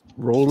episode is just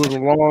rolling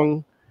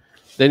along.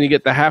 Then you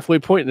get the halfway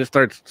point and it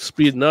starts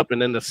speeding up,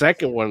 and then the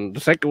second one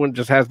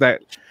just has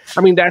that.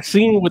 I mean, that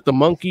scene with the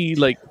monkey,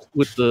 like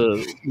with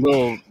the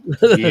little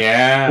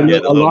the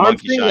little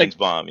monkey thing, shines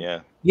bomb,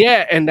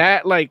 yeah, and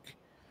that, like,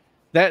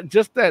 that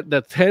just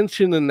the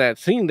tension in that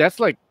scene, that's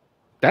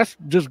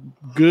just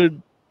good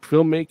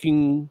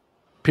filmmaking.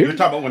 You're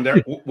talking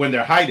about when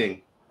they're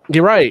hiding.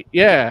 You're right,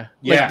 yeah.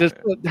 Like, just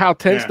how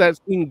tense that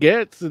scene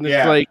gets, and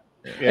it's like.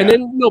 Yeah. And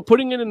then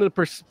putting it in the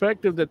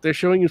perspective that they're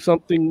showing you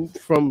something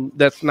from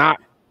that's not,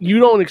 you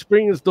don't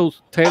experience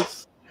those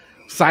tense,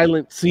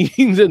 silent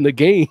scenes in the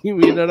game. You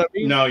know what I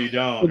mean? No, you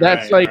don't. So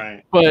that's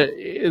but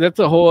that's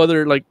a whole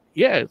other, like,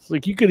 it's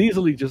like you could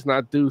easily just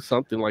not do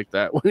something like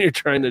that when you're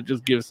trying to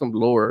just give some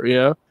lore.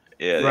 Yeah,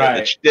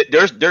 right.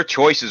 Their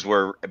choices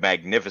were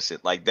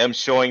magnificent. Like them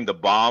showing the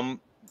bomb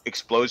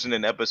explosion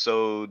in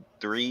episode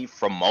 3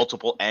 from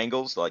multiple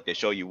angles. Like they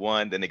show you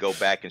one, then they go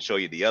back and show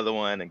you the other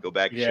one, and go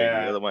back and show you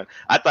the other one.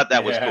 I thought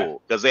that was cool,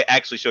 because they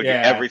actually showed you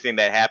everything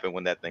that happened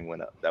when that thing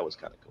went up. That was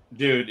kind of cool.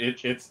 Dude,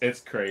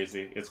 it's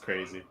crazy. It's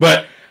crazy.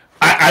 But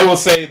I will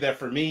say that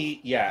for me,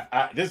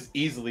 this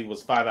easily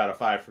was 5 out of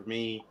 5 for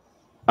me.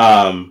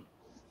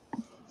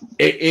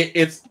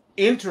 It's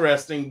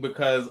interesting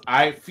because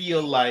I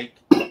feel like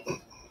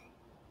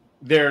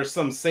there's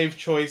some safe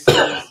choices.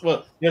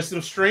 Well, there's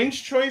some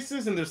strange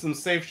choices and there's some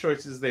safe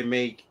choices they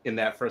make in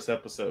that first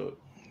episode.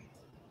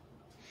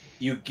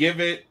 You give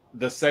it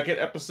the second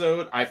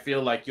episode, I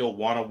feel like you'll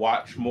want to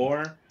watch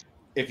more.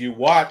 If you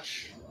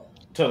watch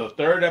to the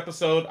third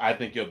episode, I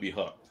think you'll be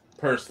hooked,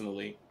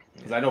 personally.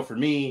 Because I know for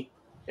me,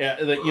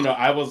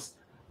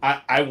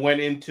 I went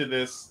into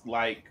this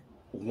like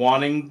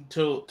wanting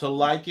to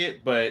like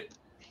it, but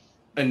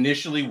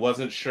initially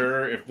wasn't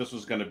sure if this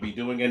was going to be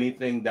doing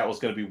anything that was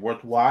going to be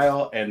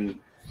worthwhile, and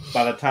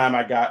by the time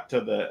I got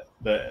to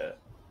the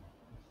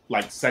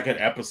like second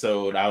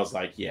episode, I was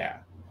like,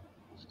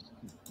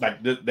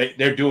 like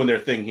they're doing their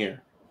thing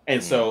here.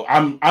 And so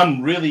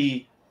I'm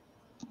really,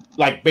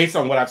 like, based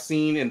on what I've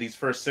seen in these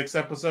first 6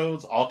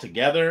 episodes all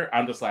together,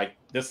 I'm just like,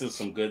 this is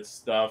some good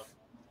stuff.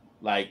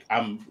 Like,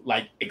 I'm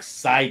like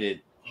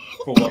excited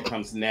for what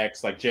comes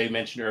next. Like Jay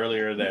mentioned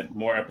earlier, that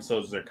more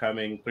episodes are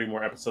coming. 3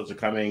 more episodes are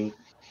coming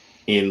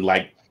in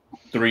like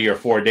 3 or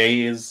 4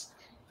 days.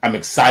 I'm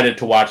excited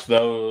to watch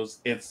those.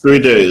 It's 3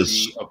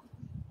 days.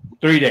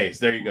 3 days.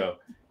 There you go.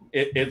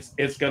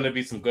 it's going to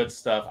be some good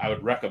stuff. I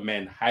would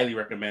highly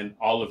recommend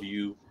all of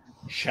you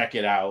check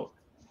it out.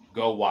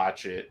 Go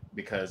watch it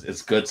because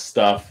it's good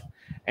stuff.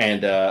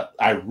 And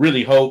I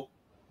really hope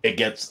it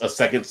gets a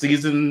second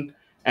season.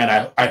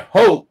 And I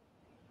hope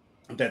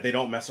that they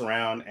don't mess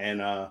around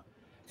and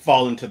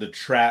fall into the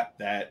trap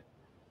that,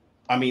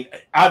 I mean,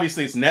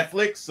 obviously it's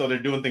Netflix, so they're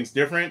doing things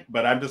different.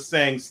 But I'm just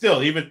saying,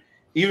 still, even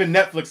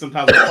Netflix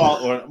sometimes will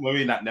fall, or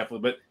maybe not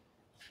Netflix, but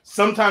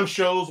sometimes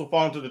shows will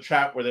fall into the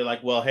trap where they're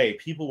like, well, hey,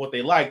 people, what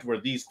they liked were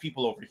these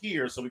people over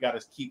here, so we got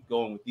to keep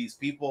going with these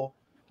people.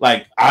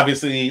 Like,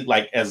 obviously,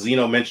 like as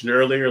Zeno mentioned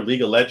earlier,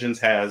 League of Legends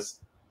has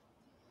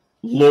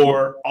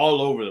lore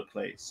all over the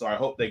place. So I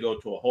hope they go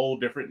to a whole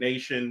different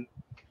nation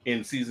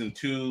in season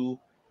 2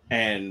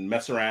 and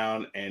mess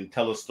around and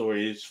tell us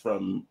stories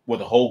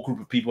with a whole group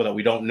of people that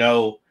we don't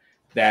know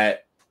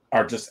that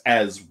are just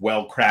as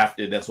well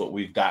crafted as what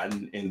we've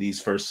gotten in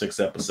these first 6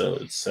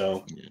 episodes.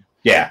 So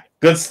yeah,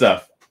 good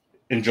stuff.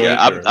 Enjoy it.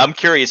 I'm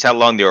curious how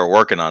long they were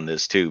working on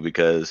this too,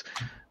 because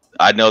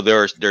I know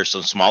there's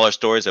some smaller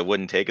stories that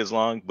wouldn't take as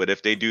long, but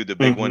if they do the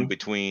big one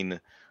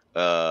between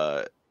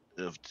Demacia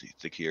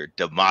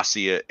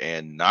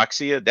and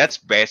Noxia, that's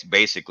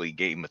basically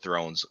Game of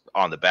Thrones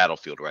on the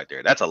battlefield right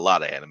there. That's a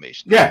lot of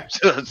animation. Yeah.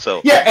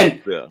 So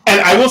and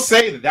I will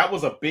say that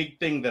was a big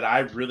thing that I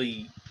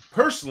really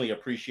personally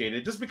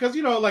appreciated, just because,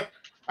 you know, like,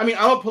 I mean,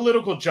 I'm a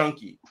political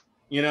junkie,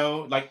 you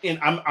know, like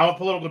I'm a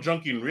political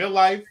junkie in real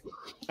life,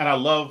 and I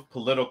love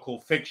political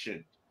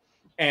fiction.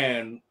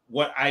 And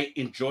what I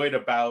enjoyed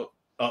about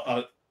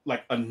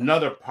like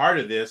another part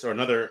of this, or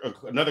another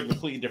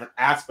completely different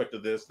aspect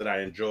of this that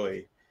I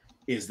enjoy,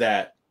 is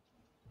that,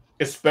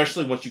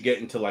 especially once you get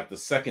into like the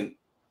second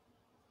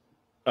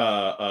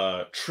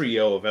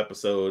trio of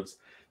episodes,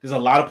 there's a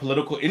lot of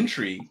political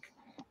intrigue,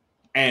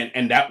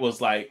 and that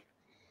was like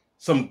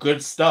some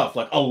good stuff,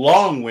 like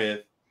along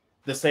with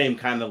the same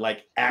kind of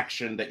like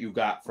action that you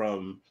got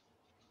from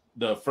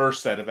the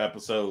first set of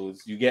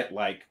episodes. You get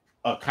like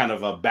a kind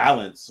of a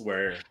balance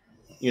where,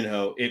 you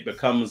know, it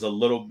becomes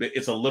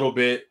it's a little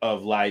bit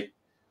of like,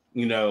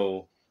 you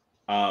know,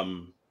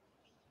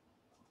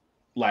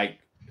 like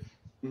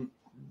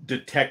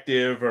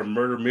detective or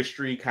murder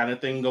mystery kind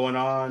of thing going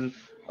on,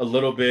 a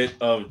little bit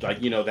of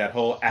like, you know, that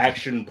whole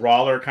action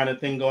brawler kind of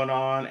thing going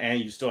on, and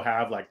you still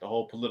have like the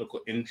whole political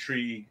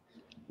intrigue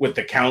with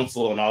the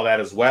council and all that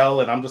as well.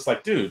 And I'm just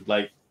like, dude,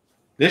 like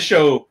this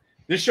show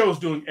is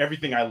doing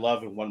everything I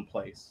love in one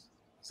place.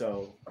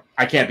 So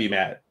I can't be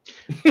mad.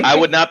 I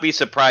would not be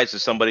surprised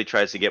if somebody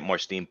tries to get more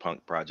steampunk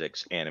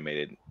projects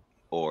animated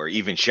or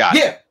even shot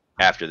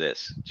after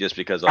this, just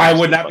because I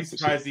would not be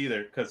surprised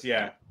either. Because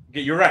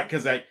you're right.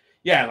 Because I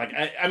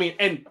mean,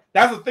 and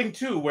that's the thing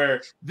too,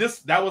 where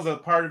that was a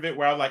part of it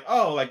where I was like,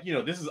 oh, like, you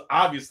know, this is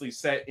obviously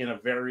set in a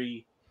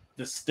very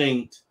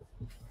distinct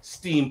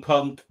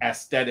steampunk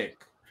aesthetic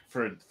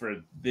for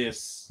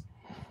this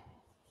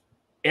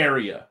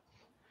area.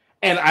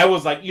 And I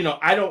was like, you know,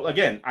 I don't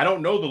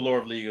know the lore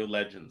of League of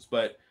Legends,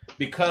 but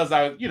because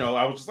I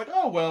was just like,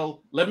 oh,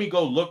 well, let me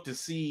go look to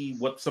see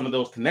what some of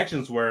those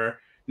connections were.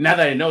 Now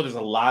that I know there's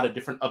a lot of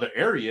different other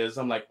areas,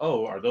 I'm like,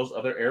 oh, are those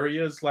other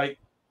areas like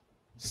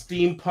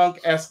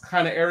steampunk-esque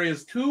kind of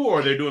areas too,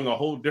 or they're doing a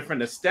whole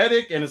different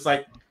aesthetic? And it's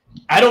like,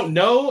 I don't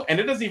know, and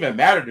it doesn't even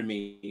matter to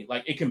me.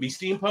 Like, it can be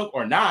steampunk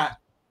or not,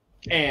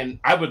 and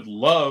I would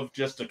love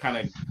just to kind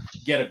of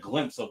get a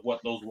glimpse of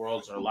what those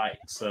worlds are like.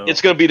 So it's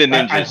going to be the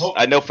ninjas.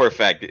 I know for a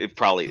fact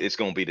it's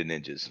going to be the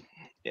ninjas.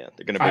 Yeah,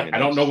 they're going to bring. I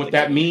don't know what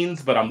that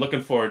means, but I'm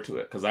looking forward to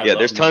it because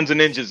there's tons of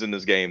ninjas in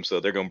this game, so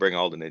they're going to bring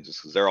all the ninjas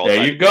because they're all.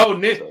 There you go,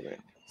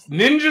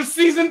 Ninja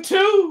Season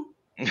 2.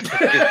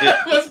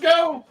 Let's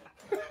go.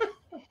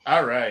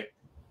 All right.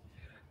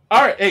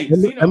 Hey,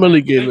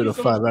 Emily gave it a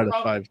 5 out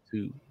of 5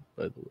 too.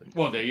 By the way.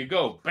 Well, there you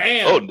go.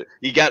 Bam. Oh,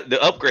 you got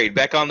the upgrade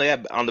back on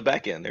the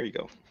back end. There you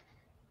go.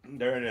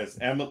 There it is.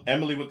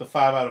 Emily with the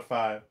 5 out of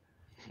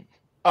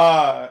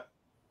 5.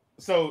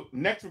 So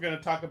next we're going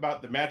to talk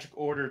about the Magic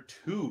Order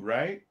 2,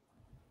 right?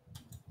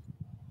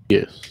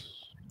 Yes.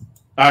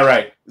 All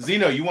right.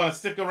 Zeno, you want to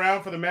stick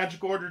around for the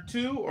Magic Order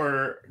 2,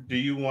 or do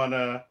you want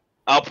to?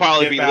 I'll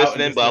probably be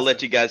listening, but I'll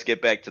let you guys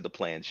get back to the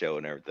planned show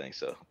and everything.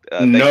 So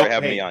thanks for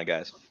having me on,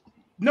 guys.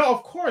 No,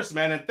 of course,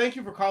 man. And thank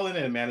you for calling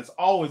in, man. It's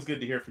always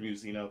good to hear from you,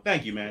 Zeno.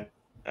 Thank you, man.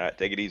 All right.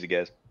 Take it easy,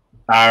 guys.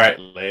 All right.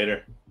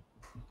 Later.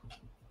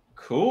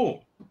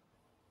 Cool.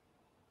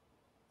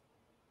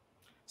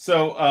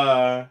 So,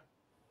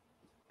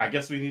 I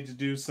guess we need to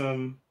do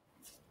some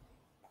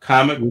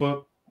comic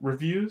book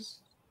reviews.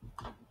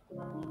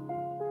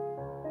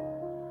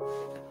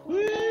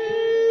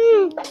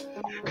 Woo!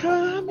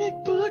 Comic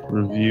book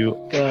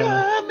review.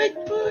 Comic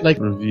book like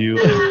review.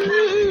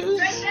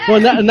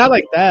 Well, not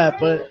like that,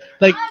 but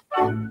like.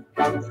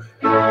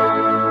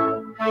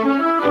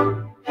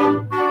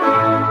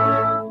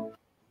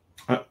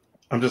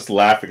 I'm just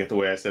laughing at the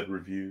way I said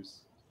reviews.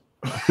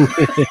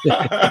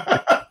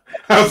 I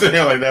was sitting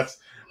here like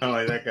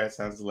that guy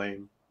sounds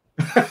lame.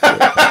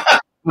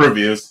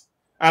 Reviews.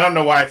 I don't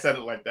know why I said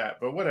it like that,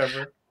 but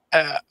whatever.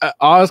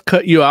 Oz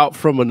cut you out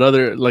from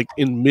another, like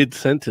in mid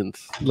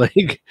sentence.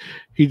 Like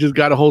he just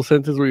got a whole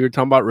sentence where you were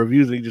talking about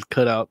reviews, and he just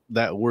cut out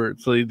that word,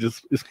 so he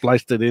just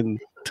spliced it in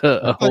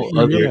to a whole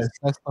other.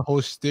 That's the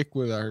whole shtick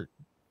with our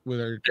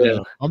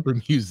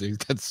bumper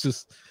music. That's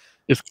just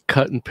it's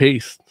cut and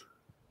paste.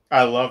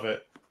 I love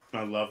it.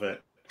 I love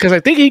it. Because I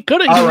think he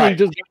could have right.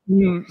 just gotten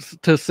you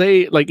to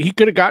say, like, he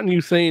could have gotten you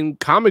saying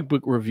comic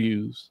book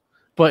reviews,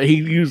 but he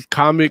used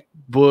comic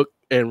book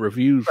and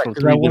reviews from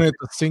three. I wanted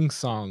the sing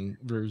song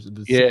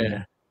version.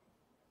 Yeah.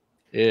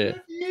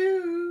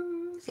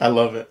 I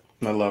love it.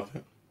 I love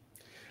it.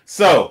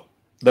 So,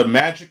 the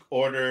Magic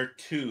Order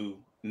 2,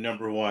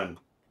 #1.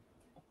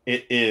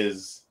 It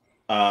is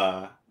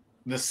the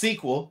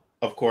sequel,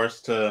 of course,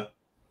 to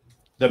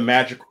the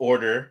Magic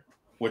Order,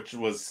 which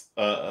was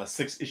a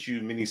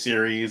 6-issue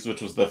miniseries,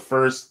 which was the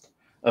first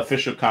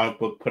official comic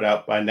book put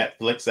out by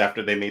Netflix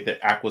after they made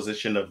the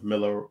acquisition of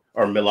Millar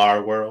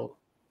World.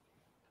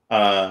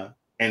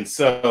 And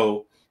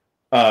so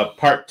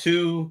part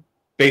 2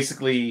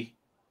 basically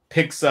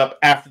picks up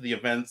after the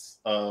events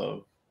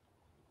of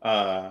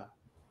the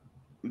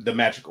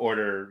Magic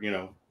Order,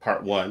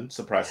 part 1,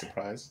 surprise,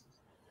 surprise,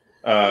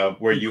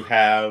 where you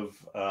have,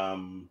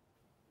 oh,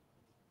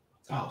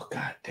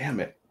 God damn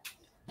it.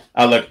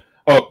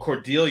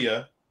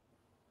 Cordelia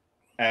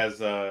as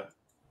the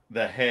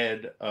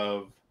head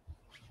of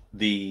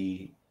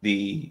the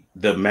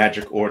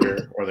Magic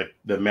Order, or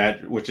the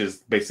magic, which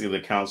is basically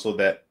the council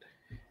that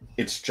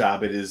its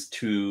job it is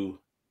to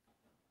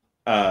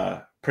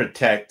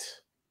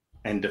protect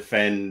and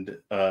defend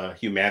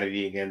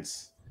humanity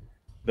against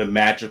the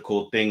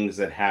magical things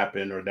that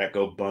happen or that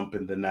go bump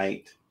in the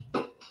night.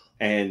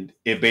 And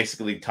it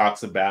basically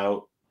talks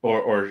about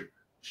or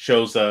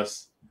shows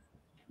us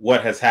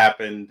what has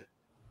happened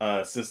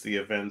since the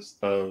events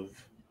of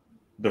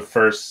the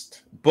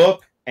first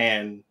book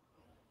and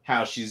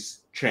how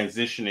she's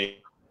transitioning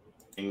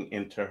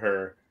into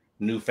her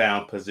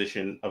newfound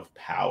position of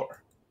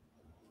power.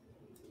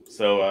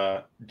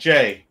 So,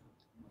 Jay,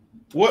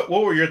 what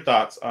were your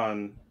thoughts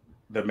on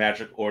the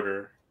Magic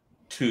Order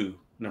 2,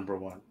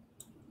 #1?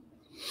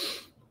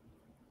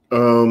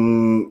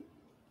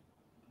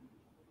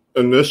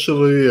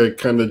 Initially, I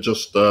kind of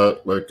just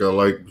thought I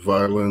liked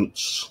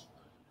violence.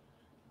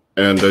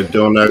 And I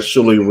don't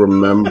actually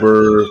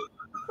remember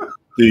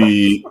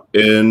the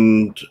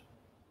end.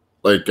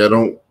 I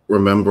don't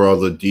remember all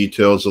the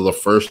details of the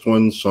first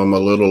one, so I'm a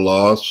little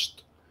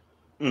lost.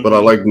 Mm-hmm. But I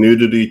like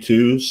nudity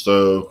too,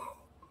 so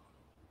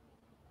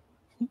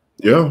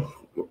yeah,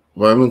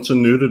 violence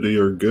and nudity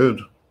are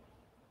good.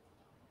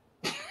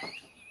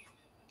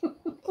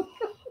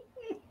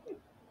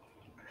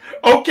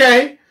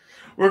 Okay,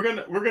 we're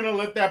gonna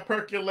let that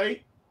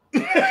percolate.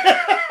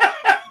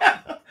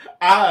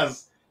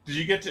 Oz. Did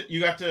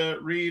you got to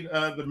read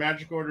the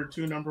Magic Order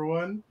 2,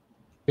 #1?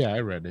 Yeah, I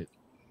read it.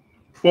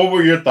 What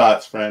were your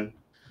thoughts, friend?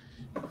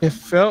 It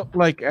felt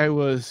like I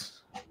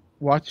was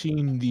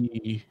watching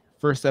the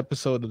first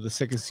episode of the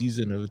second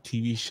season of a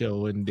TV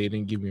show and they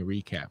didn't give me a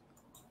recap.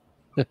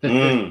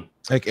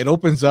 Like it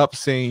opens up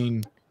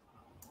saying,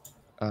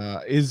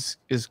 is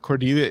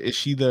Cordelia,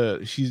 she's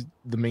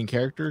the main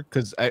character?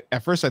 Because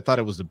at first I thought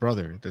it was the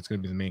brother that's going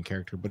to be the main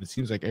character, but it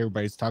seems like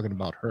everybody's talking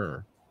about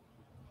her.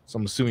 So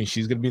I'm assuming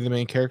she's going to be the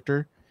main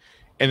character.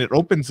 And it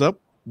opens up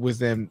with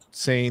them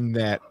saying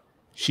that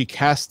she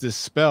cast this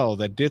spell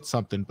that did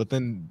something, but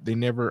then they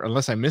never,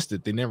 unless I missed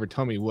it, they never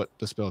tell me what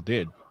the spell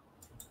did.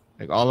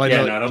 Like all I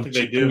know, I don't think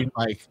they do.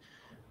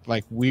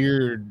 Like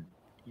weird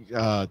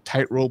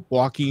tightrope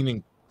walking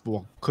and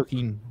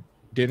cooking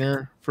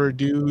dinner for a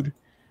dude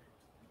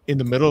in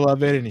the middle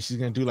of it, and she's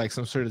going to do like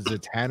some sort of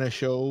Zatanna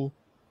show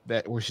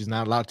where she's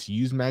not allowed to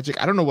use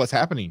magic. I don't know what's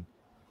happening.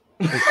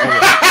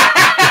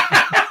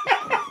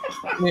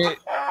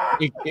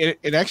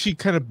 It actually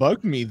kind of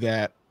bugged me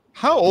that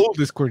how old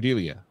is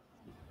Cordelia?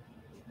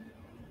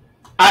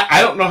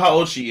 I don't know how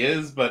old she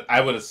is, but I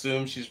would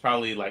assume she's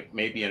probably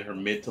maybe in her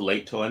mid to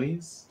late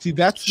 20s. See,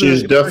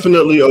 she's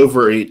definitely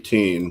over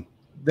 18.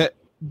 The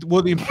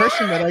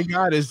impression that I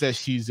got is that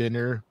she's in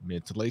her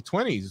mid to late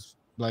 20s.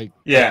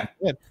 Yeah.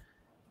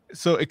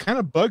 So it kind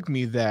of bugged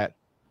me that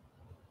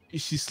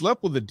she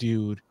slept with a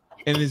dude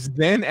and is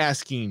then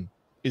asking,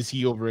 is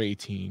he over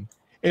 18?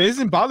 And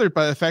isn't bothered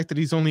by the fact that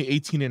he's only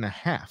 18 and a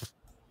half.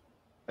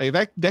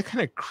 Like that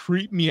kind of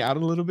creeped me out a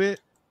little bit.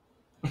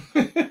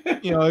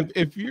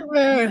 If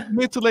you're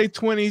mid to late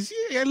 20s,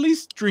 at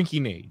least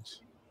drinking age.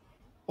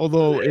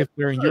 Although if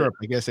they're in Europe,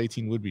 I guess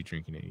 18 would be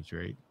drinking age,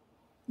 right?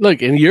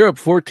 Look, in Europe,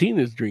 14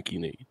 is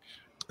drinking age.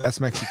 That's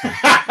Mexico.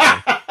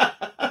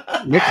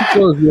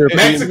 Mexico is European.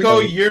 Mexico,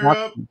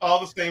 Europe, all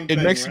the same thing.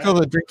 In Mexico,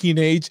 right? The drinking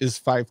age is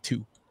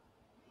 5'2".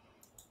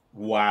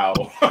 Wow.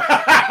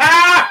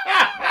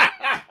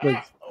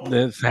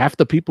 That's half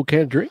the people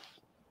can't drink.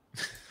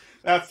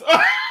 That's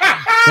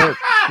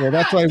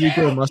that's why we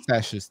grow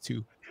mustaches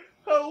too.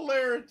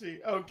 Hilarity.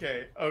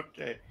 Okay.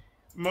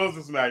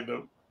 Moses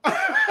Magnum.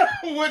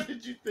 What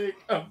did you think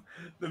of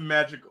the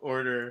Magic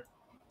Order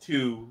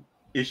 2,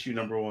 issue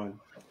 #1?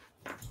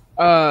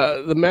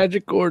 The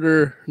Magic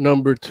Order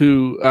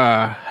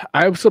 #2.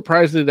 I'm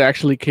surprised it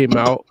actually came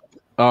out.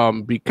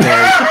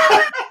 Because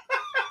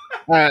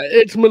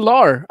it's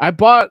Millar. I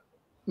bought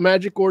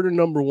Magic Order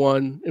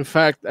 #1. In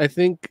fact, I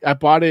think I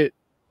bought it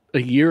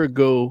a year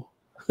ago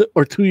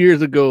or 2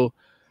 years ago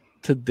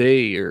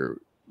today or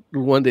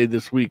one day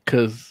this week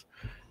because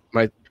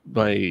my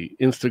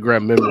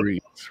Instagram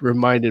memories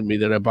reminded me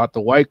that I bought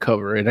the white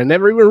cover and I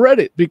never even read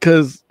it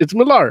because it's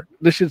Millar.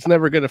 This shit's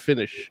never gonna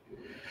finish.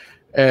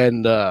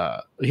 And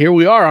here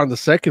we are on the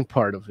second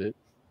part of it.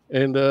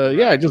 And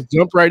yeah, I just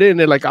jumped right in.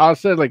 And like I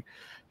said, like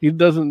he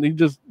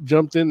just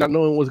jumped in not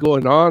knowing what's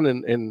going on.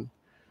 And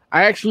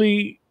I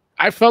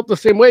felt the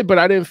same way, but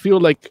I didn't feel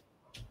like,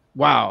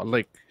 wow,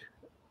 like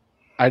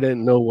I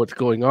didn't know what's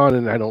going on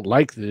and I don't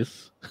like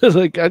this.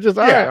 Like I just,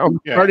 all right, I'm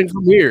starting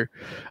from here.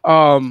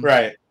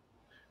 Right.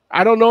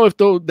 I don't know if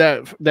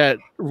that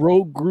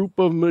rogue group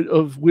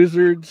of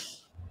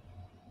wizards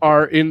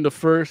are in the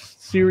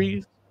first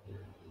series,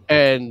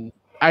 and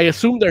I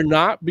assume they're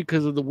not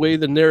because of the way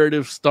the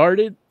narrative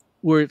started,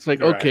 where it's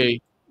like, okay,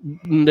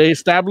 they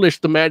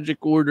established the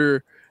Magic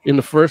Order in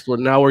the first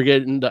one. Now we're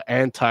getting the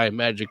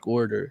anti-Magic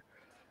Order,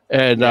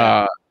 and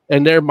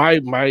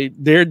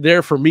they're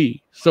there for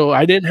me. So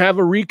I didn't have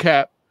a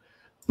recap,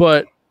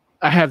 but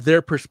I have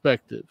their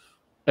perspective,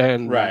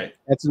 and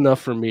that's enough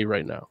for me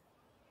right now.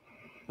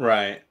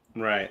 Right.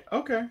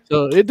 Okay.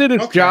 So it did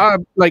its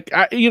job. Like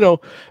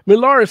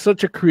Millar is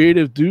such a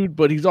creative dude,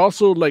 but he's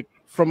also like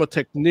from a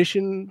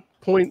technician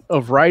point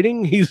of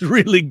writing, he's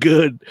really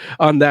good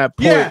on that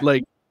point. Yeah.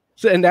 Like,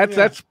 so, and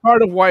that's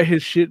part of why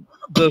his shit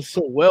does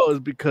so well is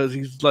because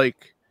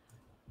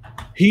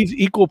he's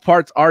equal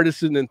parts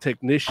artisan and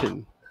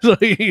technician. So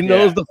he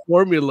knows the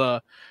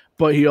formula,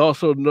 but he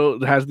also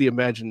has the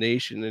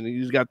imagination, and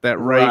he's got that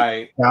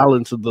right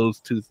balance of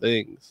those two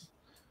things.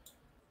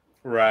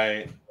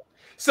 Right.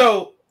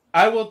 So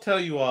I will tell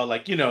you all,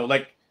 like,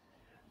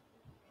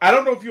 I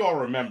don't know if you all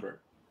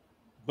remember,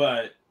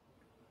 but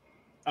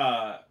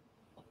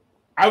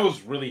I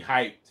was really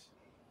hyped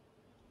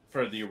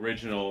for the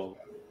original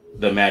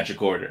The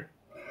Magic Order.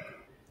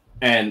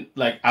 And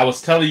like I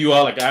was telling you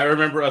all, like I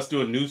remember us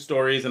doing news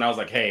stories, and I was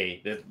like,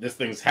 "Hey, this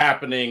thing's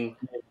happening,"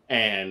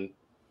 and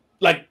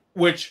like,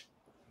 which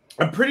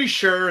I'm pretty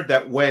sure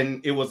that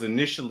when it was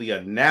initially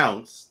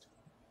announced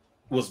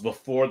was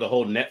before the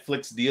whole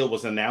Netflix deal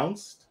was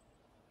announced.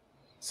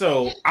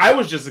 So I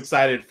was just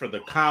excited for the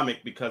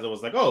comic because it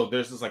was like, oh,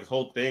 there's this like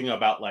whole thing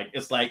about like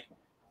it's like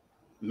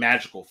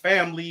magical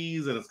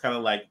families, and it's kind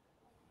of like,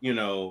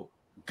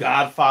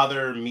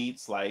 Godfather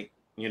meets like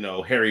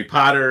Harry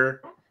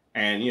Potter.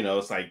 And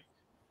it's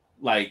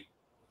like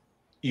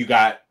you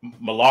got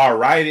Millar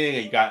writing,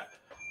 and you got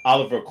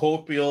Oliver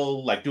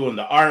Copiel like doing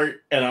the art,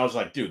 and I was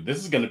like, dude, this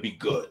is gonna be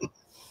good.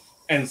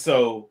 And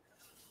so,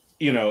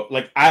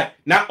 like I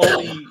not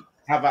only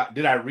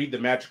did I read the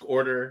Magic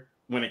Order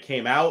when it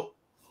came out,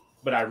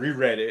 but I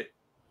reread it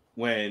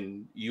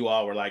when you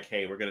all were like,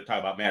 hey, we're gonna talk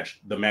about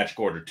the Magic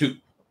Order 2,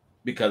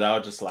 because I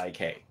was just like,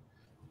 hey,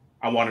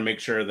 I want to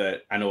make sure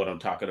that I know what I'm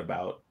talking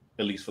about,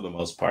 at least for the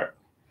most part.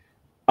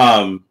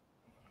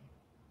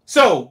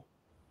 So,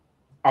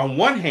 on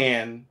one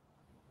hand,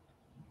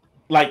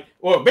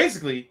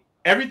 basically,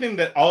 everything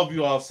that all of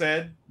you all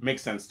said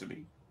makes sense to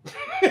me.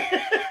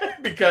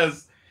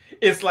 Because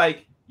it's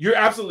like, you're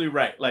absolutely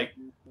right. Like,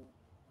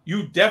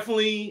 you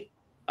definitely,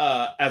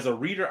 as a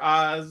reader,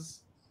 Oz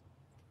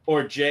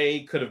or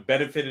Jay could have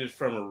benefited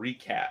from a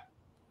recap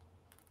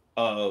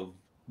of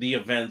the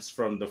events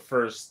from the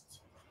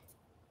first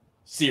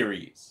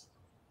series.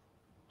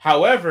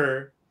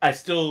 However, I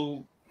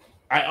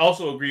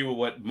also agree with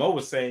what Mo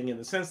was saying in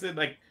the sense that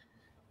like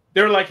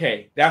they were like,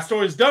 hey, that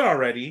story's done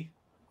already.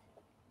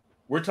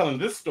 We're telling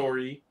this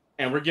story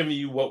and we're giving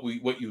you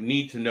what you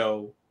need to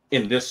know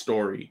in this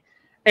story.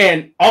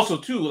 And also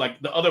too,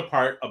 like the other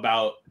part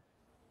about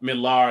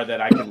Millar that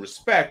I can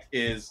respect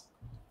is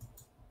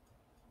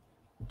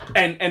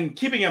and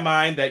keeping in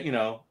mind that,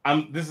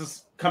 this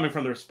is coming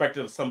from the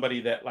perspective of somebody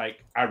that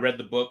like I read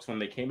the books when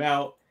they came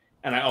out,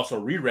 and I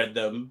also reread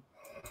them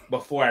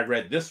before I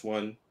read this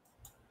one.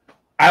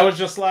 I was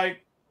just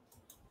like,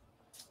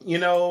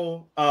 I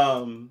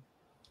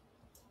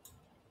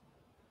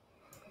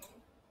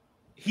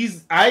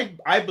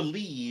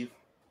believe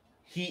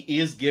he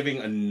is giving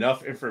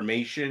enough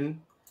information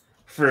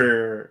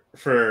for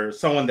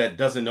someone that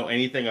doesn't know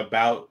anything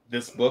about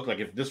this book. Like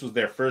if this was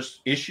their first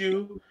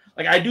issue,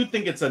 like I do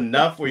think it's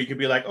enough where you could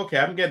be like, okay,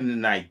 I'm getting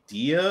an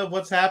idea of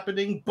what's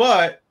happening,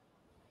 but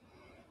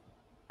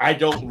I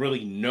don't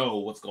really know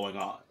what's going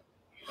on.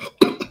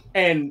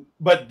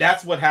 But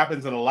that's what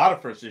happens in a lot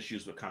of first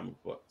issues with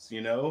comic books,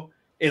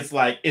 It's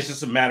like it's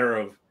just a matter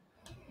of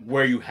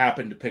where you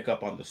happen to pick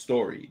up on the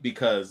story,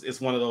 because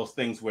it's one of those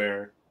things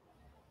where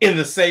in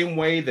the same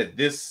way that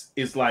this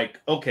is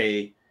like,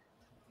 okay,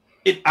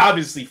 it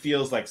obviously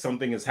feels like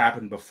something has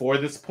happened before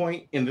this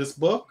point in this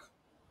book.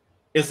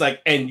 It's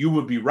like, and you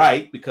would be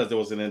right because there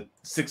was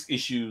 6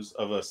 issues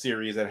of a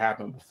series that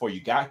happened before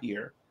you got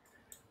here.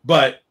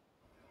 But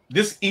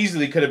this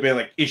easily could have been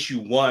like issue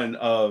 1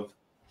 of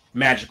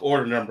Magic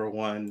Order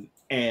 #1,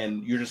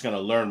 and you're just going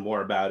to learn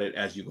more about it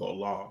as you go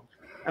along.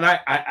 And I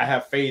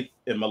have faith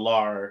in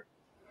Millar,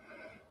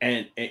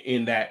 and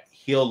in that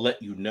he'll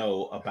let you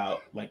know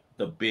about like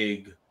the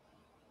big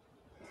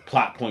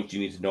plot points you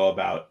need to know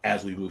about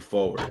as we move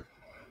forward.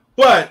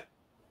 But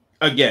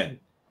again,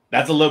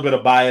 that's a little bit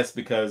of bias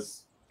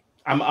because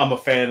I'm a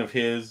fan of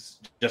his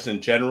just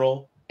in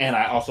general, and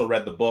I also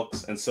read the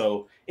books, and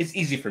so it's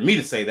easy for me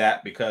to say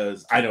that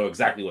because I know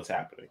exactly what's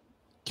happening.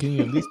 Can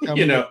you at least tell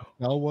me what the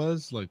spell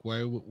was? Like,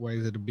 why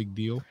is it a big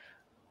deal?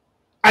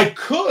 I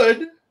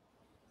could,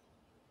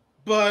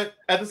 but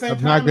at the same time,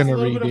 I'm not going to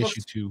read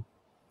issue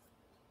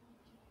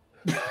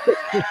 2.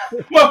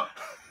 Well,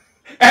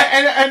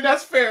 and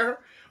that's fair.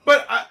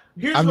 But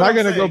I'm not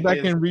going to go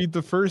back and read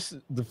the first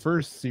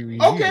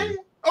series. Okay,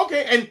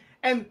 okay,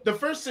 and the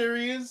first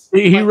series,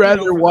 he'd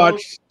rather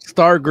watch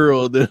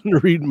Stargirl than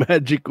read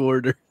Magic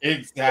Order.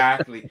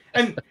 Exactly.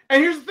 And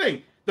here's the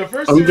thing: the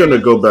first. I'm going to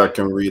go back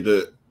and read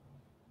it.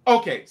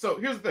 Okay, so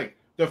here's the thing: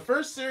 the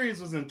first series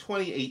was in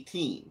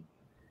 2018,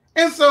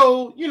 and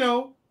so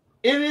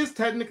it is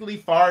technically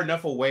far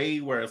enough away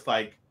where it's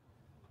like,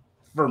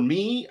 for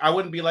me, I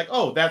wouldn't be like,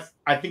 oh,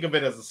 I think of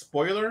it as a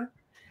spoiler.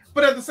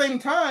 But at the same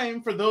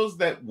time, for those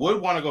that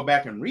would want to go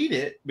back and read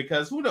it,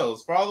 because who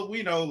knows, for all that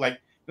we know,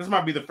 like this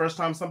might be the first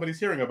time somebody's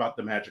hearing about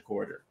the Magic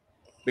Order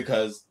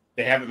because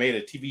they haven't made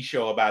a TV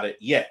show about it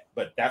yet,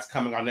 but that's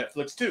coming on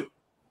Netflix too.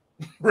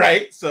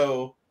 Right?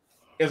 So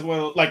it's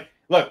one of like,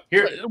 look,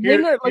 here's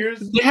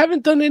they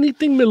haven't done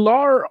anything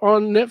Millar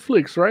on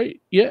Netflix, right?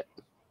 Yet?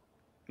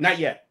 Not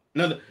yet.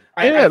 No,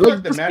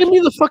 just give me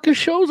the fucking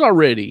shows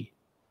already.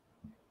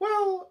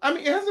 Well, I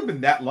mean, it hasn't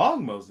been that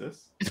long,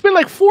 Moses. It's been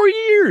like 4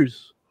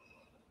 years.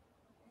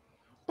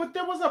 But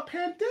there was a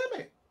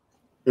pandemic.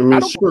 I mean,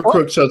 Super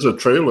Crooks has a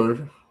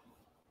trailer.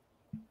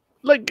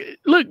 Like,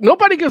 look,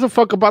 nobody gives a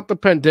fuck about the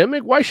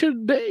pandemic. Why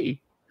should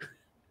they?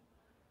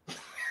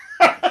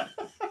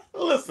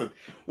 Listen,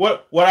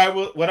 what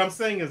I'm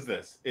saying is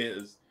this: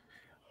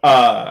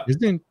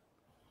 isn't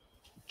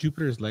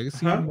Jupiter's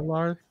Legacy in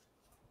Millar?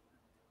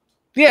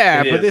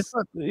 Yeah, but it's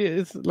not.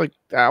 It's like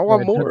I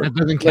want more. It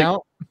doesn't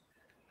count.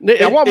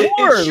 I want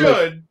more. It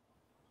should.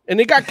 And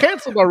it got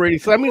canceled already,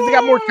 so that means they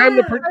got more time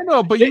to. I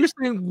know, but you were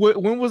saying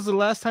when was the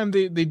last time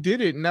they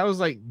did it? And that was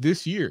like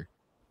this year,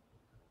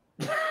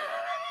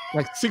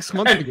 like 6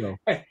 months ago.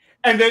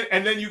 And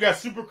then you got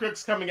Super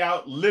Crooks coming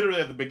out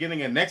literally at the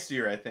beginning of next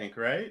year, I think,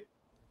 right?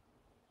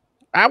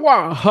 I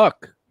want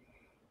Huck.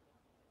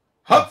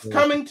 Huck's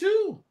coming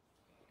too,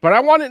 but I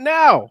want it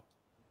now.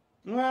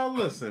 Well,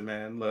 listen,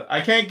 man. Look,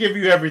 I can't give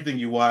you everything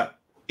you want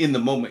in the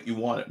moment you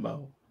want it,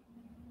 Mo.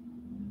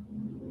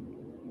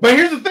 But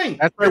here's the thing: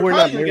 that's why we're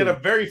not probably gonna get a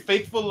very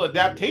faithful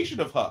adaptation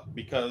of Huck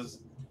because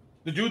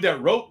the dude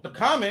that wrote the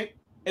comic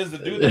is the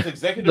dude that's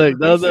executive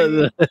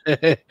producing.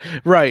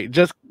 Right,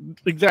 just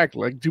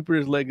exactly like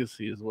Jupiter's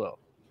Legacy as well.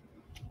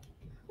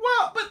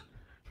 Well, but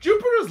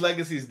Jupiter's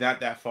Legacy is not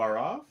that far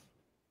off.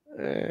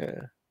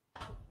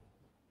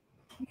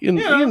 You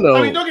know,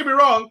 I mean, don't get me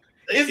wrong.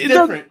 It's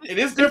different. It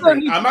is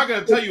different. I'm not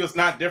going to tell you it's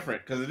not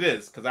different because it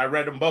is. Because I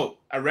read them both.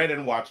 I read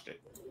and watched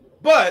it,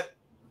 but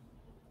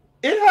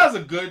it has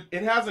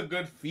a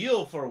good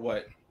feel for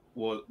what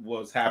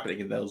was happening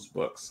in those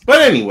books.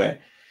 But anyway,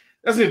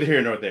 that's neither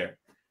here nor there.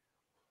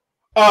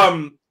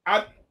 I'm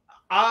not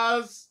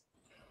going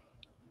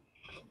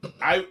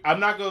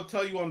to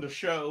tell you on the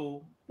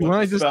show. You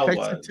want to just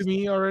text it to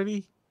me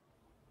already?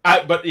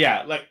 But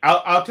yeah, like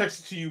I'll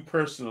text it to you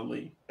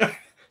personally.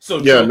 So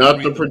yeah,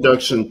 not the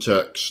production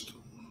text.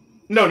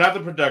 No, not the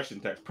production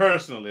text.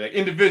 Personally, like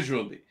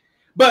individually.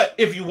 But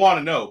if you want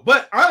to know,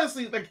 but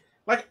honestly, like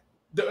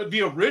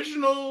the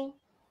original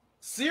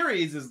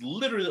series is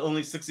literally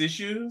only 6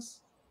 issues,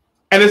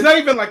 and it's not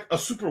even like a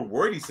super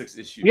wordy 6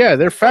 issues. Yeah,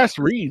 they're fast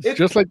reads,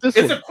 just like this.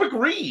 It's a quick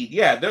read.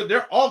 Yeah,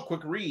 they're all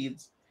quick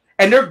reads,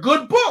 and they're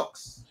good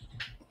books.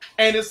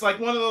 And it's like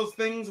one of those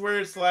things where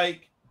it's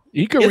like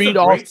you can read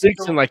all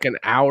 6 in like an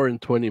hour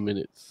and 20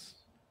 minutes.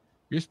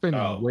 You're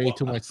spending way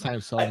too much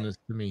time selling this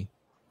to me.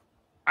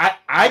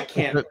 I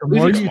can't. The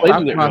more you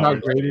talk about how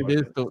great it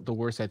is, the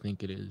worse I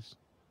think it is.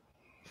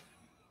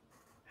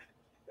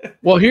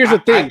 Well, here's the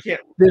thing.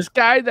 This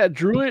guy that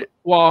drew it,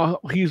 while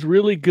he's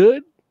really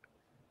good,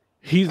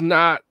 he's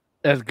not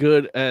as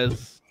good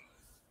as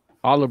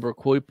Oliver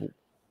Coipel.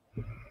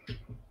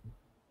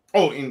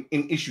 Oh, in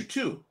issue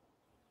 2.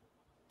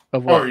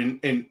 Of what? Or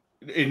in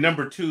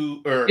number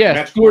 2 or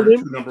Stuart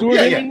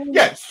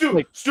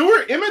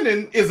Stuart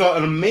Immonen is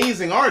an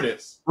amazing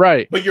artist,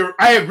 right? But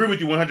I agree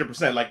with you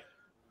 100%. Like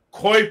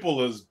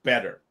Coipel is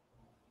better,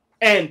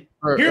 and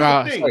here's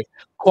the thing: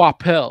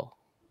 Coipel.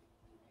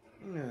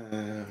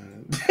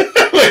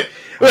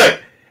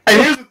 Look,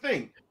 and here's the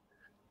thing: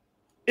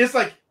 it's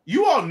like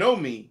you all know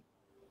me.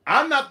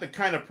 I'm not the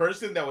kind of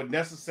person that would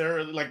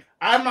necessarily like.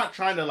 I'm not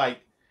trying to like.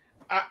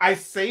 I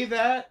say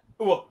that.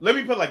 Well, let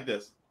me put it like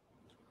this.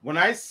 When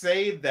I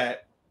say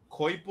that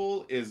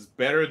Coipel is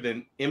better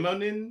than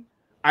Immonen,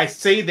 I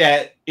say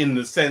that in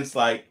the sense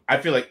like I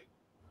feel like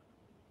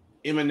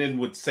Immonen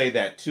would say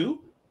that too.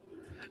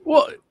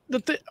 Well,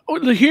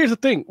 here's the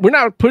thing: we're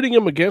not putting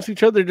them against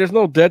each other. There's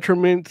no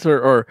detriments,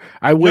 or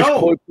I wish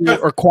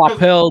Coipel or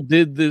Coipel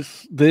did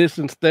this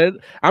instead.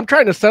 I'm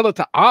trying to sell it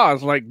to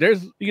Oz. Like,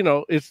 there's,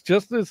 it's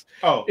just this.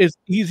 It's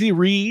easy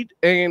read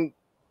and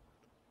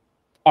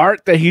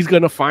art that he's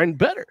gonna find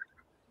better.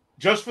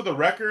 Just for the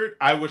record,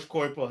 I wish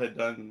Coipel had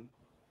done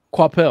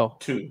Coipel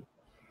 2.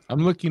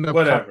 I'm looking up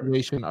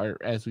compilation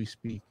art as we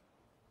speak.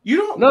 You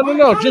don't.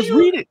 No. Just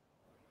read it.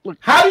 Look,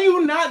 how do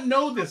you not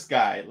know this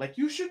guy? Like,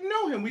 you should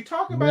know him. We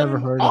talk about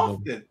him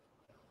often.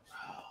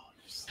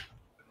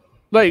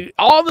 Like,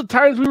 all the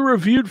times we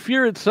reviewed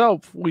Fear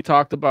Itself, we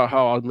talked about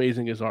how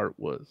amazing his art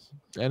was.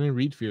 I didn't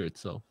read Fear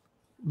Itself.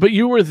 But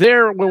you were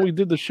there when we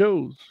did the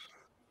shows.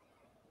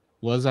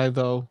 Was I,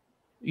 though?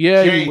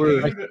 Yeah, you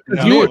were.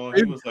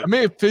 I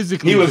mean,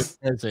 physically he was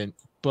present,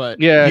 but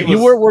yeah,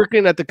 you were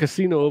working at the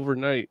casino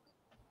overnight.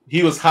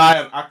 He was high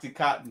on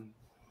Oxycontin.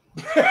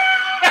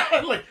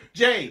 Like,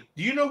 Jay,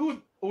 do you know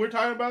who we're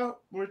talking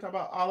about? We're talking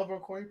about Oliver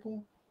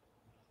Coipel?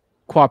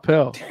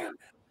 Coipel. Damn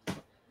it.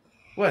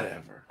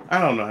 Whatever.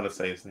 I don't know how to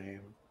say his name.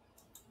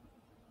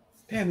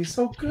 Damn, he's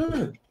so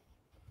good.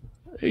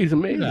 He's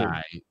amazing.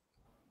 Right.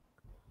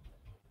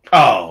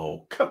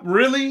 Oh,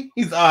 really?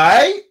 He's all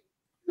right?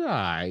 All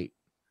right.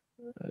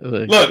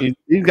 Look,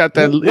 he's got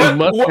that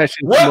mustache.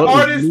 What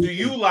artist do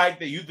you like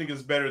that you think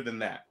is better than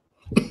that?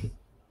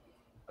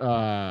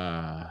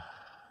 Dan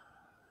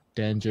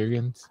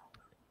Jurgens.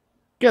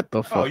 Get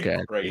the fuck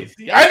out!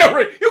 Crazy. I know,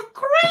 right? You're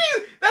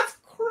crazy. That's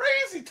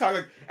crazy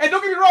talking. And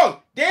don't get me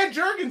wrong, Dan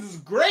Jurgens is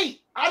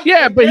great.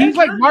 But he's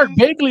like Mark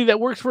Bagley that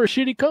works for a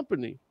shitty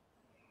company.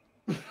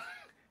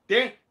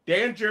 Dan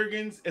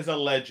Jurgens is a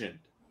legend.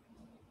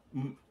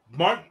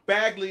 Mark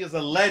Bagley is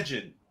a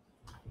legend.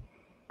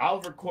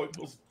 Oliver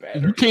Coipel's better.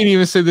 You can't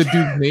even say the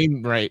dude's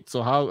name right.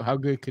 So how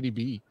good could he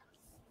be?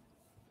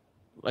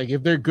 Like,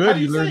 if they're good,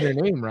 you learn their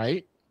name,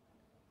 right?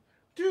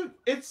 Dude,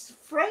 it's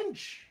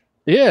French.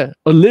 Yeah,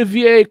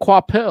 Olivier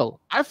Coipel.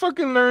 I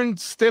fucking learned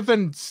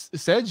Stefan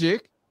Sejic.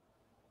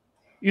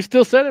 You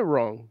still said it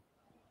wrong.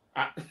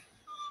 I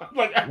don't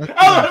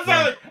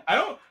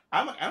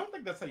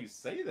think that's how you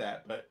say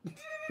that, but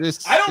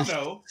I don't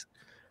know.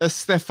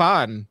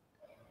 Stefan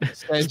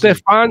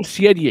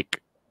Sejic.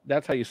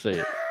 That's how you say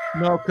it.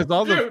 No, because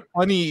all the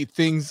funny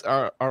things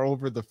are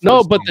over the first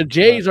No, but the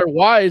J's are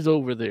Y's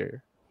over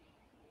there.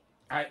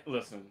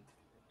 Listen.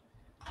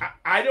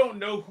 I don't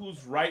know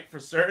who's right for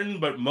certain,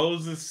 but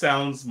Moses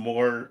sounds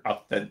more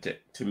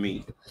authentic to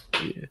me.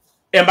 Yeah.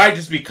 It might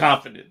just be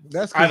confident.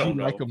 That's because you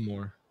like him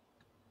more.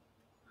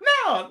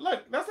 No,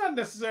 look, that's not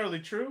necessarily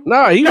true.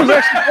 No, he was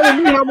actually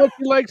telling me how much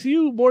he likes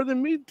you more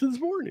than me this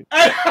morning.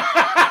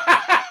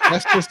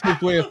 That's just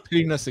his way of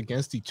pitting us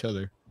against each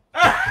other.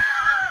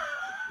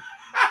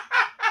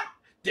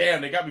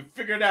 Damn, they got me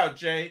figured out,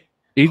 Jay.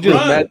 He's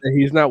just mad that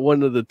he's not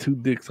one of the two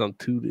dicks on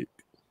two dick.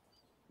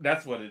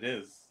 That's what it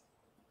is.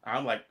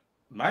 I'm like,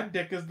 my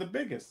dick is the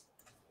biggest.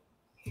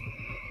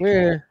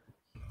 Yeah.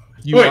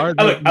 I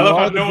love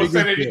how no one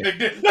said anything.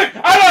 Look,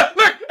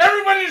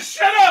 everybody just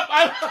shut up.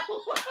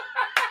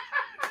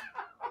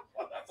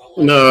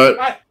 No,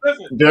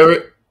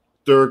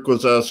 Derek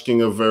was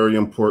asking a very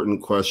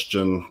important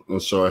question,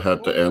 and so I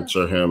had to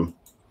answer him.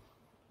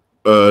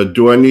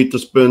 Do I need to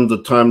spend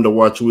the time to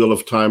watch Wheel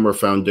of Time or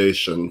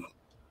Foundation?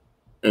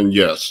 And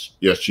yes,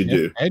 you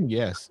do. And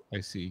yes,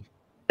 I see.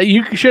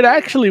 You should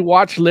actually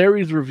watch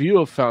Larry's review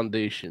of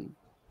Foundation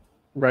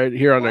right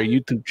here on our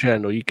YouTube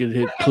channel. You can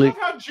hit click.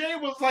 I love how Jay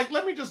was like,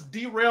 let me just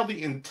derail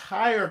the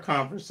entire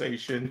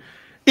conversation,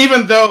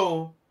 even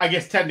though I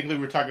guess technically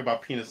we're talking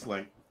about penis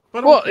length.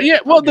 But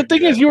the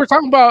thing is, you were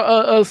talking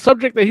about a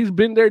subject that he's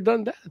been there,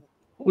 done that,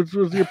 which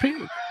was your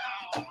penis.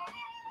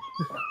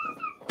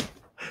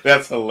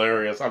 That's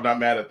hilarious. I'm not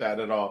mad at that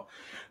at all.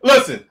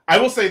 Listen, I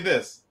will say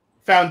this.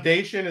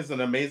 Foundation is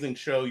an amazing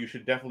show. You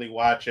should definitely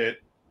watch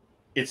it.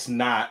 It's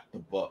not the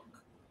book.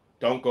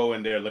 Don't go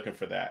in there looking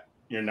for that.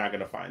 You're not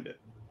going to find it.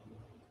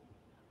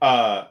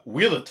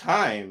 Wheel of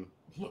Time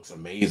looks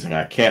amazing.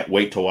 I can't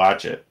wait to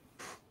watch it.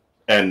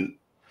 And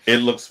it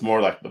looks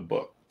more like the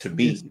book to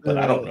me, but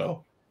I don't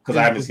know. Because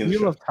I haven't seen the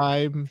Wheel of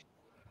Time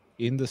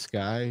in the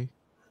sky,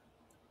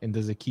 and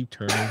does it keep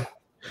turning?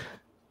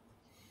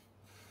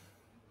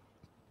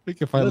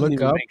 Like, if I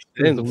look up,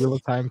 does the Wheel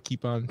of Time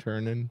keep on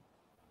turning?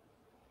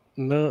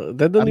 No,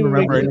 that doesn't even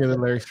remember any of the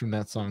lyrics from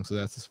that song, so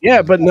that's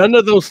but none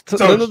of those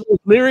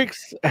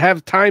lyrics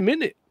have time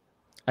in it.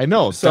 I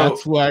know, so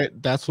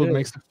that's what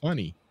makes it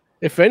funny.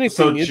 If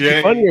anything, it'd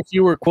be funny if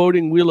you were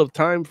quoting Wheel of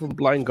Time from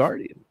Blind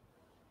Guardian.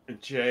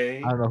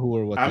 Jay, I don't know who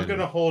or what. I'm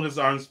gonna hold his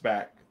arms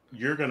back.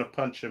 You're gonna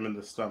punch him in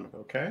the stomach,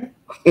 okay?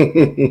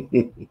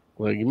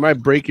 Well, you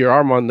might break your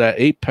arm on that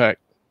 8-pack.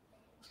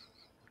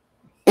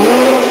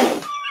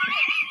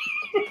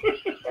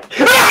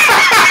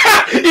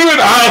 Even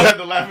I had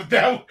to laugh at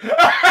that one.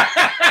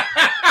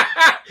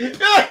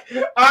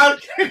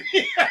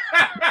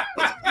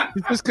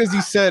 It's just because he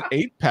said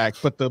 8-pack,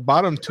 but the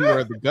bottom two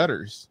are the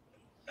gutters.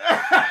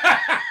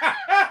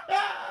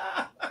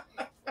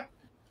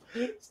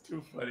 It's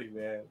too funny,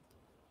 man.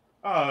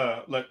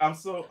 Look, I'm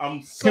so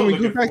Can we go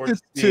looking back forward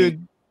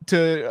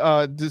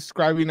to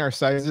describing our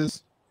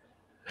sizes?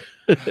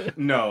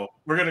 No,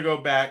 we're gonna go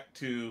back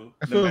to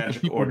I the feel like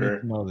Magic people Order.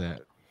 need to know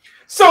that.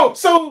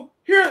 So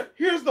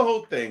here's the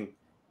whole thing.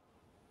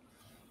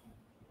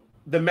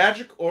 The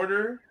Magic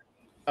Order,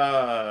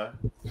 the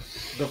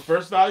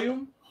first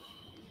volume,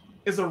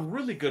 is a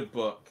really good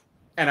book,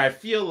 and I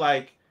feel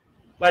like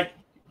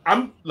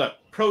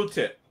pro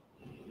tip.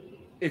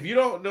 If you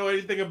don't know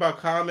anything about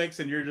comics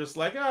and you're just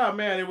like, oh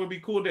man, it would be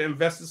cool to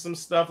invest in some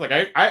stuff,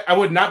 like I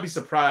would not be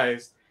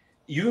surprised.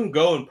 You can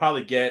go and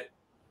probably get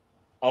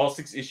all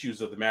 6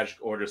 issues of the Magic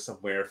Order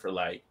somewhere for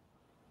like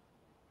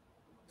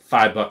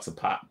 $5 a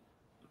pop,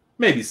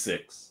 maybe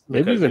 6,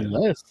 maybe even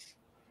less.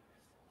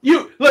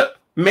 You look,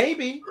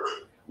 maybe.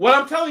 What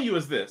I'm telling you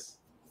is this: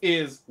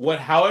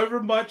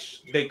 however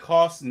much they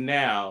cost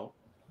now,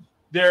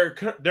 they're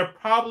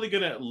probably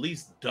gonna at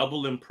least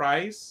double in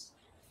price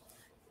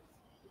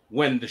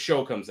when the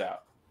show comes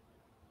out.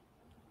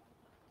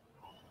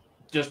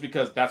 Just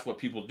because that's what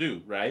people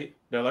do, right?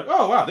 They're like,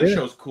 oh wow, this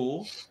show's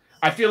cool.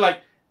 I feel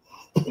like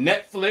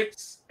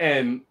Netflix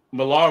and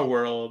Millar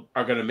World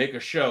are gonna make a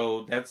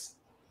show that's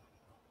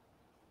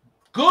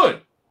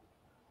good.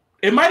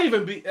 It might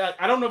even be,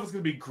 I don't know if it's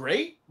gonna be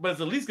great, but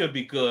it's at least gonna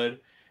be good.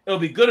 It'll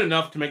be good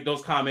enough to make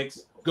those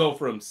comics go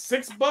from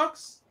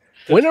 $6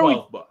 to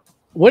 $12.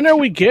 When are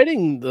we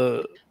getting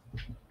the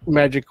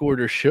Magic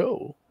Order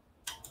show?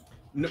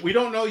 We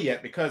don't know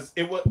yet because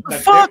it was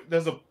like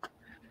there's a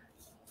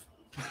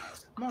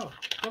no.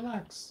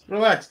 Relax.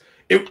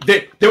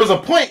 There was a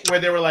point where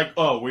they were like,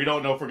 "Oh, we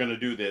don't know if we're gonna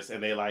do this,"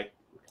 and they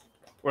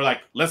were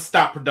like, "Let's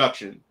stop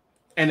production,"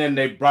 and then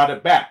they brought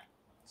it back.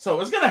 So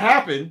it's gonna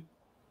happen.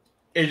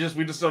 We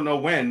just don't know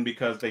when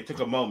because they took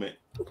a moment.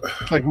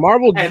 Like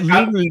Marvel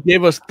literally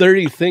gave us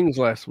 30 things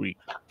last week.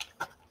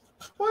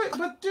 What?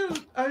 But dude,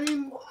 I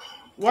mean,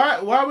 why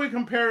are we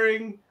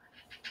comparing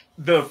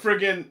the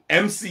friggin'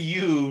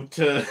 MCU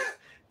to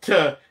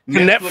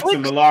Netflix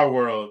and Millar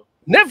World?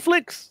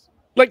 Netflix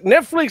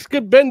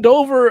could bend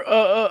over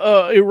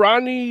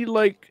Irani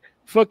like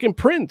fucking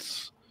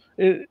prince.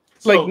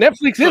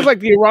 Netflix is like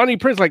the Irani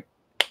prince, like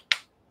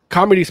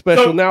comedy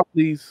special now,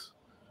 please.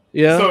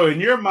 Yeah. So in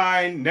your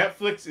mind,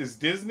 Netflix is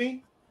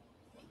Disney?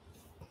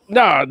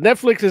 Nah,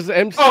 Netflix is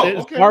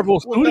okay. Marvel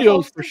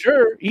Studios for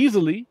sure,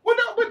 easily. Well,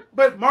 no,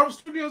 but Marvel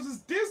Studios is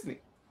Disney.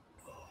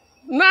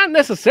 Not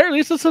necessarily.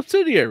 It's a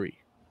subsidiary.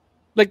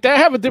 Like they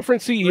have a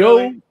different CEO.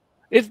 Really?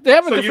 They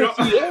have a different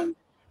CEO.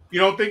 You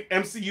don't think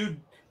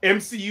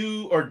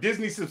MCU or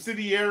Disney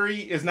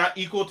subsidiary is not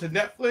equal to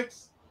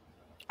Netflix?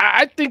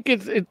 I think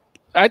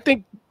I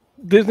think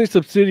Disney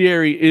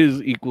subsidiary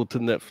is equal to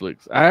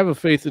Netflix. I have a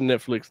faith in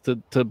Netflix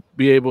to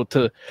be able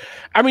to.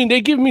 I mean,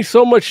 they give me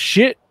so much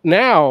shit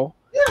now.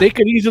 Yeah. They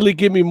could easily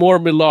give me more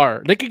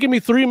Millar. They could give me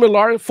 4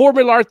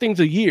 Millar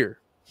things a year.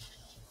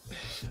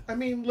 I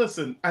mean,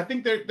 listen. I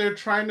think they're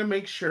trying to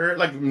make sure,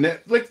 like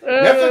Netflix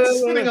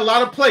is spinning a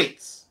lot of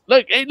plates.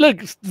 Look,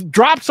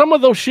 drop some of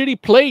those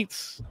shitty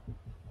plates.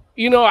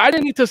 You know, I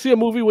didn't need to see a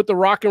movie with The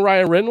Rock and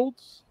Ryan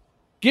Reynolds.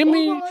 Give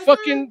me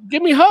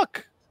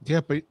Huck.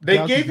 Yeah, but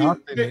they gave you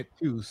it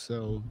too.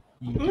 So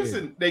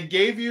listen, they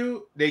gave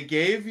you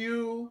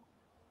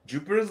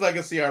Jupiter's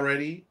Legacy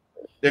already.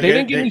 They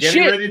didn't give me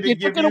shit. They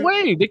took it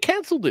away. They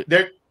canceled it.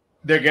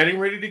 They're getting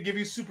ready to give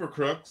you Super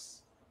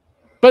Crooks.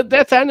 But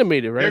that's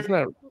animated, right?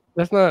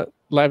 That's not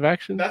live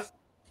action. That's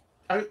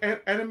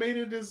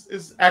animated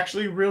is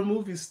actually real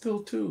movies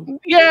still too.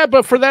 Yeah,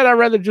 but for that I'd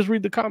rather just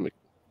read the comic.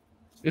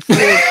 It's so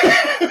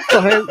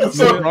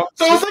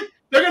it's like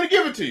they're gonna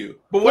give it to you.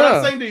 But what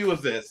I'm saying to you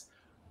is this: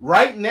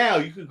 right now,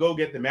 you could go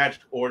get the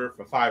Magic Order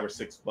for $5 or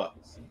 $6.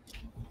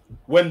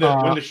 When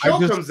the show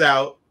comes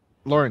out,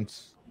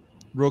 Lawrence,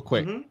 real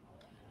quick,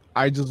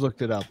 I just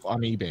looked it up on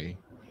eBay.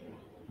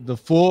 The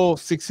full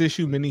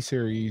 6-issue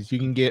miniseries you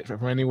can get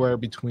from anywhere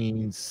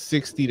between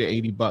 $60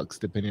 to $80,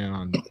 depending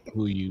on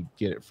who you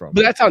get it from.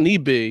 But that's on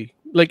eBay.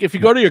 Like if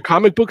you go to your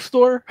comic book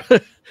store,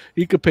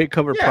 you could pay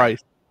cover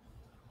price.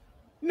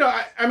 No,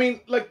 I mean,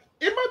 like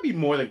it might be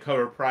more than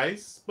cover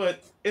price,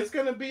 but it's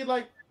gonna be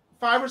like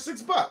 $5 or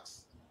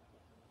 $6.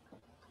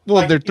 Well,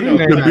 like, they're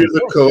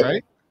 $3.99,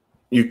 right?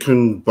 You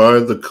can buy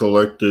the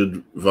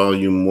collected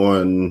volume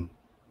 1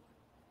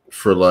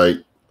 for like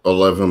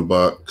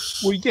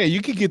 $11. Well, yeah,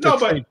 you could get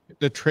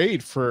the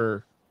trade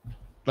for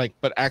like,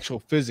 but actual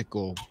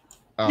physical.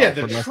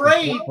 The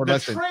trade for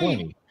less than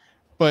 20.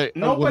 But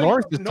when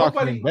Lawrence is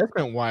talking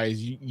investment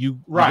wise, you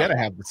gotta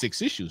have the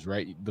 6 issues,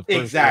 right? The first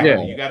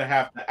exactly. You gotta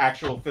have the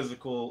actual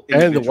physical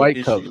and the white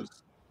issues. covers.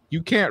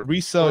 You can't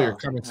resell your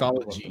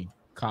Comixology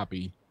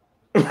copy.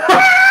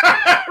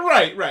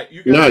 Right.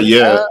 Not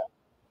yet.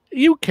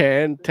 You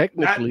can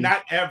technically.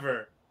 Not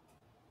ever.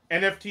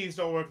 NFTs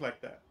don't work like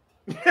that.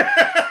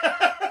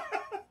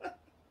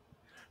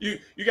 you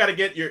gotta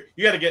get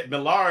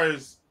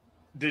Millar's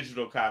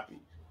digital copy.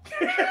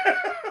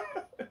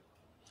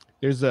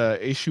 There's a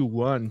issue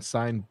 1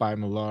 signed by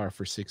Millar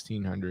for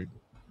 $1,600.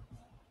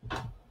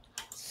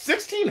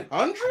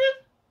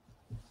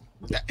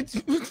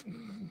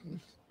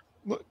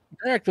 $1,600?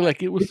 acting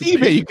like it was It's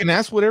eBay. You can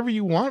ask whatever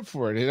you want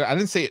for it. I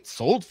didn't say it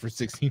sold for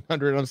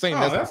 $1,600. I'm saying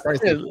that's the price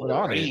they put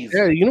on it.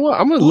 Yeah, you know what?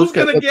 I'm gonna Who's look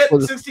at gonna get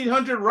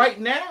 1,600 right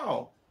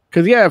now?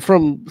 because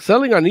from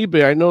selling on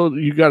eBay, I know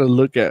you got to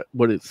look at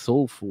what it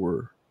sold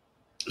for.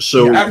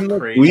 So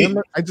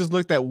I just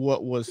looked at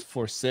what was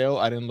for sale.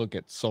 I didn't look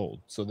at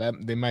sold, so that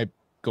they might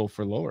go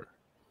for lower.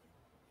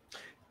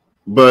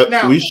 But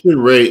now, we should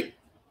rate.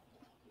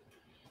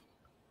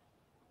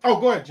 Oh,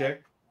 go ahead, Jay.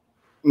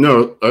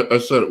 No, I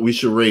said we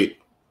should rate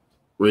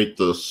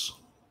this.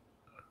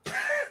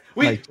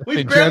 we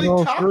barely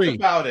talked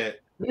about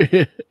it.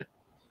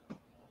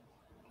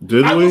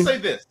 Did I we? will say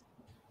this,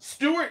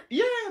 Stuart.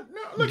 Yeah,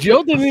 no. Look,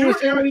 Joe didn't even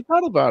say what he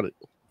thought about it.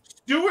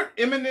 Stuart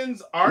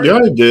Eminem's art. Yeah,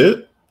 I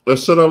did. I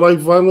said I like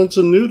violence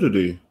and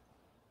nudity.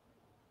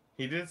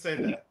 He did say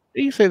that.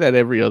 You say that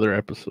every other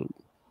episode.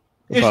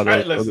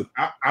 Listen,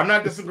 I'm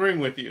not disagreeing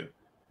with you.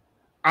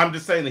 I'm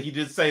just saying that he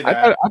did say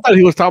that. I thought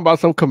he was talking about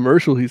some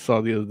commercial he saw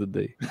the other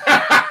day.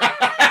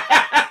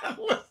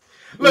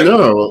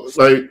 No,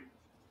 like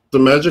the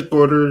Magic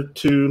Order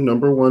 2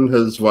 #1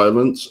 has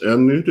violence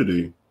and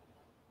nudity.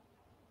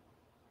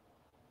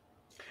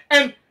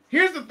 And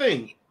here's the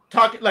thing: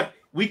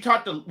 we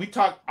talked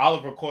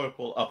Oliver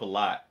Coipel up a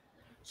lot.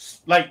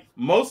 Like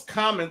most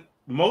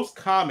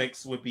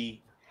comics would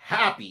be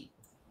happy,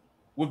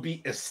 would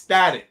be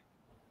ecstatic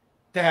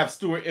to have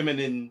Stuart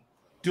Eminem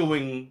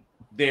doing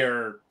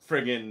their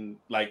friggin'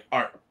 like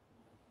art.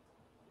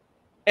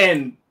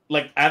 And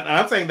like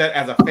I'm saying that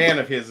as a fan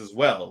of his as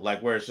well,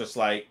 like where it's just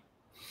like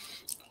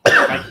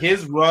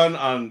his run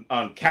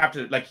on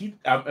Captain, like if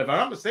I'm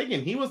not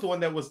mistaken, he was the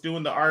one that was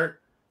doing the art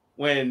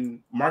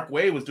when Mark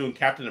Waid was doing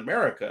Captain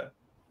America.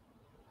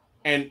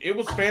 And it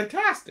was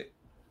fantastic.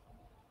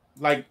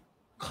 Like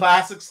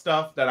classic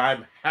stuff that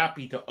I'm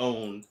happy to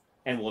own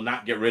and will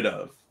not get rid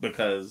of,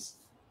 because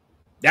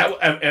that,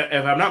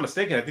 if I'm not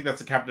mistaken, I think that's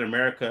the Captain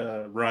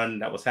America run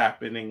that was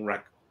happening,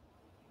 like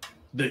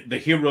the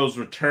Heroes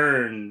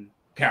Return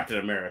Captain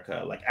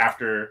America, like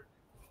after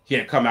he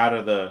had come out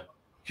of the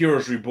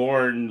Heroes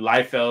Reborn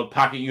Liefeld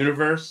Pocket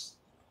Universe,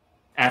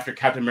 after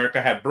Captain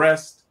America had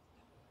breast,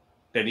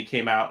 then he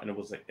came out and it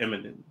was like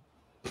Eminem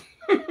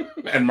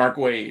and Mark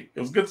Waid. It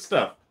was good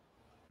stuff,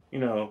 you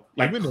know,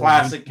 like Eminem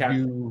classic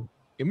Captain.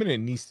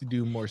 Eminem needs to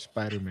do more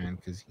Spider-Man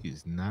because he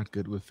is not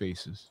good with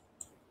faces.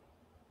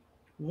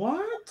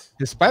 What?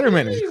 His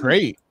Spider-Man is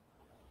great.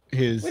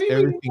 His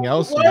everything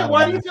else.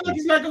 Why do you feel like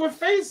he's not good with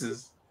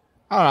faces?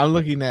 Oh, I'm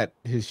looking at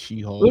his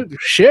She-Hulk.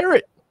 Look, share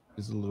it.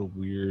 It's a little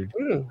weird.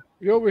 Yeah,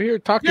 you're over here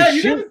talking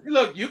shit.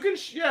 You can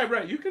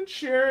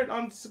share it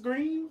on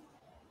screen.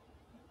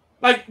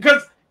 Like,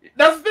 because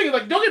that's the thing.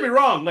 Like, don't get me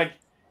wrong. Like,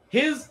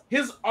 his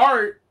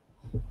art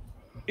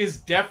is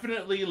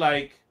definitely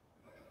like,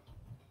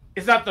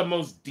 it's not the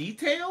most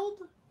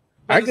detailed.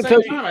 But at the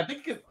same time, I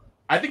think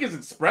it's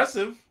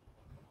expressive.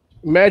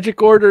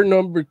 Magic Order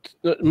 2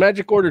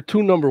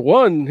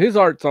 #1, his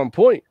art's on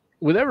point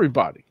with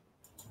everybody.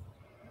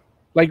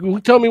 Like,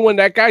 tell me when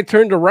that guy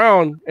turned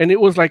around and it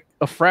was like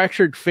a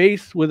fractured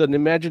face with an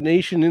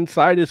imagination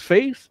inside his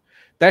face.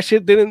 That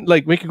shit didn't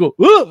like make you go,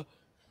 ugh.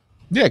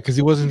 Yeah, because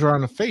he wasn't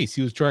drawing a face.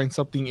 He was drawing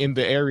something in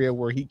the area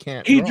where he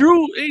can't. He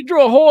drew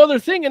a whole other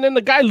thing, and then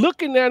the guy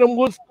looking at him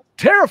was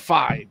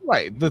terrified.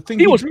 Right. The thing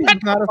he was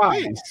not a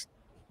face.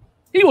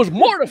 He was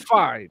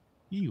mortified.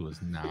 He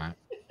was not.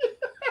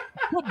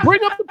 Well,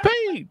 bring up the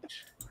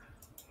page.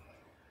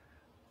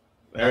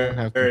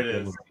 There it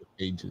is.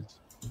 Pages.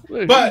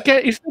 But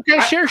you still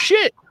can't share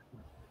shit.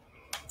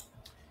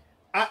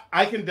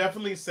 I can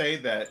definitely say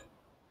that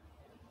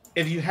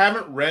if you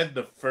haven't read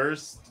the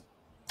first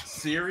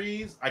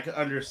series, I can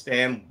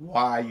understand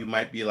why you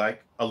might be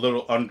like a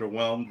little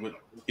underwhelmed with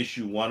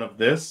issue 1 of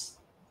this.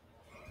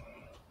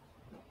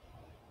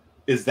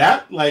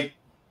 That doesn't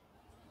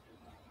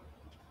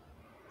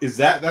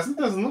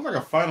look like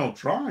a final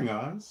drawing,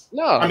 Oz?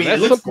 No, I mean, it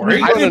looks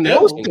great. I didn't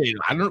post it.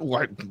 I don't.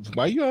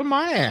 Why you on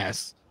my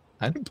ass?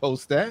 I didn't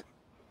post that.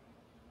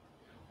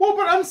 Well,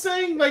 but I'm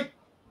saying like,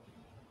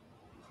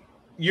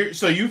 you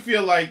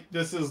feel like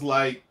this is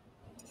like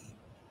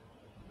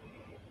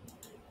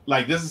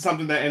this is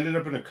something that ended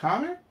up in a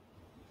comic?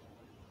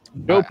 I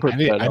didn't put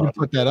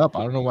that up.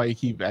 I don't know why you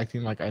keep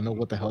acting like I know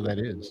what the hell that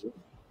is.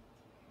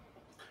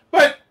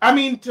 But I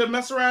mean, to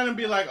mess around and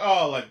be like,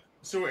 oh, like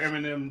Stuart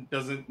Eminem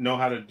doesn't know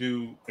how to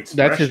do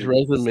expression. That's his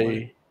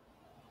resume.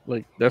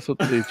 Like that's what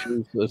they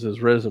choose as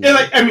his resume. Yeah,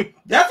 like I mean,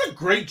 that's a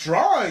great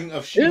drawing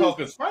of She-Hulk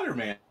and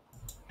Spider-Man,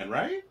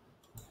 right?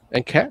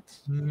 And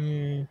cats?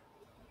 No?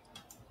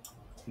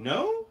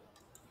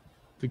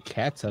 The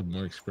cats have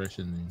more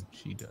expression than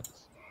she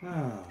does.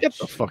 Oh, Get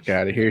the fuck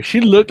out of here.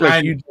 She looked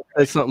like you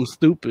said something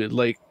stupid.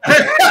 Like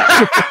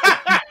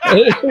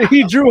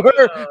he drew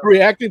her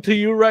reacting to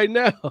you right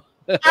now.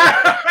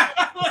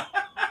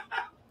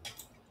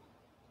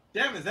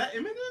 Damn, is that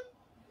Eminem?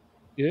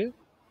 Yeah.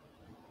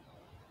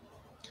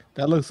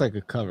 That looks like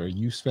a cover.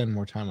 You spend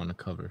more time on the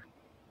cover.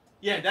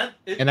 Yeah,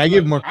 and I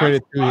give more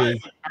credit to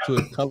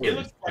his color. It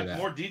looks like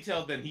more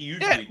detailed than he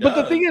usually does. But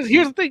the thing is,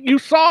 here's the thing: you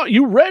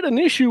read an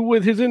issue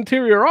with his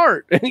interior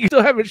art, and you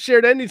still haven't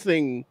shared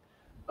anything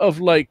of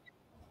like.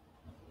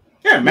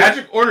 Yeah,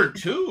 Magic Order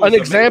 2. An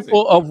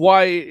example of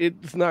why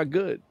it's not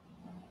good.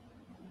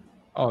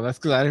 Oh, that's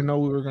because I didn't know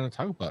we were going to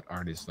talk about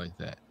artists like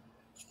that.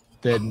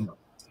 Then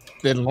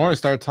Lauren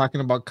started talking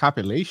about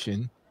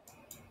copulation.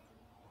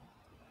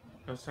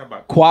 Let's talk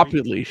about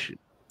copulation.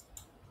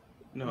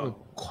 No,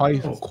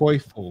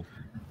 coiful.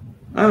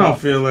 I don't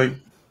feel like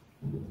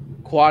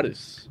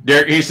Quadus.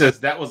 Derek, he says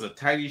that was a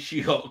tiny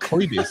She-Hulk.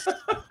 Coitus.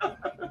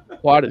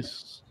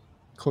 Quadus.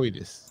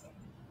 Coitus.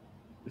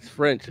 It's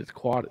French. It's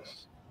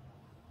Quadus.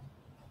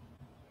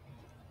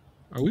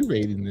 Are we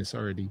rating this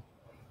already?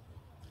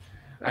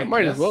 I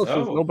might as well,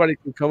 since nobody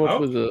can come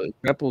up with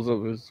examples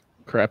of his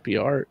crappy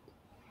art.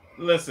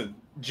 Listen,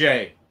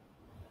 Jay,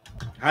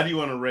 how do you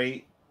want to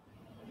rate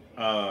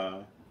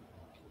the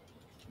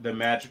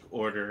Magic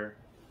Order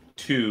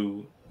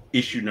 2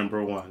 issue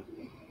number 1?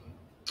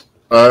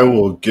 I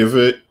will give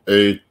it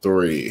a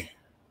 3.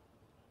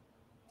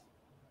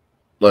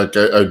 Like,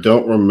 I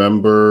don't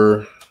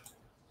remember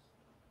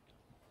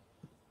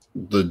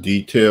the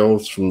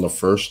details from the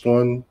first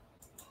one.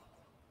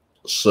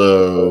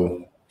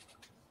 So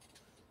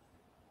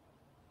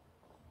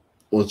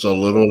was a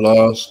little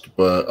lost,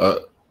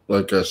 but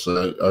like I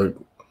said, I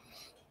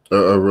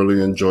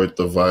really enjoyed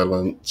the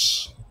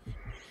violence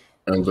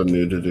and the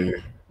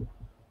nudity.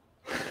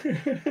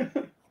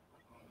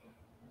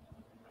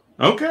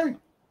 Okay,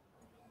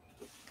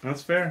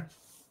 that's fair.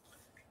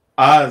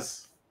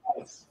 Oz,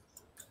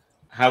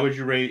 how would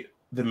you rate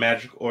the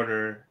Magic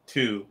Order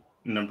 2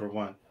 number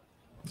 1?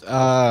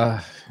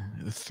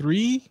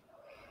 3.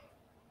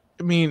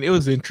 I mean, it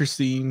was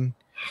interesting.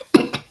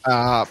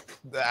 I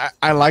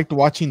liked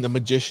watching the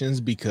Magicians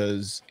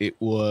because it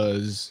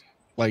was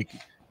like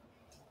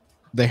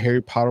the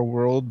Harry Potter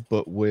world,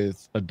 but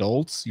with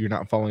adults. You're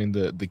not following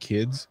the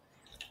kids,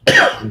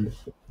 and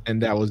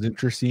that was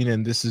interesting.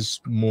 And this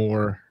is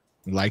more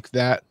like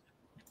that.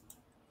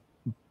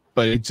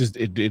 But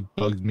it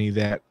bugged me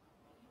that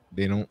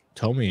they don't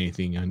tell me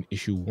anything on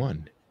issue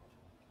 1.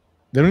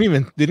 They don't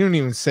even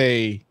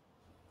say,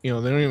 they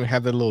don't even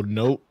have that little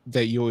note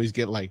that you always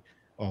get, like,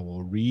 oh,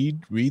 well,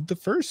 read the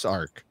first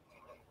arc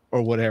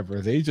or whatever.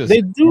 They do.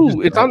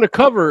 It's on the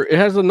cover. It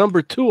has a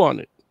number 2 on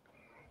it.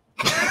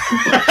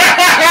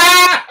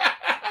 I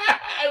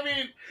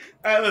mean,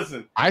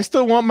 listen. I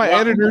still want my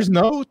editor's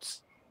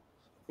notes.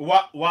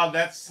 While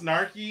that's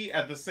snarky,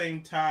 at the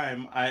same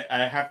time,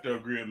 I have to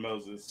agree with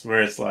Moses,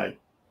 where it's like,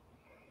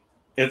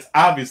 it's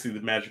obviously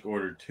the Magic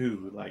Order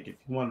 2. Like, if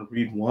you want to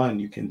read 1,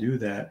 you can do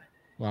that.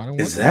 Well,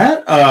 is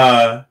that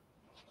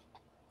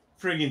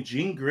friggin'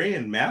 Jean Grey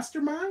and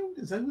Mastermind?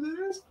 Is that what it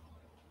is?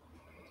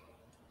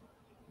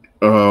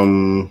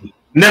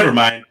 Never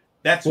mind.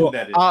 That's who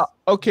that is.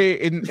 Okay,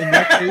 in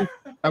that case,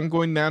 I'm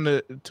going down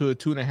to a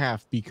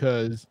 2.5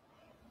 because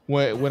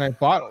when I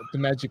bought the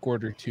Magic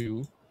Order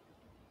 2,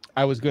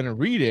 I was going to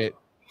read it,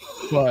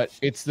 but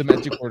it's the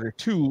Magic Order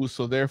 2,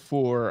 so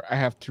therefore I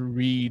have to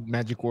read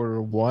Magic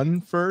Order 1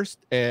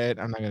 first, and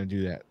I'm not going to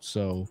do that.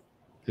 So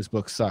this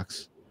book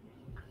sucks.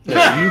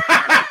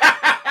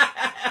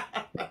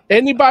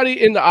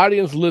 Anybody in the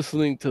audience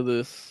listening to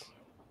this,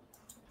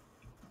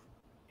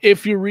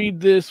 if you read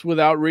this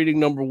without reading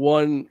number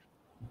 1,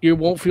 you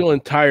won't feel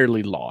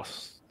entirely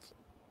lost.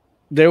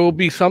 There will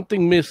be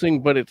something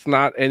missing, but it's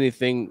not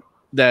anything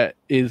that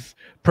is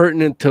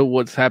pertinent to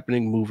what's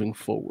happening moving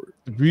forward.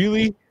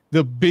 Really?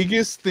 The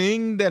biggest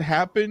thing that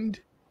happened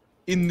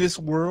in this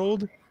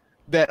world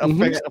that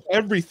affects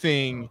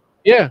everything.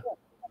 Yeah.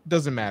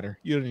 Doesn't matter.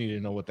 You don't need to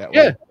know what that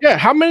was. Yeah.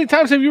 How many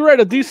times have you read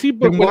a DC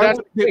book when that's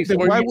the case?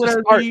 Why would I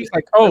read?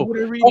 Like,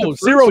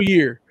 0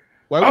 year.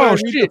 Why would I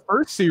read the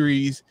first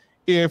series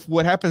if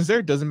what happens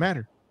there doesn't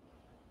matter?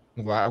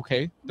 Well,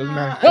 okay, doesn't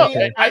matter. No,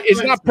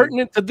 it's not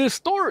pertinent to this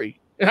story.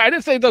 I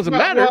didn't say it doesn't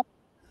matter.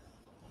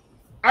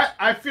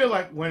 I feel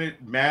like when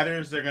it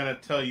matters, they're gonna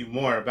tell you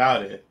more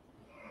about it.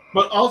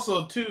 But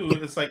also, too,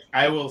 it's like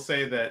I will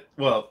say that.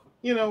 Well,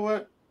 you know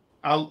what?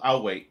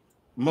 I'll wait.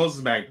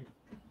 Moses Magnum.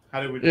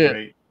 How did we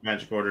rate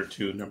Magic Order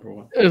 2 number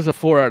 1? It's a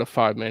 4 out of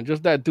 5, man.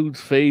 Just that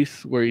dude's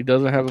face where he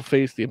doesn't have a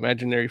face, the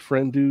imaginary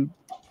friend dude.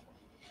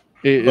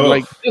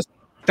 Like just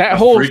that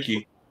whole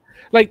freaky.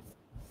 Like,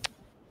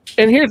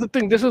 and here's the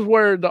thing: this is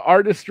where the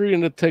artistry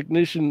and the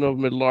technician of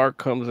Millar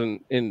comes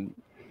in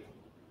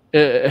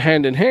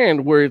hand in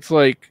hand. Where it's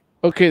like,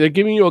 okay, they're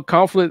giving you a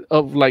conflict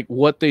of like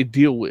what they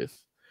deal with,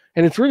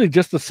 and it's really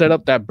just to set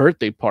up that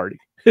birthday party.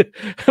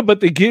 But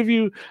they give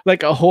you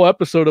like a whole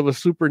episode of a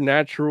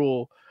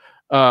supernatural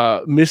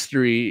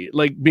mystery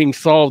like being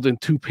solved in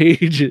 2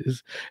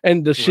 pages,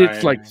 and the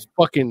shit's like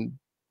fucking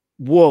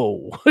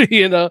whoa.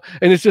 And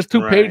it's just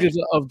 2 pages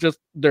of just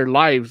their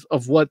lives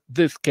of what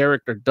this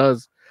character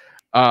does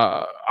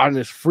on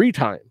his free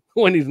time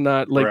when he's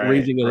not like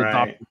raising an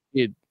adopted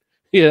kid.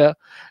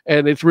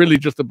 And it's really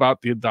just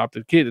about the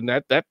adopted kid, and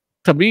that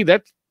to me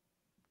that's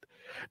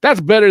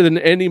better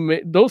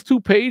than those 2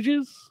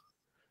 pages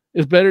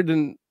is better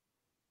than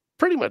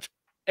pretty much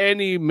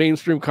any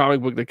mainstream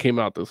comic book that came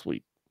out this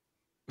week.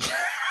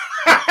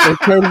 In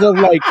terms of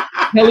like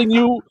telling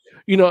you,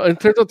 in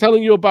terms of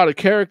telling you about a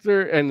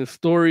character and his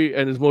story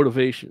and his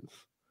motivations.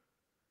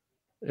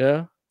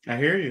 Yeah. I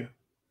hear you.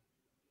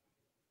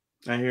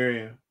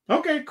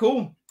 Okay,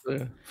 cool.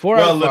 Yeah. 4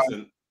 out of 5.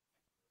 Listen.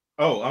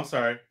 Oh, I'm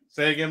sorry.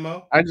 Say it again,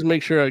 Mo. I just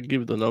make sure I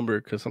give the number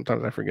because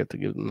sometimes I forget to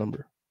give the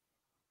number.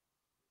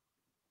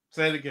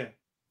 Say it again.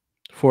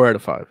 4 out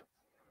of 5.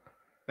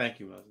 Thank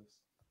you, Moses.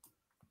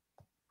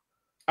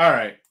 All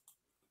right.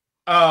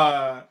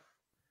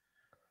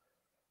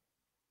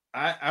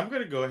 I'm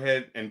gonna go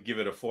ahead and give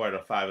it a 4 out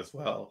of 5 as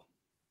well,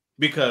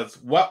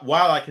 because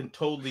while I can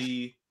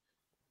totally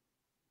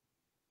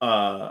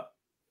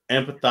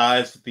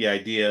empathize with the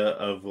idea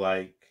of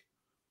like,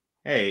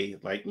 hey,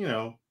 like,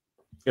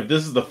 if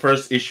this is the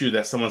first issue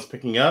that someone's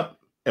picking up,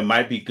 it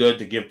might be good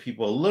to give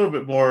people a little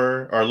bit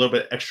more or a little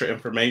bit extra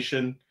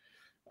information.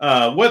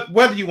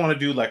 Whether you want to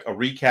do like a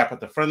recap at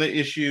the front of the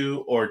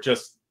issue or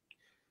just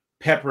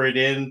pepper it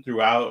in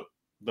throughout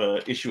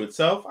the issue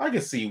itself, I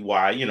can see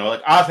why.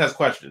 Like Oz has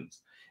questions,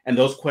 and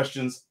those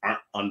questions aren't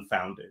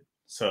unfounded.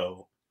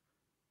 So,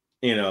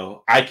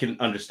 I can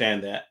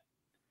understand that.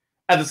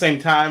 At the same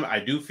time, I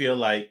do feel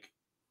like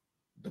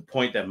the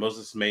point that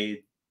Moses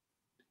made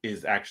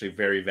is actually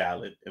very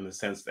valid in the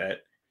sense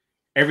that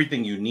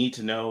everything you need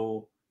to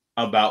know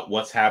about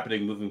what's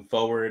happening moving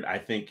forward, I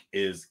think,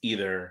 is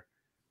either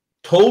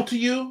told to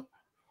you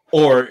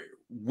or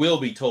will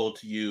be told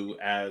to you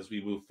as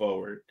we move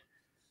forward.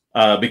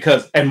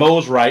 And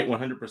Mo's right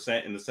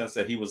 100% in the sense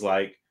that he was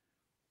like,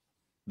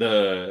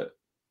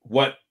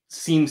 what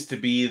seems to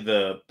be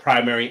the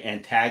primary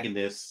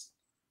antagonist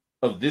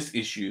of this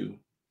issue,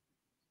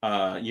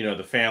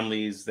 the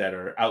families that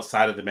are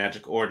outside of the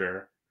Magic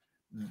Order,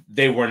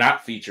 they were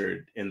not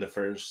featured in the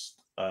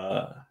first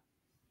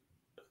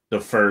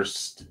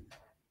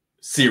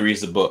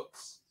series of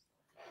books.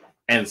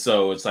 And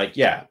so it's like,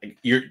 yeah,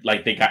 you're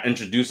like, they got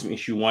introduced in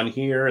issue 1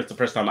 here. It's the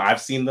first time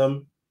I've seen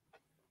them.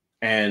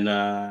 And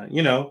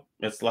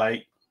it's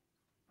like,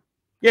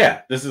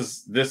 yeah, these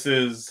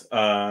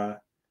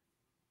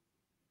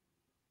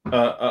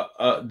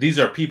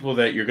are people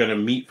that you're going to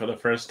meet for the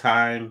first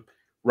time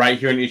right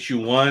here in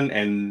issue 1.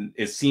 And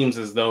it seems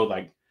as though,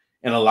 like,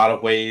 in a lot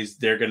of ways,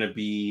 they're going to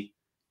be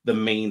the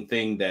main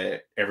thing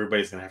that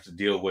everybody's going to have to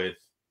deal with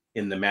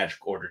in the Magic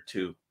Order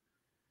too.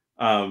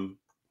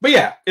 But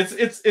yeah,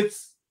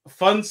 it's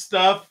fun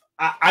stuff.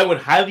 I would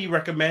highly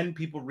recommend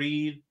people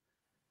read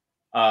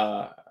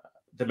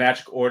the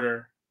Magic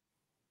Order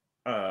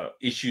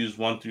issues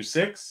 1 through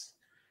 6,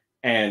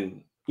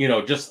 and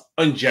just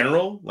in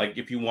general, like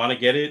if you want to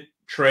get it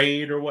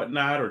trade or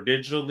whatnot or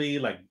digitally,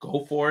 like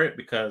go for it,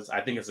 because I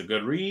think it's a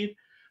good read.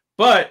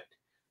 But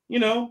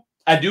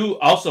I do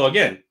also,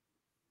 again,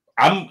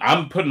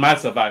 I'm putting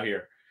myself out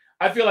here.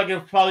 I feel like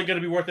it's probably going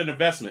to be worth an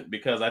investment,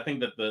 because I think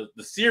that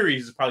the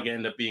series is probably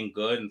going to end up being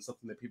good and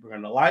something that people are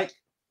going to like.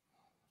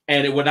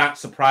 And it would not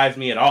surprise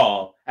me at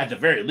all. At the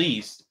very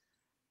least,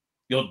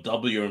 you'll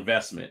double your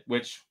investment,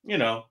 which,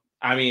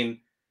 I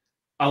mean,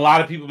 a lot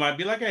of people might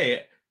be like,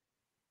 hey,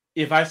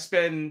 if I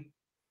spend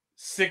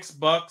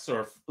 $6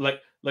 or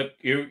like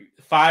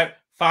five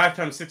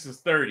times 6 is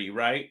 30,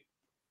 right?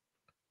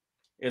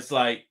 It's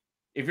like,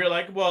 if you're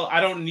like, well,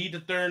 I don't need to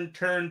turn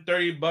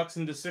 $30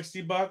 into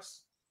 $60,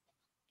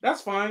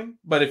 that's fine.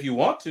 But if you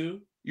want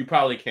to, you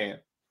probably can.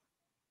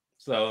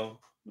 So,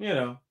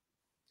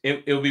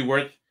 it'll be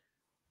worth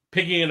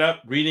picking it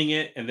up, reading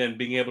it, and then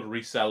being able to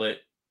resell it,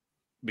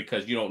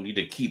 because you don't need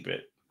to keep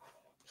it.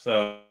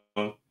 So,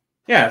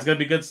 yeah, it's going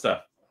to be good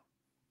stuff.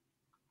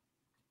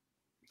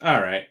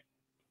 All right.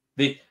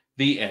 The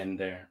end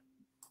there.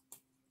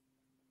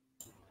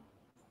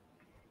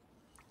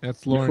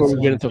 That's Lawrence. Before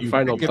we get into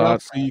final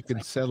thoughts, so you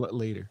can sell it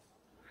later.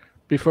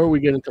 Before we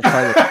get into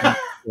final thoughts,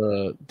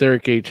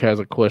 Derek H has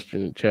a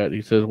question in chat.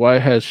 He says, "Why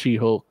has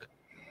She-Hulk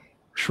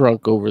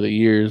shrunk over the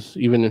years?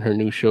 Even in her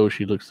new show,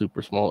 she looks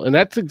super small." And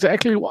that's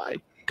exactly why,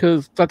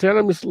 because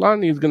Tatiana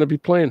Maslany is going to be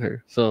playing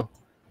her. So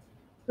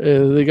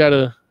they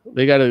gotta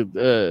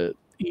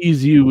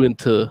ease you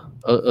into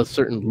a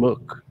certain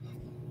look.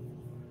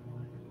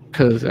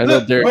 Because I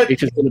know Derek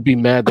H is going to be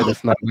mad that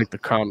it's not like the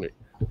comic.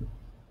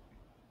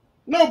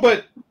 No,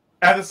 but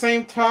at the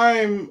same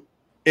time,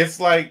 it's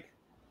like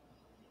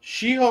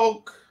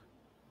She-Hulk,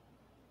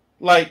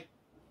 like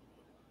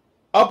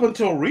up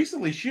until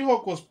recently,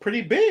 She-Hulk was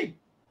pretty big.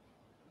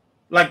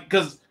 Like,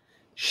 because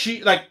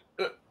she, like,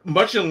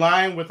 much in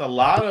line with a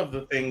lot of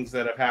the things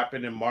that have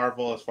happened in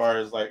Marvel as far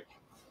as like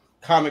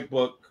comic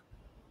book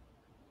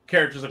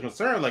characters are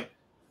concerned, like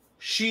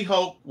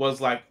She-Hulk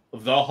was like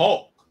the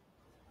Hulk.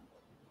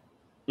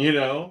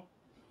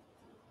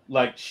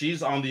 Like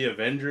she's on the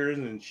Avengers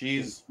and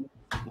she's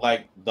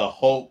like the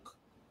Hulk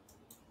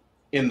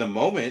in the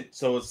moment.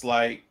 So it's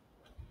like,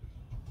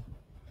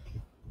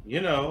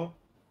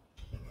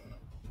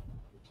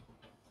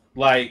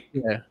 like,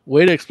 yeah,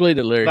 way to explain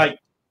it, Larry. Like,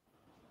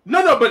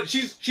 no, but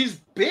she's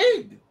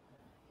big.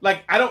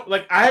 like I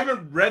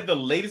haven't read the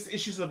latest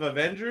issues of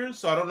Avengers,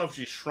 so I don't know if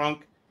she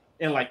shrunk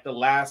in like the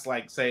last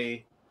like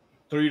say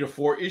 3 to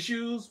 4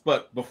 issues,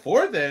 but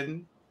before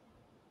then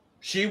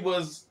she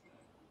was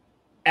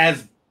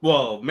as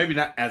well, maybe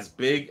not as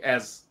big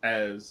as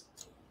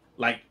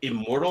like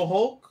Immortal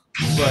Hulk,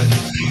 but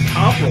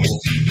comparable.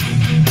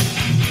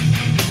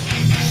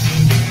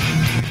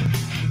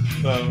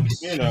 So,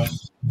 you know.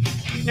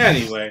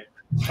 Anyway.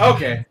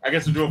 Okay, I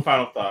guess we're doing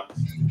final thoughts.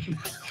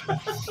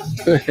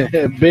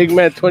 Big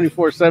Man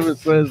 24/7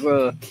 says,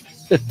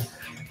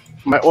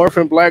 my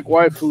orphan black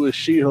wife who is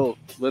She-Hulk.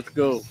 Let's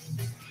go.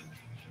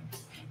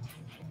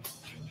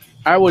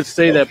 I would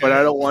say that, but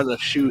I don't want to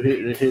shoot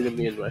hitting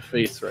me in my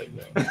face right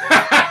now.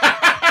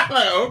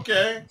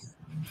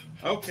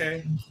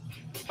 Okay.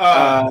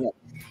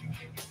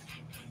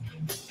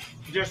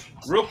 Just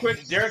real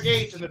quick, Derek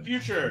H. in the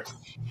future,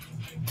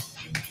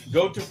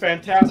 go to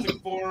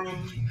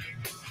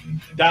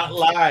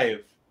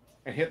fantasticforum.live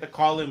and hit the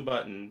call-in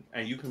button,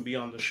 and you can be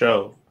on the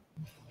show.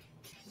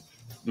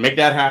 Make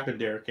that happen,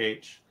 Derek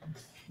H.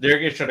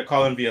 Derek H. tried to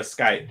call in via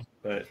Skype,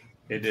 but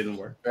it didn't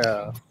work.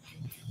 Yeah.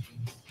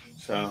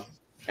 So,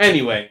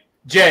 anyway,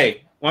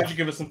 Jay, why don't you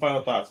give us some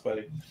final thoughts,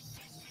 buddy?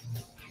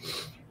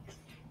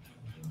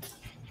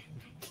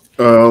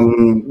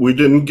 We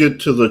didn't get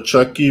to the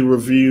Chucky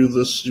review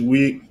this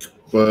week,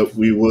 but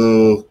we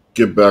will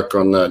get back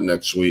on that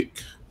next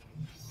week.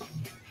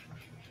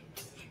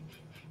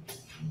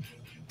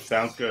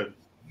 Sounds good.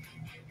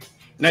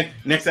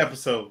 Next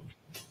episode.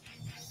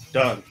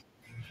 Done.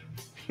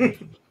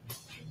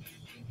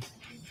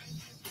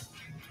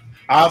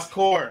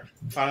 Oscore,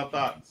 final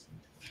thoughts.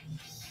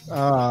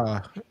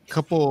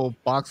 Couple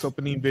box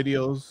opening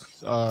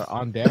videos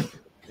on deck,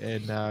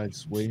 and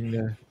it's waiting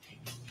to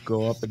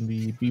go up and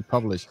be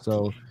published.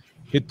 So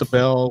hit the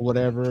bell,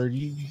 whatever.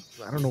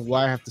 I don't know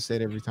why I have to say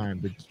it every time,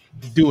 but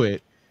do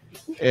it.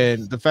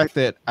 And the fact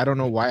that I don't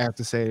know why I have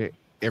to say it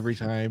every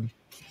time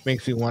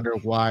makes me wonder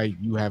why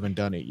you haven't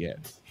done it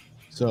yet.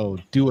 So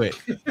do it.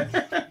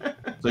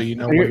 So you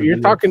know you're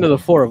talking to the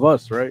four of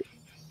us, right?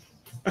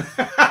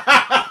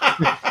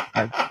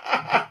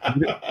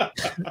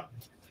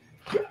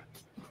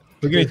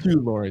 Looking at you,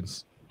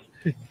 Lawrence.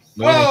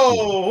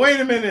 Whoa, wait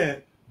a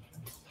minute.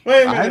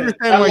 I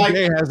understand why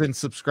Jay hasn't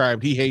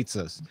subscribed. He hates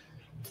us.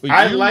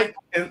 I've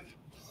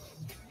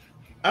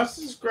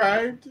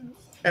subscribed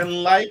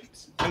and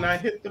liked, and I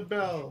hit the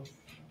bell.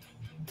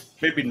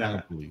 Maybe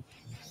not.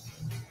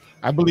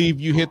 I believe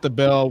you hit the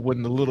bell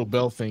when the little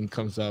bell thing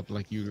comes up.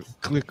 Like you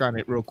click on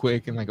it real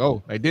quick and like,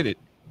 oh, I did it.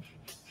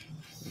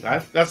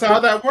 That's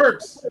how that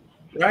works,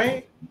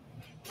 right?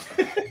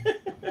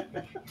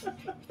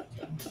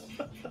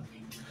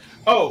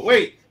 Oh,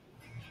 wait.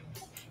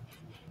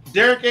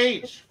 Derek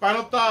H.,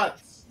 final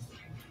thoughts.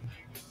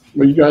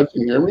 Well, you guys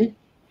can hear me?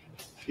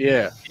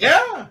 Yeah.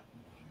 Yeah.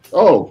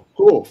 Oh,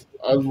 cool.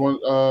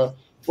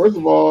 First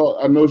of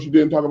all, I know she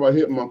didn't talk about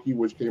Hit Monkey,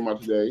 which came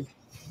out today.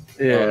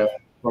 Yeah.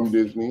 From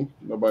Disney.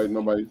 Nobody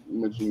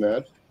mentioned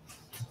that.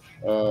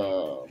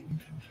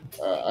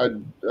 I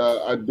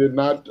did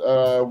not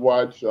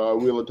watch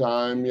Wheel of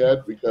Time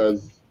yet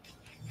because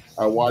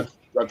I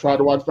tried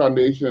to watch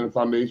Foundation, and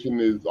Foundation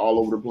is all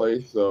over the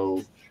place.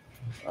 So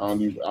I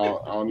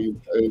don't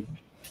need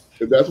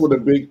if that's what a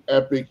big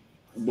epic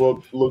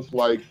book looks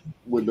like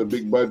with the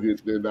big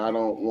budget, then I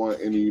don't want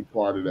any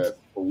part of that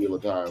for Wheel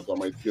of Time. So I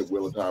might skip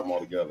Wheel of Time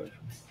altogether.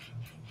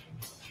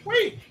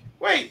 Wait.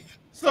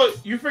 So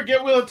you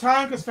forget Wheel of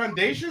Time because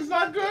Foundation's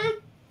not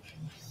good?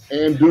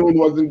 And Dune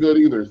wasn't good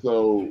either.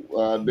 So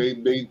they're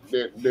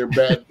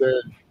bad.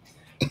 They're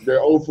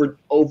 0 for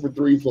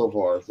 3 so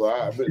far.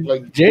 So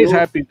Jay's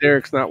happy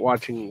Derek's not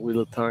watching Wheel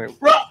of Time.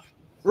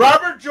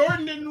 Robert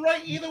Jordan didn't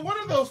write either one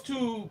of those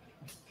two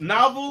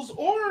novels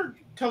or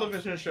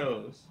television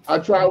shows. I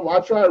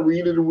tried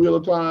reading the Wheel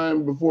of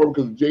Time before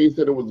because Jay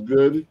said it was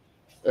good.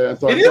 And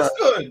so it is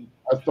good.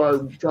 I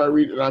started trying to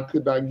read it and I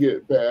could not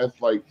get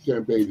past like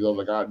 10 pages. I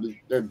was like,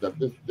 there's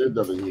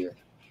nothing here.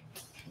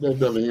 There's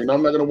nothing here. And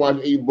I'm not gonna watch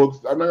 8 books.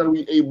 I'm not gonna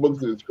read 8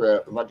 books of this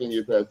crap if I can't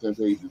get past 10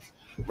 pages.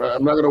 Right?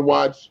 I'm not gonna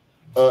watch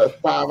 5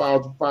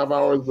 hours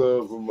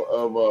of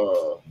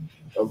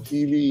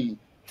TV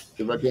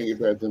if I can't get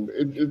past them.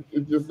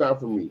 It's just not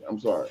for me. I'm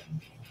sorry.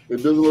 It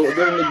doesn't look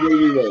good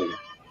anyway.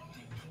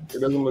 It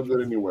doesn't look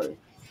good anyway.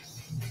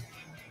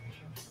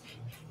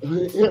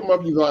 Hit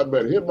Monkey's a lot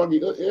better. Hit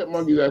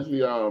Monkey's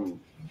actually I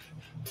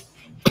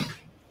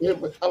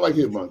like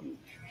Hit Monkey.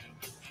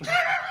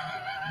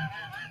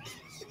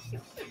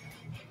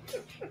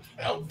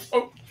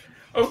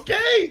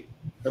 Okay.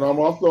 And I'm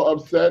also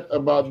upset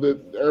about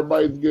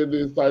everybody's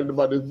getting excited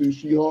about this new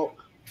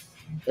She-Hulk,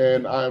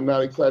 and I am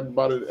not excited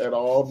about it at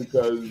all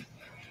because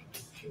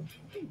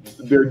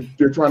they're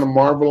trying to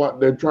Marvel.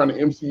 They're trying to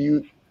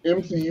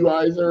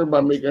MCUize her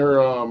by making her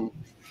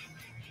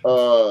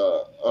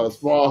a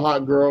small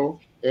hot girl.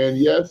 And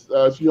yes,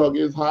 She-Hulk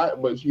is hot,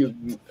 but she is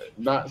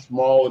not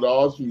small at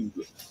all.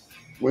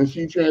 They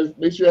should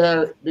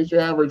have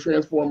her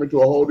transform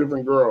into a whole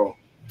different girl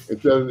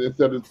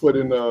instead of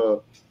putting a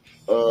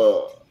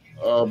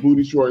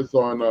booty shorts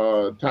on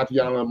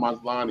Tatiana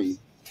Maslany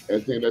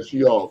and saying that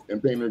She-Hulk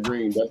and painting her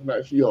green. That's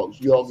not She-Hulk.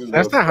 She-Hulk is.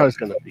 That's not how it's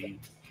gonna be.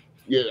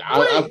 Yeah,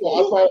 I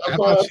saw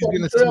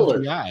the trailer.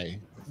 CGI.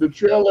 The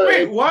trailer.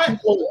 Wait, what? It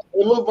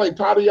looks like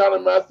Tatiana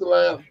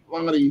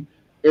Maslany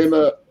in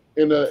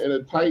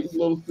a tight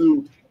little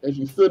suit, and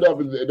she stood up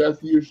and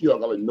that's you,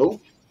 She-Hulk. I'm like,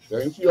 nope,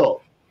 that ain't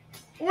She-Hulk.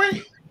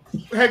 Wait,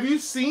 have you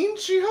seen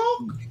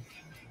She-Hulk?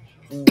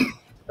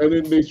 And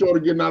then they showed her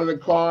getting out of the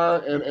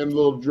car and a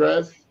little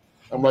dress.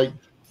 I'm like,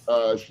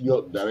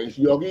 She-Hulk, that ain't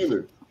She-Hulk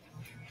either.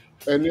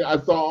 And then I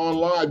saw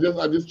online,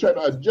 I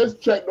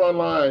just checked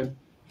online,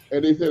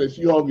 and they said that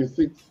She-Hulk is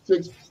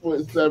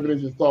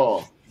 6'7"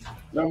 tall.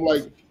 And I'm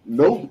like,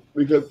 nope,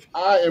 because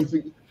I am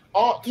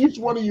each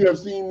one of you have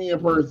seen me in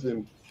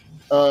person.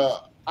 I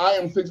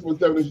am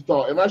 6'7"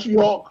 tall. Am I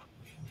She-Hulk?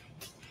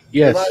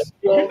 Yes.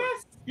 You're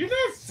not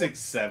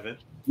 6'7".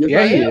 Yes,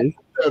 yeah, I he am is.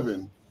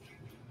 6'7".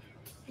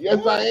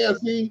 Yes, I am.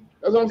 See,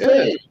 that's what I'm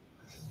saying.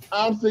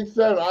 I'm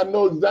 6'7". I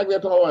know exactly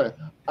how tall I am.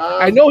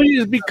 I know he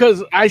is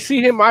because I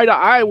see him eye to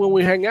eye when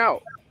we hang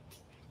out.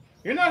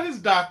 You're not his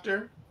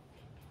doctor.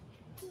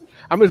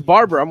 I'm his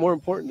barber. I'm more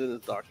important than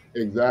his doctor.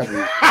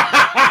 Exactly.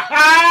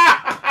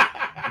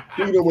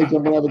 Speaking of which,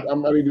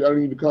 I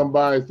need to come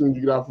by as soon as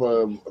you get off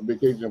a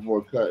vacation for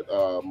a cut.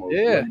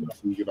 Yeah.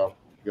 Get off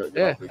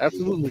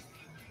Absolutely.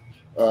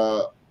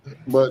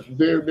 But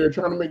they're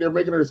trying to they're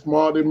making her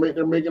small. They're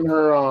making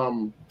her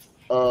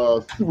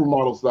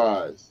supermodel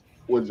size,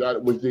 which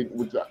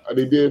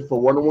they did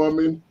for Wonder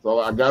Woman. So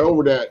I got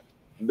over that.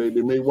 They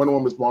made Wonder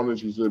Woman smaller than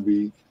she should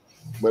be,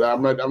 but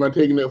I'm not gonna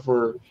take it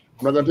for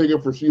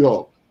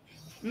She-Hulk.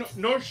 No,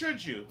 nor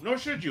should you.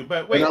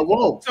 But wait, and I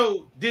won't.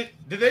 So did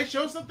they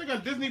show something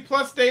on Disney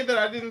Plus Day that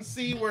I didn't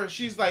see where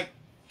she's like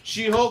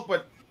She-Hulk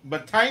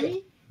but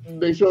tiny?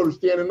 They showed her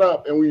standing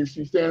up, and when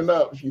she's standing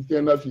up, she's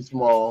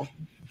small.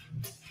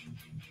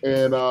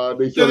 And so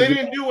they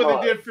didn't do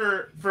what they did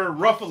for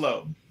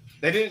Ruffalo.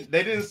 They didn't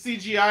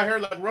CGI her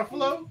like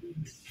Ruffalo.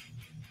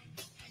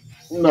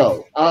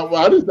 No,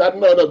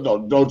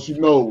 no. Don't you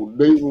know?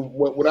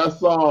 What I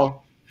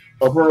saw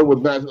of her was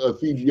not a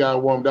CGI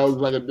woman. That was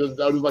like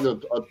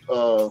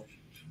a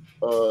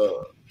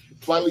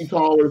slightly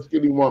taller,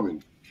 skinny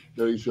woman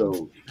that he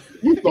showed.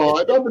 You saw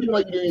it. Don't pretend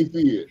like you didn't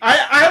see it. I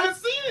haven't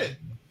seen it.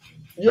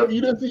 You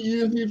didn't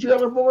see a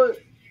trailer for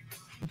it?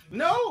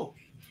 No.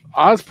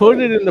 Oz put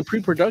it in the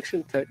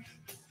pre-production text.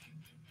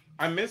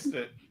 I missed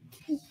it.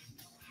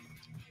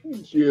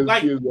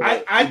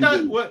 I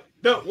thought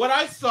what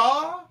I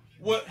saw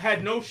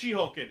had no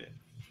She-Hulk in it.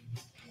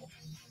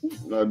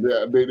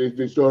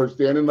 They showed her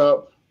standing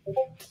up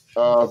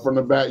from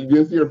the back. You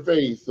didn't see her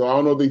face, so I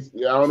don't know.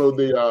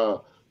 They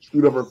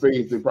screwed up her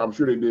face. I'm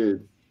sure they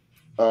did.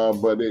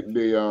 But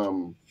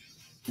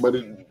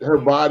her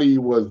body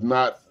was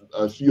not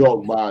a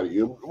She-Hulk body.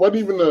 It wasn't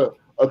even a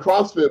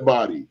CrossFit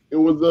body. It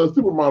was a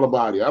supermodel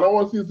body. I don't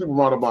want to see a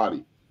supermodel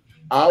body.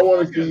 I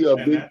want to see a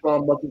big,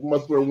 strong,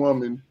 muscular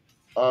woman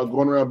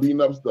going around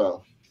beating up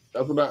stuff.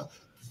 That's what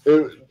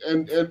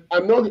and I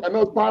know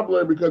it's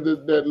popular because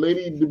that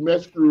Lady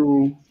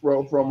Dimitrescu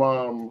from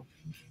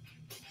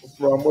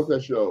what's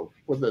that show?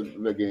 What's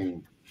that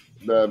game?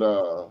 That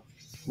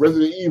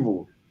Resident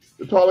Evil.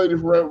 The tall lady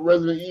from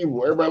Resident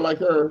Evil. Everybody like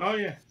her. Oh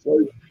yeah.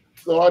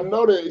 So I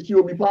know that she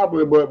will be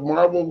popular, but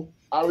Marvel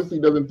obviously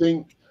doesn't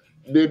think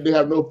they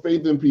have no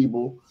faith in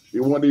people. They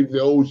want to say,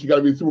 oh, she got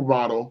to be a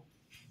supermodel.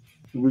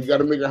 We got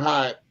to make her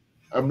hot.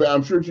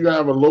 I'm sure she's gonna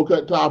have a low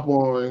cut top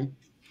on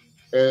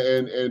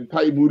and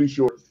tight booty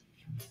shorts.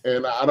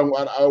 And I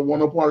want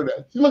no part of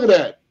that. See, look at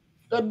that.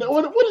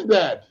 What is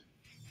that?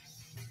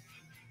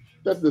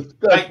 That's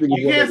disgusting. Like,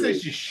 you can't say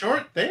she's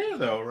short there,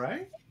 though,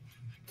 right?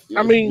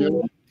 I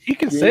mean, he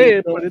can say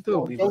it, but it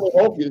doesn't be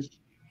hawkish.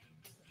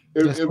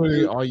 That's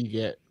really all you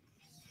get.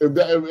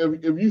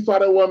 If you saw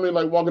that woman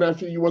like walking down the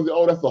street, you want to say,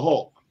 "Oh, that's the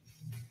Hulk."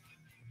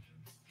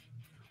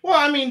 Well,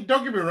 I mean,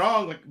 don't get me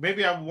wrong. Like,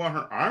 maybe I would want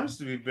her arms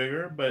to be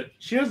bigger, but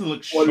she doesn't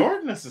look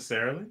short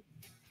necessarily.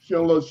 She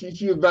don't look. She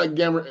is not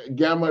gamma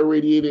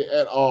irradiated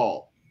at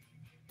all.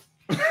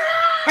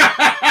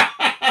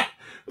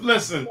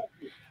 Listen,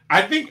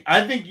 I think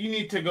you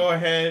need to go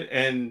ahead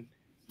and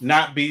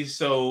not be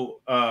so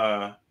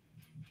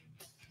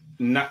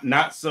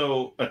not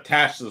so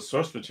attached to the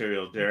source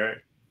material,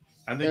 Derek.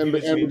 I think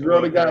the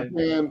girl that got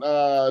playing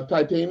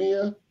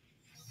Titania,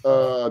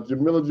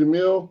 Jamila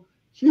Jamil,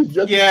 she's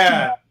just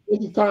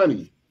she's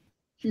tiny.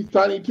 She's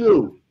tiny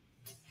too.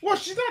 Well,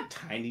 she's not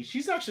tiny.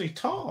 She's actually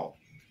tall.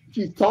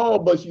 She's tall,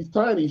 but she's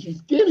tiny. She's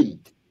skinny.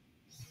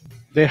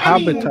 They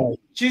Hobbit type.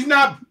 She's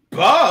not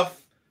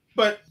buff,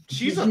 but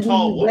she's a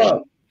tall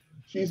woman.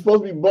 She's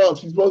supposed to be buff.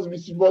 She's supposed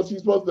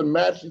to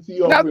match the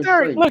CEO. Now,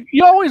 Derek, look,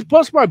 you always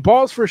bust my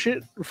balls for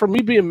shit for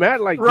me being mad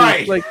like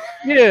this. Like,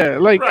 yeah,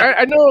 like right.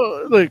 I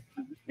know. Like,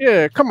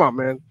 yeah, come on,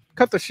 man,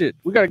 cut the shit.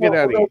 We gotta get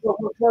out of here.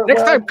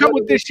 Next time, come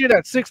with this shit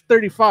at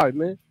 6:35,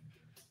 man.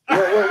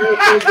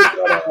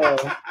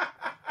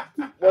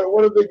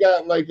 What if they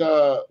got like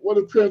what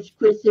if Chris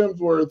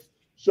Hemsworth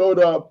showed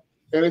up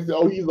and they said,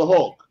 "Oh, he's the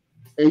Hulk,"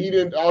 and he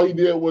didn't. All he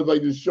did was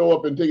like just show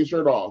up and take his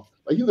shirt off.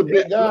 Like he's a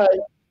big guy,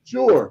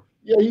 sure.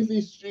 Yeah,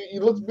 he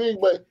looks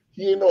big, but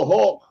he ain't no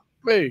Hulk.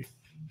 Hey,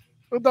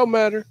 it don't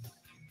matter.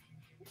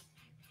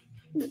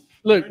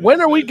 Look,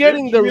 when are we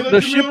getting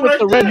the ship with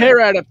the red hair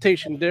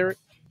adaptation, Derek?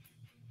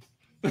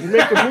 You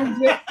make a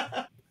move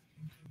yet?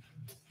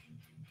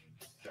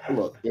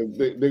 Look,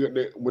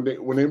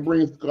 when they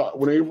bring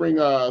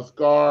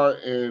Scar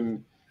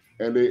and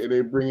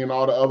they bring in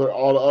all the other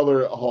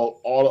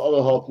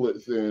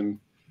Hulklets in,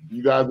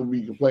 you guys will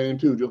be complaining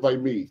too, just like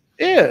me.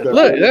 Yeah,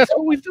 look, that's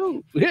what we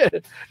do. Yeah,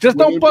 just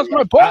don't bust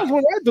my balls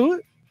when I do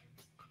it.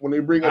 When they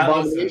bring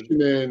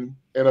Abomination in,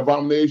 and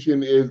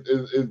Abomination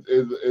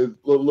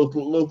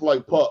looks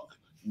like Puck.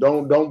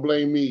 Don't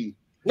blame me.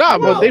 Nah,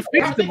 but they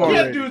fixed him already.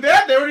 They can't do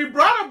that. They already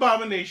brought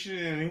Abomination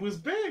in. He was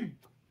big.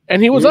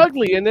 And he was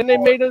ugly, and then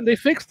they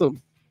fixed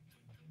him.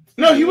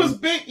 No, he was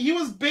big. He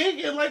was big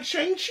in like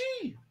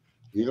Shang-Chi.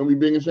 He's gonna be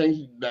big in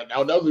Shang-Chi. That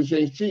was in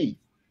Shang-Chi.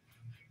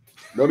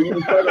 Don't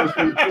even start on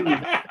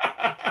Shang-Chi.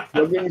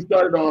 Don't get me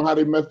started on how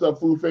they messed up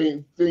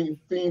Fiend Fang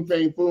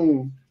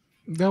Foom.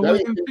 That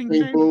wasn't Fiend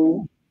Fang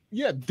Foom.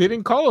 Yeah, they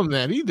didn't call him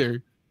that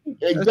either.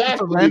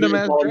 Exactly. Random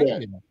ass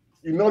dragon.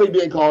 You know they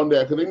didn't call him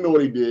that because they know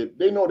what he did.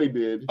 They know what they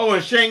did. Oh,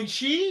 and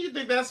Shang-Chi? You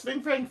think that's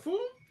Fiend Fang Foom?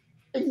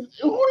 Who do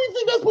you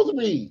think that's supposed to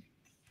be?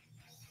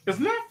 It's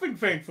not Fiend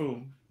Fang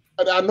Foom.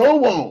 I know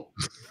it won't.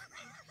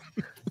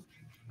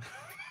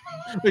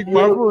 Like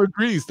Marvel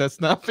agrees, that's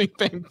not Fiend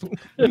Fang Foom.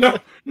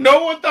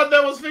 No one thought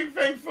that was Fiend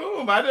Fang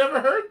Foom. I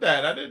never heard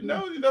that. I didn't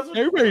know. That's what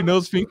everybody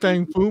knows Fiend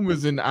Fang Foom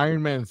is in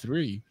Iron Man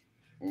 3.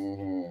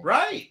 Mm-hmm.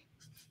 Right.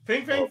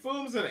 Fiend Fang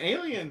Foom's an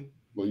alien.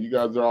 Well, you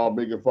guys are all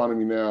making fun of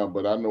me now,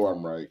 but I know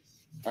I'm right.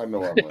 I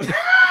know I'm right.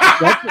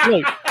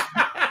 Look,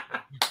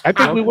 I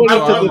think we went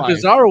into the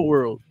Bizarro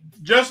world.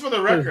 Just for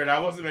the record, I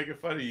wasn't making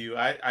fun of you.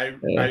 I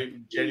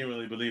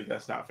genuinely believe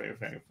that's not Fiend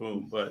Fang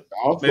Foom, but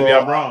also, maybe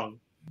I'm wrong.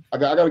 I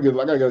gotta get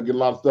a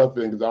lot of stuff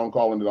in because I don't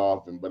call it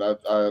often. But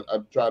I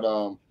tried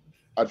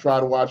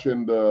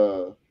watching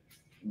the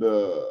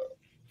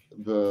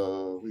what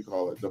do you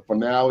call it, the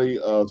finale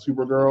of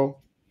Supergirl.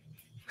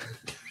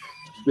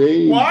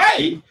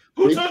 Why?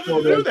 Who told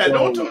you to do that?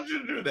 No one told you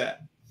to do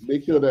that. They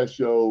killed that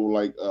show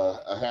like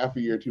a half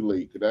a year too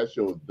late because that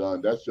show was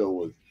done. That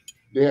show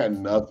they had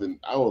nothing.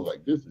 I was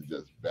like, this is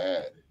just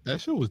bad. That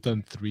show was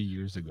done 3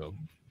 years ago.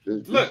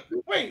 Look,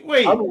 wait.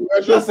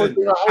 Listen,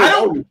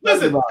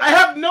 I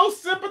have no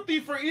sympathy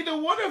for either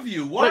one of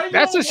you. Why? Look,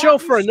 that's a show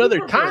for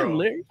another time,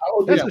 Larry.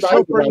 That's a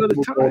show for another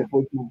time.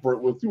 When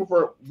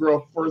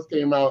Supergirl first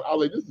came out, I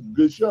was like, this is a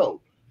good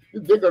show.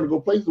 They're going to go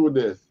places with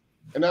this.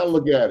 And now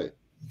look at it.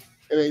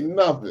 It ain't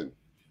nothing.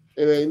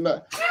 It ain't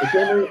nothing.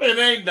 It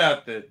ain't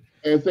nothing.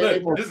 And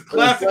look, this is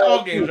classic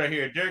all games right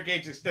here. Derek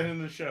H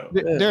extending the show.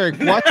 Derek,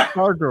 watch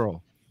Stargirl.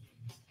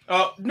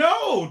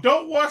 No,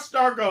 don't watch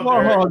Stargirl.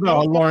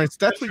 No, Lawrence.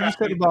 That's what you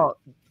said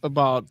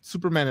about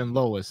Superman and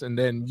Lois, and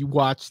then you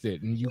watched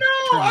it and you.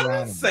 No, I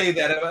didn't say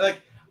that.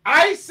 Like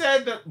I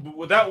said that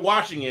without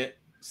watching it,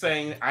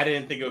 saying I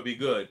didn't think it would be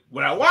good.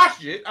 When I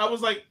watched it, I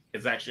was like,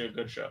 it's actually a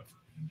good show.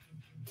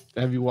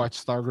 Have you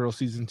watched Stargirl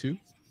season 2?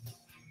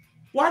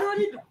 Why do I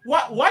need?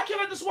 Why can't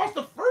I just watch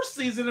the first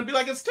season and be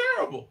like it's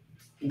terrible?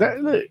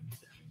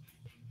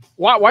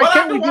 Why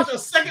can't we watch a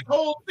second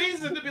whole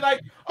season to be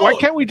like? Oh, why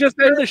can't we just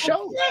end the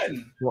show?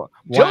 Why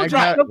I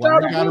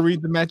gotta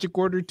read the Magic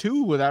Order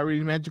 2 without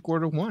reading Magic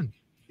Order 1?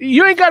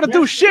 You ain't got to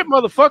do shit,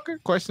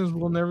 motherfucker. Questions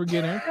will never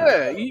get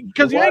answered. Yeah,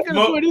 because you ain't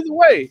gonna do it either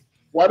way.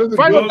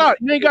 Final thought.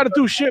 You ain't got to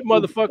do shit,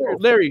 motherfucker.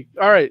 Larry,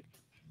 all right,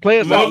 play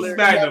us out.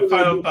 Magnum,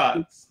 final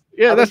thoughts.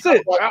 Yeah, that's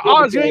it.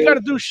 Oz, you ain't got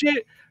to do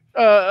shit.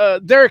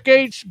 Derek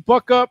H,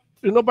 buck up.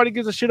 Nobody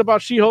gives a shit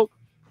about She-Hulk.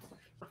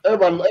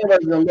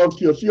 Everybody's gonna love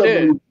She-Hulk. She-Hulk's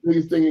the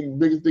biggest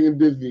thing in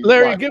Disney.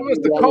 Larry, give us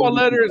the call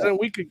letters and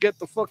we could get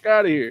the fuck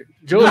out of here.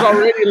 Joe's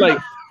already like,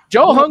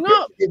 Joe hung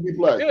up. Yeah,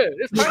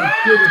 it's time.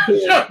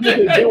 Yeah.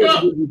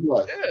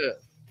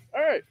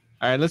 All right.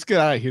 All right, let's get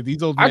out of here.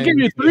 These old. I'll give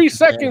you 3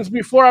 seconds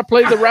before I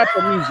play the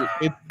rapper music.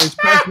 It's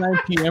past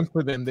 9 p.m.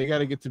 for them. They got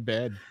to get to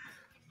bed.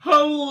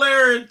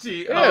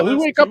 Hilarity. Yeah, we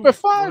wake up at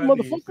 5,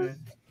 motherfucker.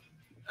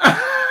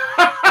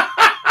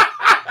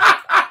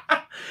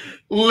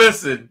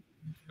 Listen.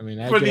 I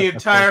mean, for the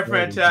entire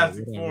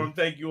Fantastic Forum,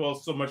 thank you all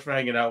so much for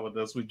hanging out with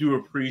us. We do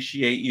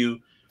appreciate you.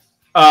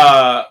 We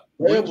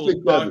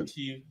will talk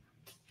to you.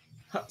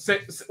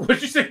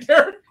 What'd you say,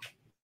 Derek?